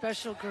just a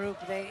special group.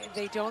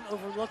 They don't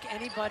overlook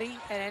anybody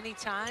at any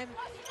time.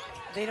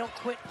 They don't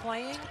quit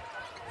playing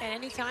at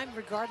any time,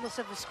 regardless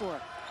of the score.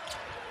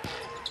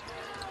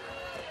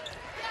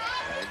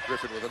 And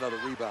Griffin with another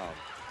rebound.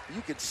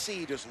 You can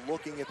see just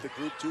looking at the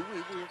group, too.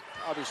 We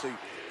obviously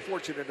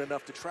fortunate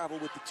enough to travel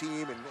with the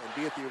team and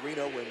be at the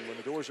arena when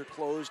the doors are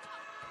closed.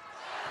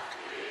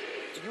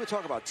 You would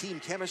talk about team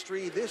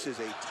chemistry. This is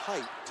a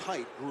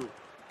tight group.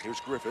 Here's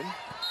Griffin.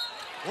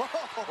 Whoa!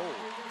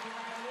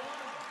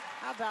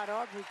 How about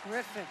Aubrey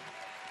Griffin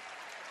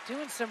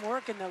doing some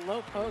work in the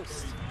low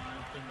post?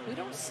 We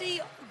don't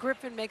see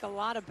Griffin make a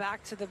lot of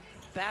back to the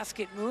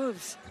basket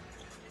moves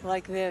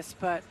like this,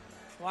 but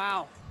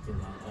wow.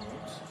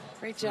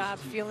 Great job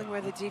feeling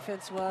where the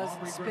defense was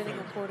and spinning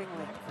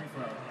accordingly.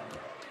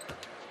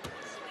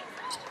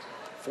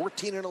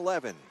 14 and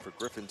 11 for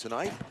Griffin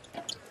tonight.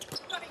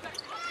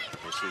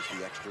 This is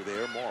the extra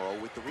there. Morrow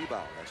with the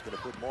rebound. That's going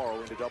to put Morrow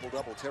into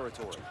double-double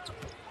territory.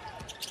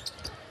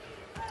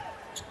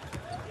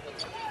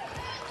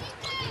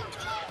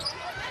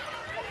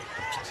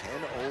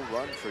 10-0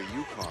 run for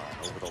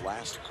UConn over the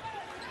last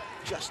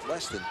just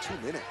less than 2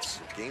 minutes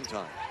of game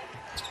time.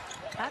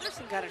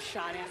 Patterson got a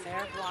shot in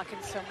there,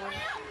 blocking someone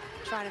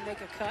trying to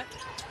make a cut.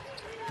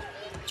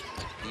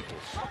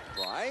 Peoples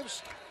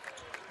drives,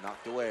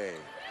 knocked away.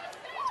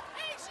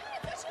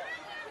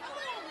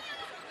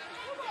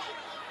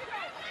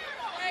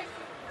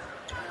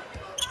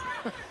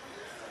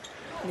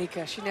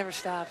 Nika, she never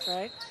stops,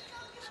 right?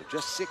 So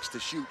just 6 to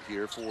shoot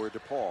here for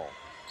DePaul.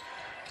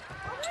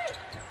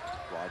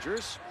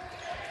 Rogers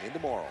into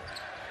Morrow.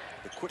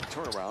 The quick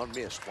turnaround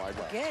missed wide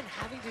left. Again,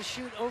 having to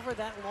shoot over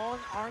that long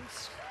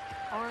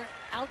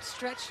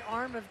outstretched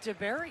arm of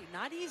DeBerry.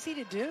 Not easy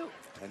to do.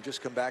 And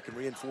just come back and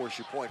reinforce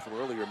your point from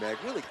earlier, Meg.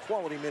 Really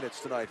quality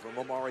minutes tonight from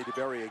Amari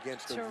DeBerry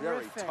against a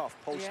very tough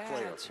post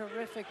player.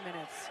 Terrific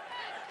minutes.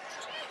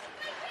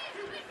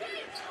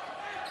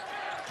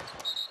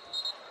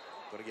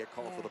 Going to get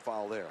called for the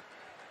foul there.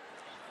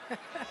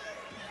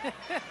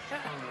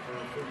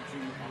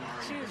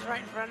 She was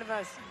right in front of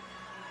us.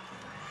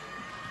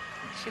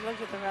 She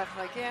looked at the ref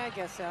like, yeah, I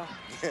guess so.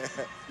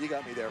 You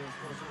got me there.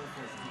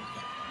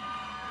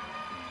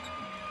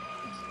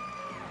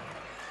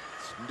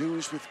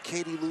 News with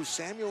Katie Lou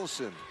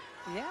Samuelson.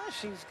 Yeah,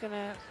 she's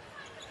gonna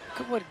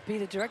would be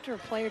the director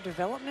of player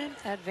development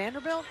at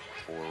Vanderbilt.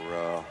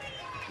 For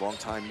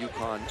longtime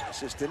UConn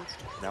assistant,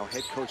 now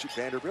head coach at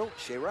Vanderbilt,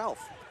 Shea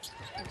Ralph.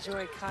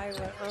 Enjoy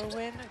Kyla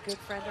Irwin, a good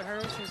friend of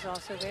hers who's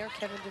also there,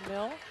 Kevin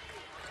DeMille,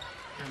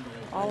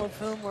 all of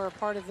whom were a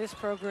part of this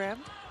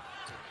program.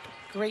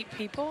 Great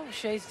people.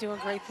 Shea's doing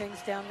great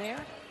things down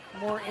there.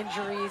 More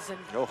injuries and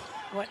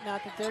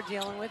whatnot that they're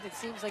dealing with. It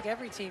seems like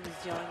every team is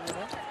dealing with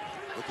it.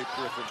 Look at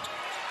Griffin.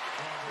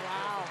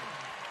 Wow.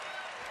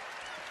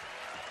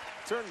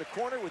 Turn the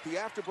corner with the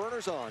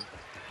afterburners on.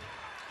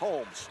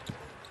 Holmes.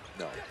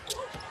 No.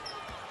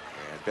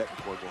 And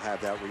Betancourt will have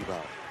that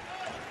rebound.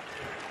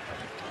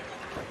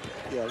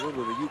 Yeah, a little bit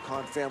of a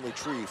UConn family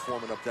tree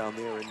forming up down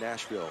there in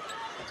Nashville.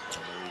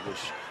 And we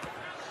wish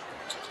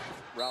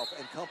Ralph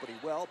and company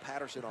well.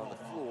 Patterson on the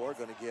floor,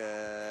 going to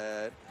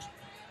get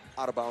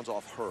out of bounds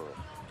off her.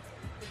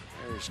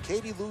 There's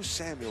Katie Lou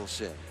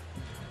Samuelson.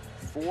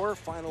 4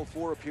 Final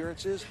Four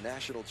appearances,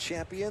 national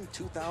champion,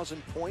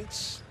 2,000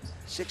 points,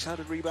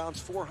 600 rebounds,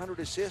 400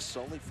 assists.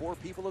 Only 4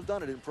 people have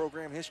done it in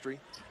program history.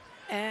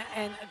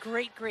 And a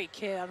great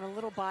kid. I'm a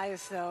little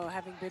biased, though,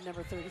 having been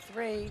number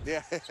 33.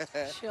 Yeah.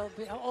 She'll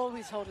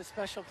always hold a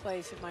special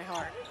place in my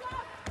heart.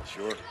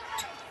 Sure.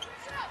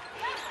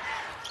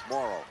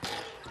 Morrow.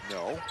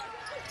 No. Ooh,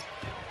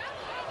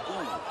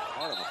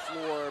 hard on the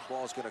floor.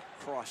 Ball's going to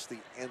cross the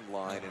end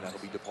line, and that'll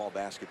be DePaul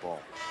basketball.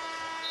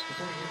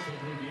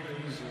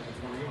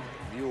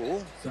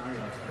 Mule,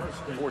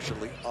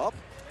 fortunately, up.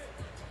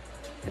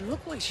 It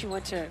looked like she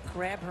went to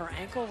grab her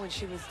ankle when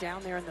she was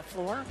down there on the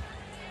floor.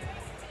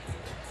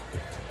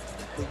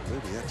 I think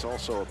maybe that's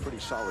also a pretty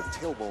solid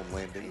tailbone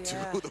landing,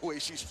 too, the way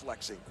she's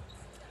flexing.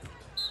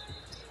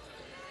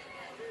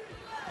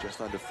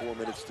 Just under 4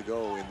 minutes to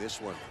go in this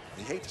one.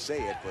 You hate to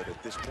say it, but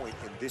at this point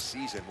in this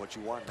season, what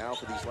you want now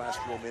for these last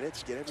 4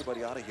 minutes, get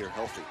everybody out of here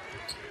healthy.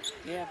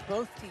 Yeah,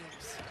 both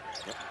teams.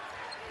 Yep.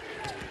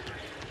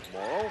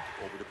 Morrow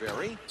over to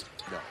Berry.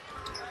 No.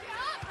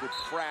 Good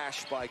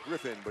crash by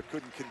Griffin, but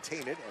couldn't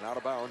contain it, and out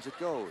of bounds it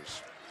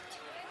goes.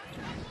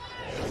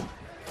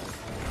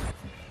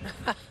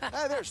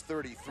 There's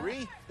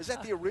 33. Is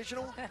that the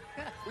original?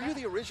 Were you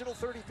the original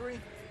 33?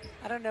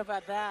 I don't know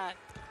about that.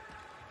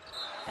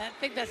 I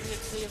think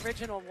that's the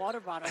original water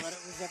bottle that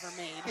it was ever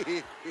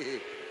made.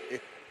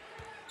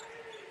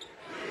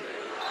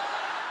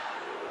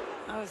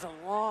 That was a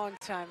long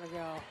time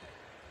ago.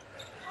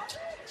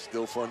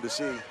 Still fun to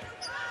see.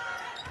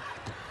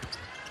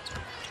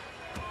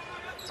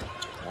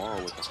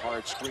 Morrow with the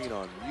hard screen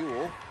on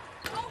Mule.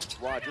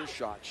 Rogers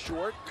shot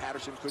short.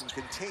 Patterson couldn't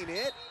contain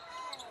it.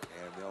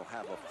 And they'll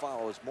have a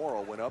foul as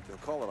Morrow went up. They'll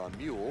call it on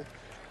Mule.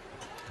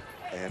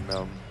 And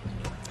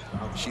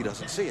she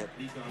doesn't see it.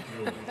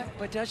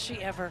 But does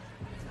she ever?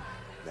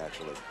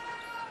 Naturally.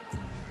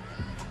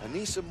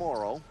 Anissa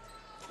Morrow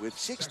with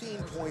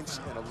 16 points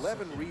and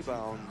 11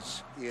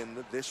 rebounds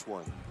in this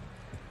one.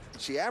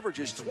 She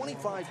averages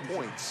 25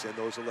 points in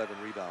those 11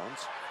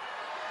 rebounds.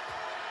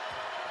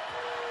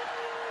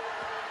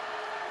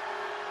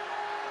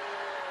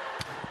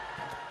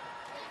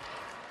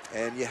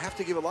 And you have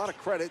to give a lot of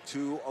credit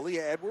to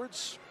Aaliyah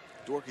Edwards,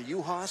 Dorka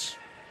Juhas,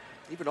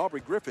 even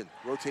Aubrey Griffin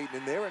rotating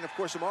in there, and of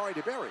course Amari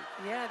DeBerry.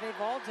 Yeah, they've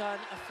all done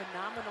a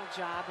phenomenal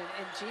job,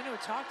 and Gino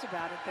talked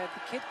about it, that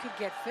the kid could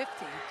get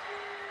 50,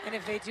 and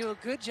if they do a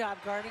good job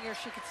guarding her,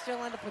 she could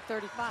still end up with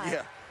 35.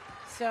 Yeah.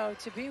 So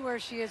to be where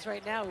she is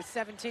right now with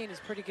 17 is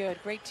pretty good.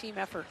 Great team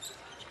effort.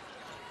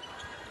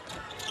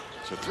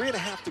 So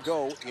 3.5 to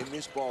go in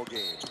this ball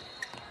game.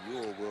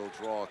 Mule will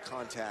draw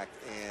contact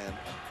and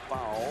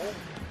foul.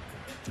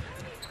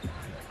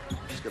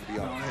 It's going to be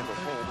on Kendall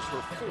Holmes,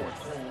 her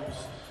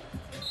 4th.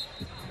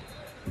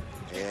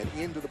 And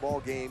into the ball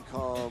game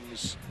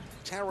comes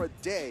Tara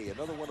Day,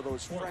 another one of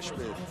those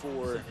freshmen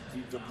for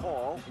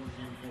DePaul.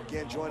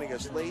 Again, joining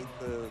us late.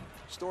 The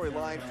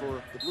storyline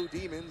for the Blue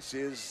Demons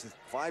is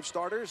 5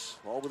 starters,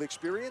 all with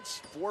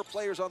experience, 4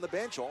 players on the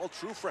bench, all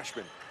true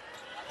freshmen.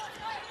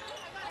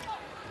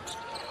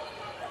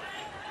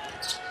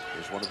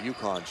 Here's one of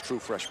UConn's true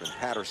freshmen,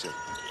 Patterson.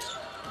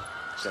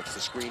 Sets the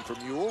screen for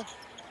Mule.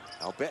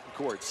 Now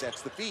Betancourt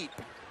sets the feet.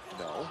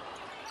 No.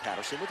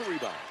 Patterson with the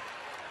rebound.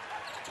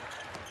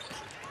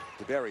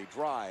 DeBerry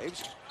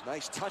drives.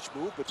 Nice touch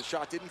move, but the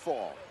shot didn't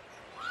fall.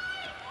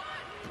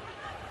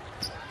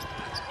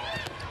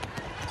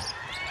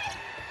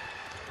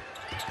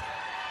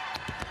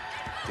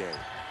 Day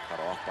cut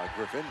off by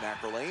Griffin.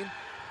 Mackerlane.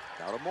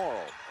 Now to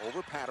Morrow.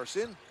 Over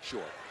Patterson.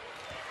 Short.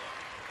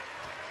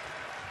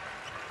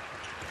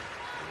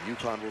 And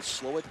UConn will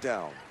slow it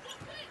down.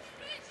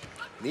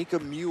 Nika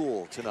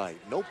Mule tonight.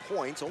 No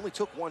points. Only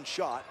took 1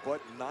 shot, but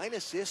 9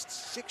 assists,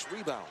 6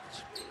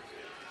 rebounds.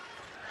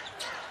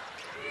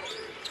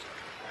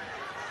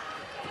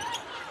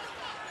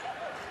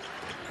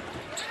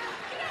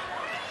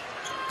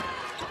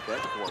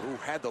 Betancourt, who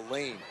had the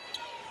lane.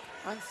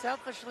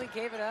 Unselfishly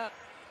gave it up.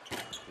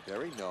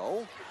 DeBerry,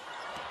 no.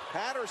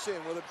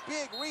 Patterson with a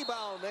big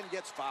rebound, then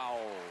gets fouled.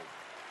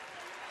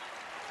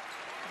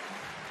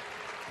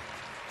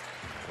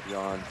 That'll be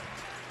on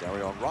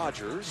Darion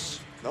Rogers.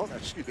 No,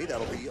 excuse me,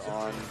 that'll be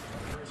on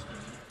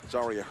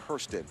Zaria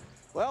Hurston.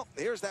 Well,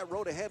 here's that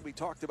road ahead we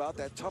talked about,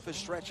 that toughest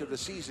stretch of the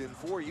season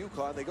for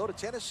UConn. They go to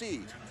Tennessee.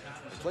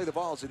 They play the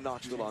Vols in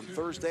Knoxville on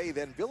Thursday.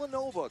 Then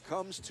Villanova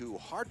comes to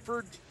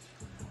Hartford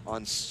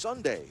on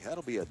Sunday.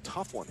 That'll be a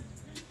tough one.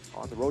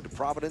 On the road to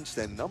Providence,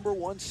 then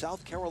 #1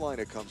 South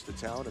Carolina comes to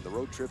town, and the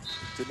road trip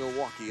to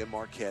Milwaukee and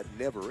Marquette,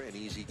 never an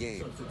easy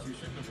game.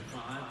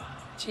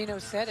 Gino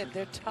said it,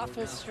 their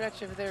toughest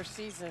stretch of their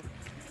season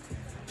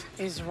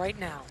is right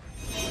now.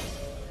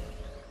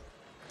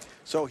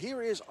 So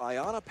here is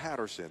Ayanna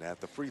Patterson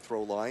at the free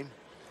throw line.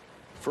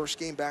 First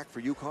game back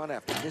for UConn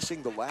after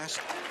missing the last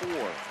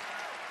 4.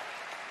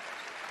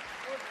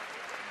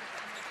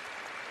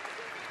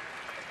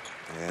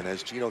 And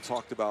as Gino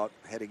talked about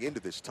heading into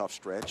this tough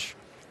stretch,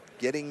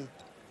 getting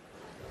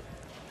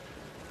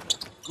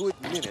good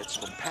minutes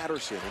from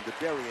Patterson and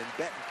DeBerry and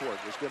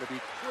Betancourt was going to be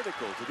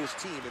critical to this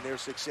team and their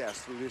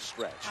success through this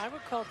stretch. I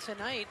would call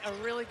tonight a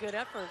really good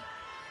effort,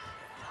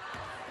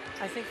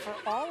 I think, for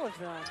all of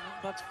them,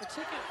 but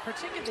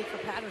particularly for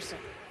Patterson.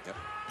 Yep.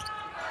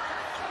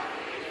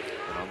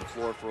 And on the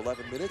floor for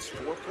 11 minutes,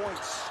 4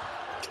 points,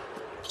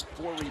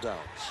 4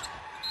 rebounds.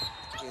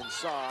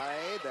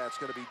 Inside, that's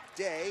going to be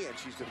Day, and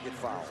she's going to get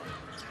fouled.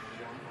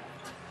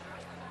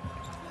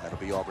 That'll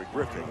be Aubrey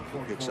Griffin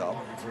who picks up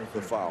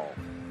the foul,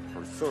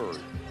 her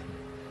 3rd.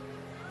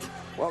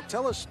 Well,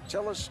 tell us,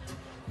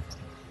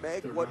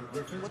 Meg,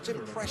 what's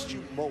impressed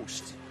you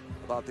most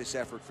about this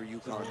effort for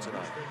UConn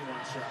tonight?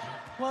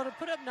 Well, to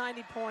put up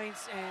 90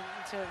 points and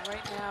to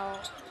right now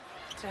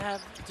to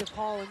have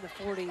DePaul in the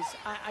 40s,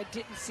 I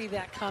didn't see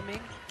that coming.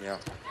 Yeah.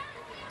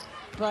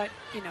 But,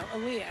 you know,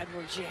 Aaliyah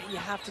Edwards, you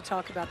have to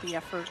talk about the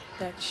effort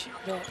that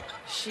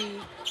she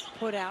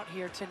put out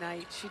here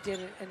tonight. She did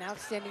an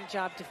outstanding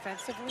job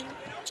defensively,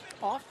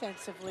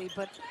 offensively,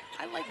 but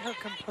I like her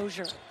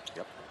composure.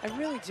 Yep. I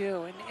really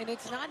do. And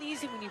it's not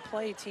easy when you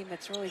play a team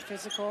that's really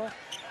physical.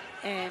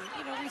 And,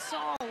 you know,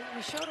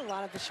 we showed a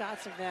lot of the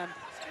shots of them,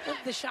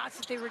 the shots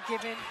that they were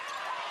given,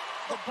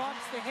 the bumps,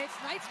 the hits.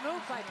 Nice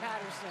move by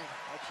Patterson.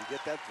 How'd she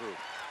get that through?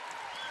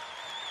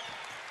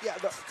 Yeah,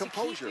 the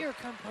composure. To keep your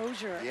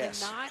composure,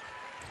 yes, and not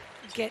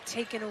get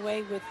taken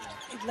away with,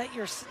 let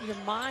your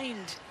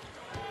mind,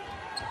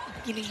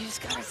 you know, you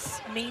just gotta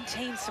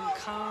maintain some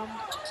calm.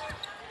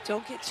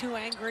 Don't get too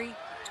angry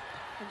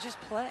and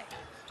just play.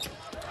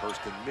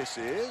 Hurston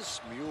misses.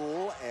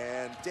 Mule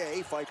and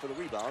Day fight for the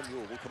rebound.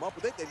 Mule will come up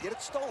with it and get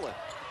it stolen.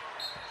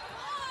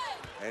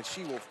 And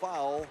she will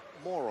foul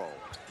Morrow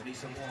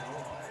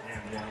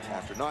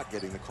after not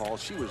getting the call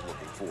she was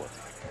looking for.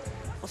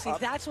 Well, see,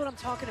 that's what I'm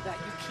talking about.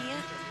 You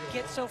can't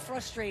get so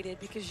frustrated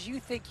because you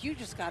think you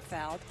just got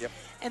fouled. Yep.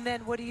 And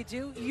then what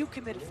do? You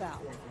commit a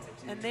foul.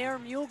 And there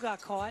Mule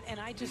got caught, and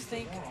I just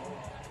think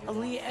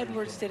Aaliyah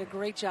Edwards did a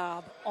great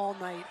job all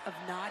night of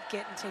not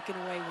getting taken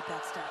away with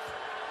that stuff.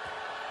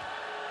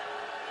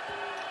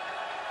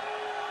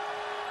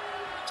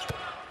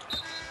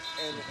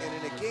 And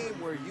in a game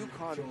where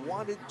UConn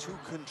wanted to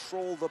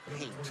control the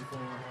paint,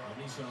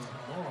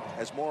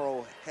 as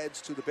Morrow heads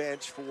to the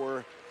bench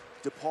for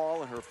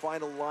DePaul, and her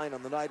final line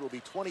on the night will be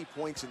 20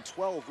 points and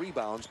 12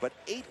 rebounds, but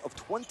 8 of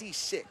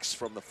 26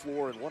 from the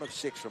floor and 1 of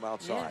 6 from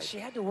outside. Yeah, she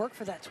had to work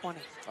for that 20.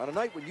 On a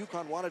night when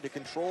UConn wanted to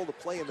control the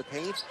play in the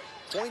paint,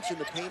 points in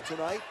the paint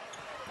tonight,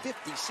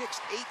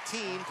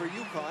 56-18 for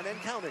UConn and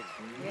counting.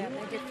 Yeah,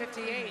 make it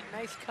 58.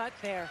 Nice cut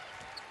there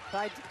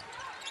by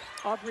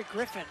Aubrey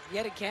Griffin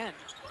yet again.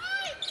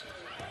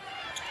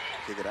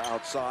 Kick it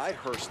outside,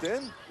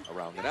 Hurston,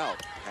 around and out.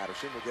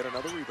 Patterson will get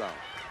another rebound.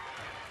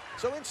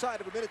 So inside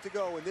of a minute to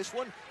go in this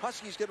one,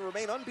 Huskies going to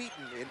remain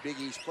unbeaten in Big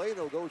East play.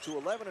 They'll go to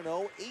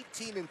 11-0,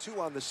 18-2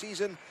 on the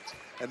season.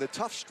 And the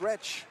tough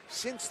stretch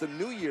since the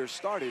new year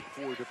started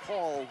for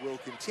DePaul will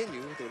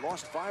continue. They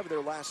lost 5 of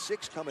their last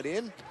 6 coming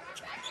in.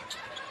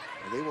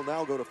 And they will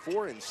now go to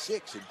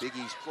 4-6 in Big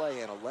East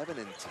play and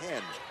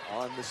 11-10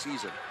 on the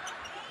season.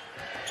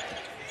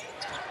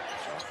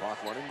 Shot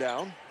clock running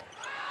down.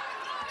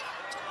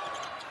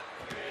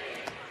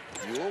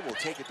 Newell will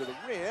take it to the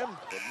rim,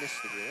 but miss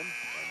the rim,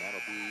 and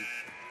that'll be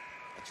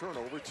a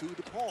turnover to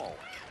DePaul.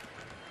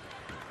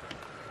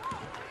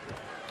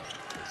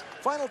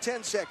 Final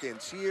 10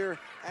 seconds here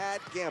at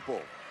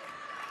Gamble.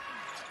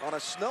 On a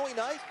snowy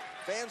night,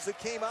 fans that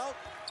came out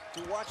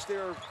to watch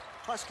their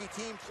Husky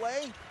team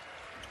play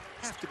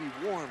have to be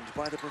warmed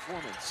by the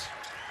performance.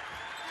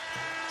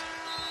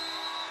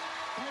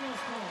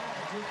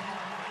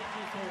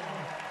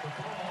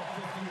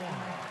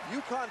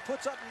 UConn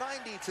puts up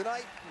 90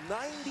 tonight.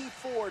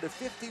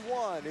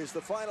 94-51 is the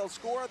final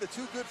score. The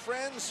two good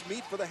friends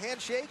meet for the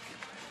handshake,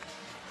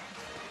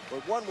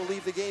 but one will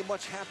leave the game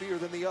much happier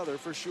than the other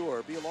for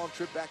sure. Be a long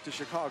trip back to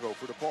Chicago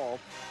for DePaul.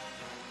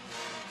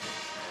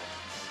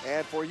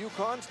 And for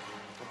UConn,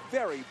 a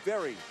very,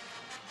 very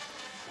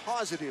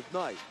positive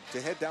night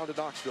to head down to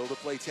Knoxville to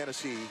play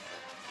Tennessee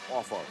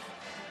off of.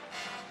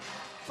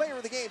 Player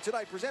of the game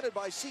tonight presented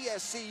by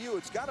CSCU.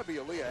 It's got to be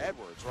Aaliyah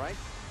Edwards, right?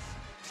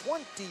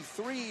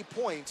 23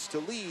 points to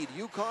lead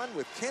UConn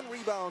with 10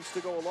 rebounds to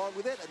go along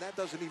with it, and that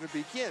doesn't even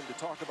begin to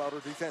talk about her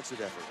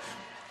defensive effort.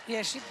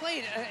 Yeah, she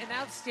played an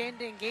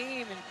outstanding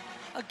game,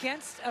 and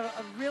against a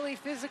really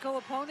physical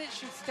opponent,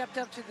 she stepped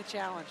up to the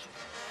challenge.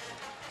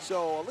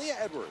 So Aaliyah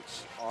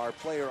Edwards, our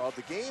player of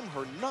the game,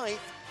 her 9th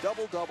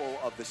double-double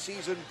of the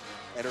season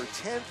and her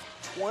 10th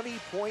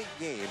 20-point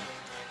game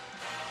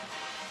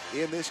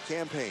in this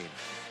campaign.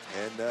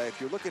 And if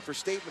you're looking for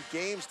statement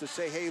games to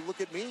say, hey,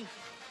 look at me,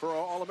 for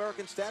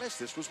All-American status,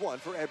 this was one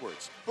for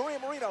Edwards. Maria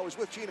Marino is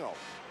with Gino.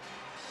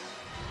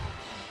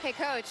 Hey,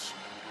 Coach,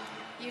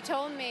 you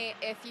told me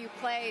if you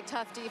play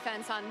tough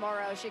defense on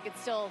Morrow, she could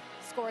still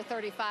score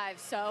 35.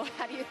 So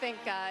how do you think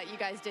you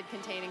guys did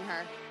containing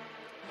her?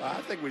 Well,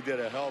 I think we did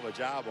a hell of a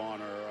job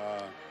on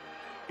her,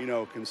 you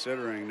know,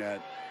 considering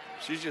that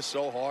she's just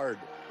so hard.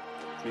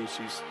 I mean,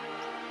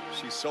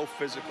 she's so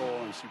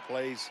physical, and she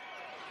plays,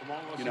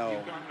 you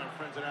know,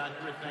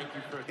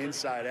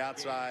 inside,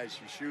 outside.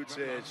 She shoots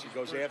it. She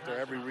goes after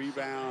every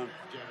rebound.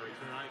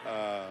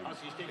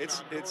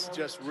 It's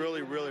just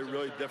really, really,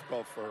 really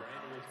difficult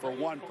for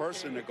one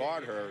person to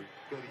guard her.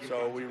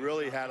 So we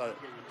really had to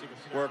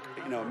work,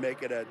 you know,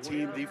 make it a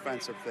team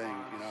defensive thing,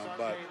 you know.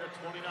 But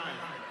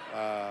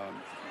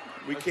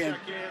we can't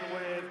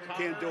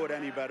do it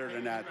any better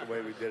than that, the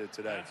way we did it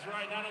today.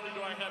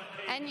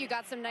 And you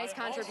got some nice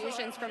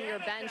contributions from your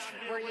bench.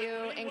 Were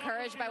you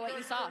encouraged by what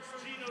you saw?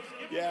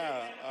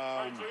 Yeah,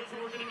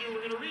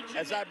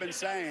 as I've been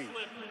saying,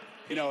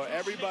 you know,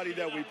 everybody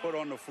that we put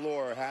on the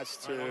floor has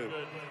to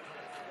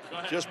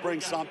just bring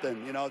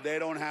something. You know, they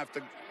don't have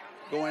to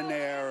go in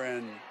there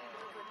and,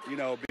 you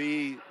know,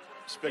 be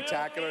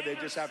spectacular. They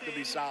just have to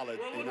be solid,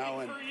 you know,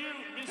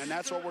 and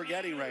that's what we're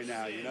getting right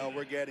now. You know,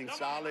 we're getting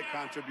solid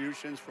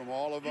contributions from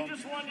all of them.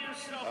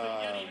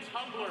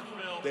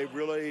 They've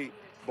really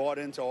bought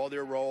into all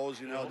their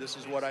roles. You know, this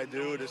is what I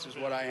do, this is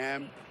what I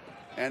am,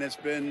 and it's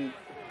been,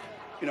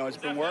 you know, it's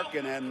been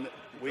working, and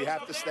we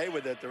have to stay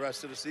with it the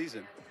rest of the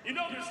season.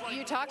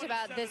 You talked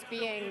about this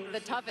being the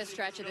toughest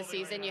stretch of the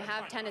season. You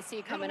have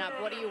Tennessee coming up.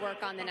 What do you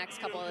work on the next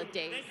couple of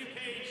days?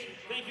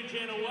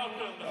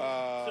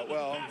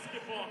 Well,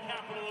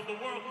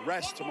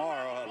 rest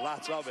tomorrow,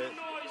 lots of it.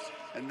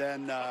 And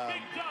then,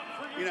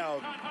 you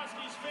know,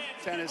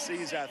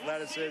 Tennessee's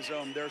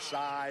athleticism, their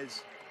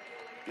size,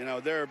 you know,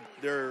 they're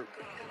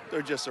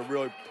just a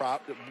really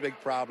big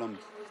problem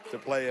to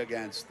play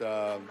against.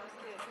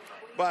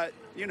 But,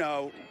 you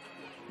know,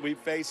 we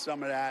faced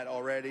some of that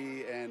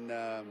already, and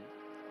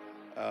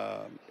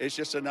it's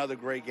just another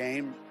great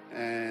game.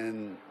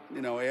 And,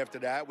 you know, after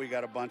that, we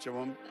got a bunch of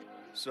them.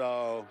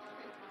 So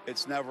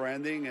it's never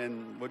ending,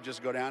 and we'll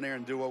just go down there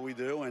and do what we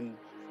do and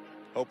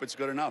hope it's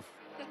good enough.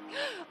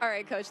 All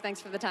right, Coach, thanks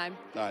for the time.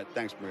 All right,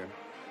 thanks, Maria.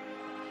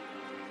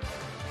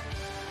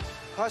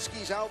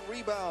 Huskies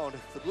out-rebound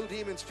the Blue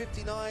Demons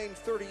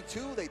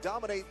 59-32. They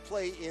dominate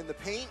play in the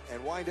paint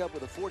and wind up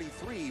with a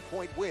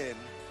 43-point win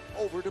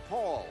over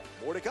DePaul.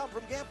 More to come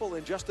from Gamble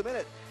in just a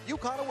minute.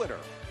 UConn a winner.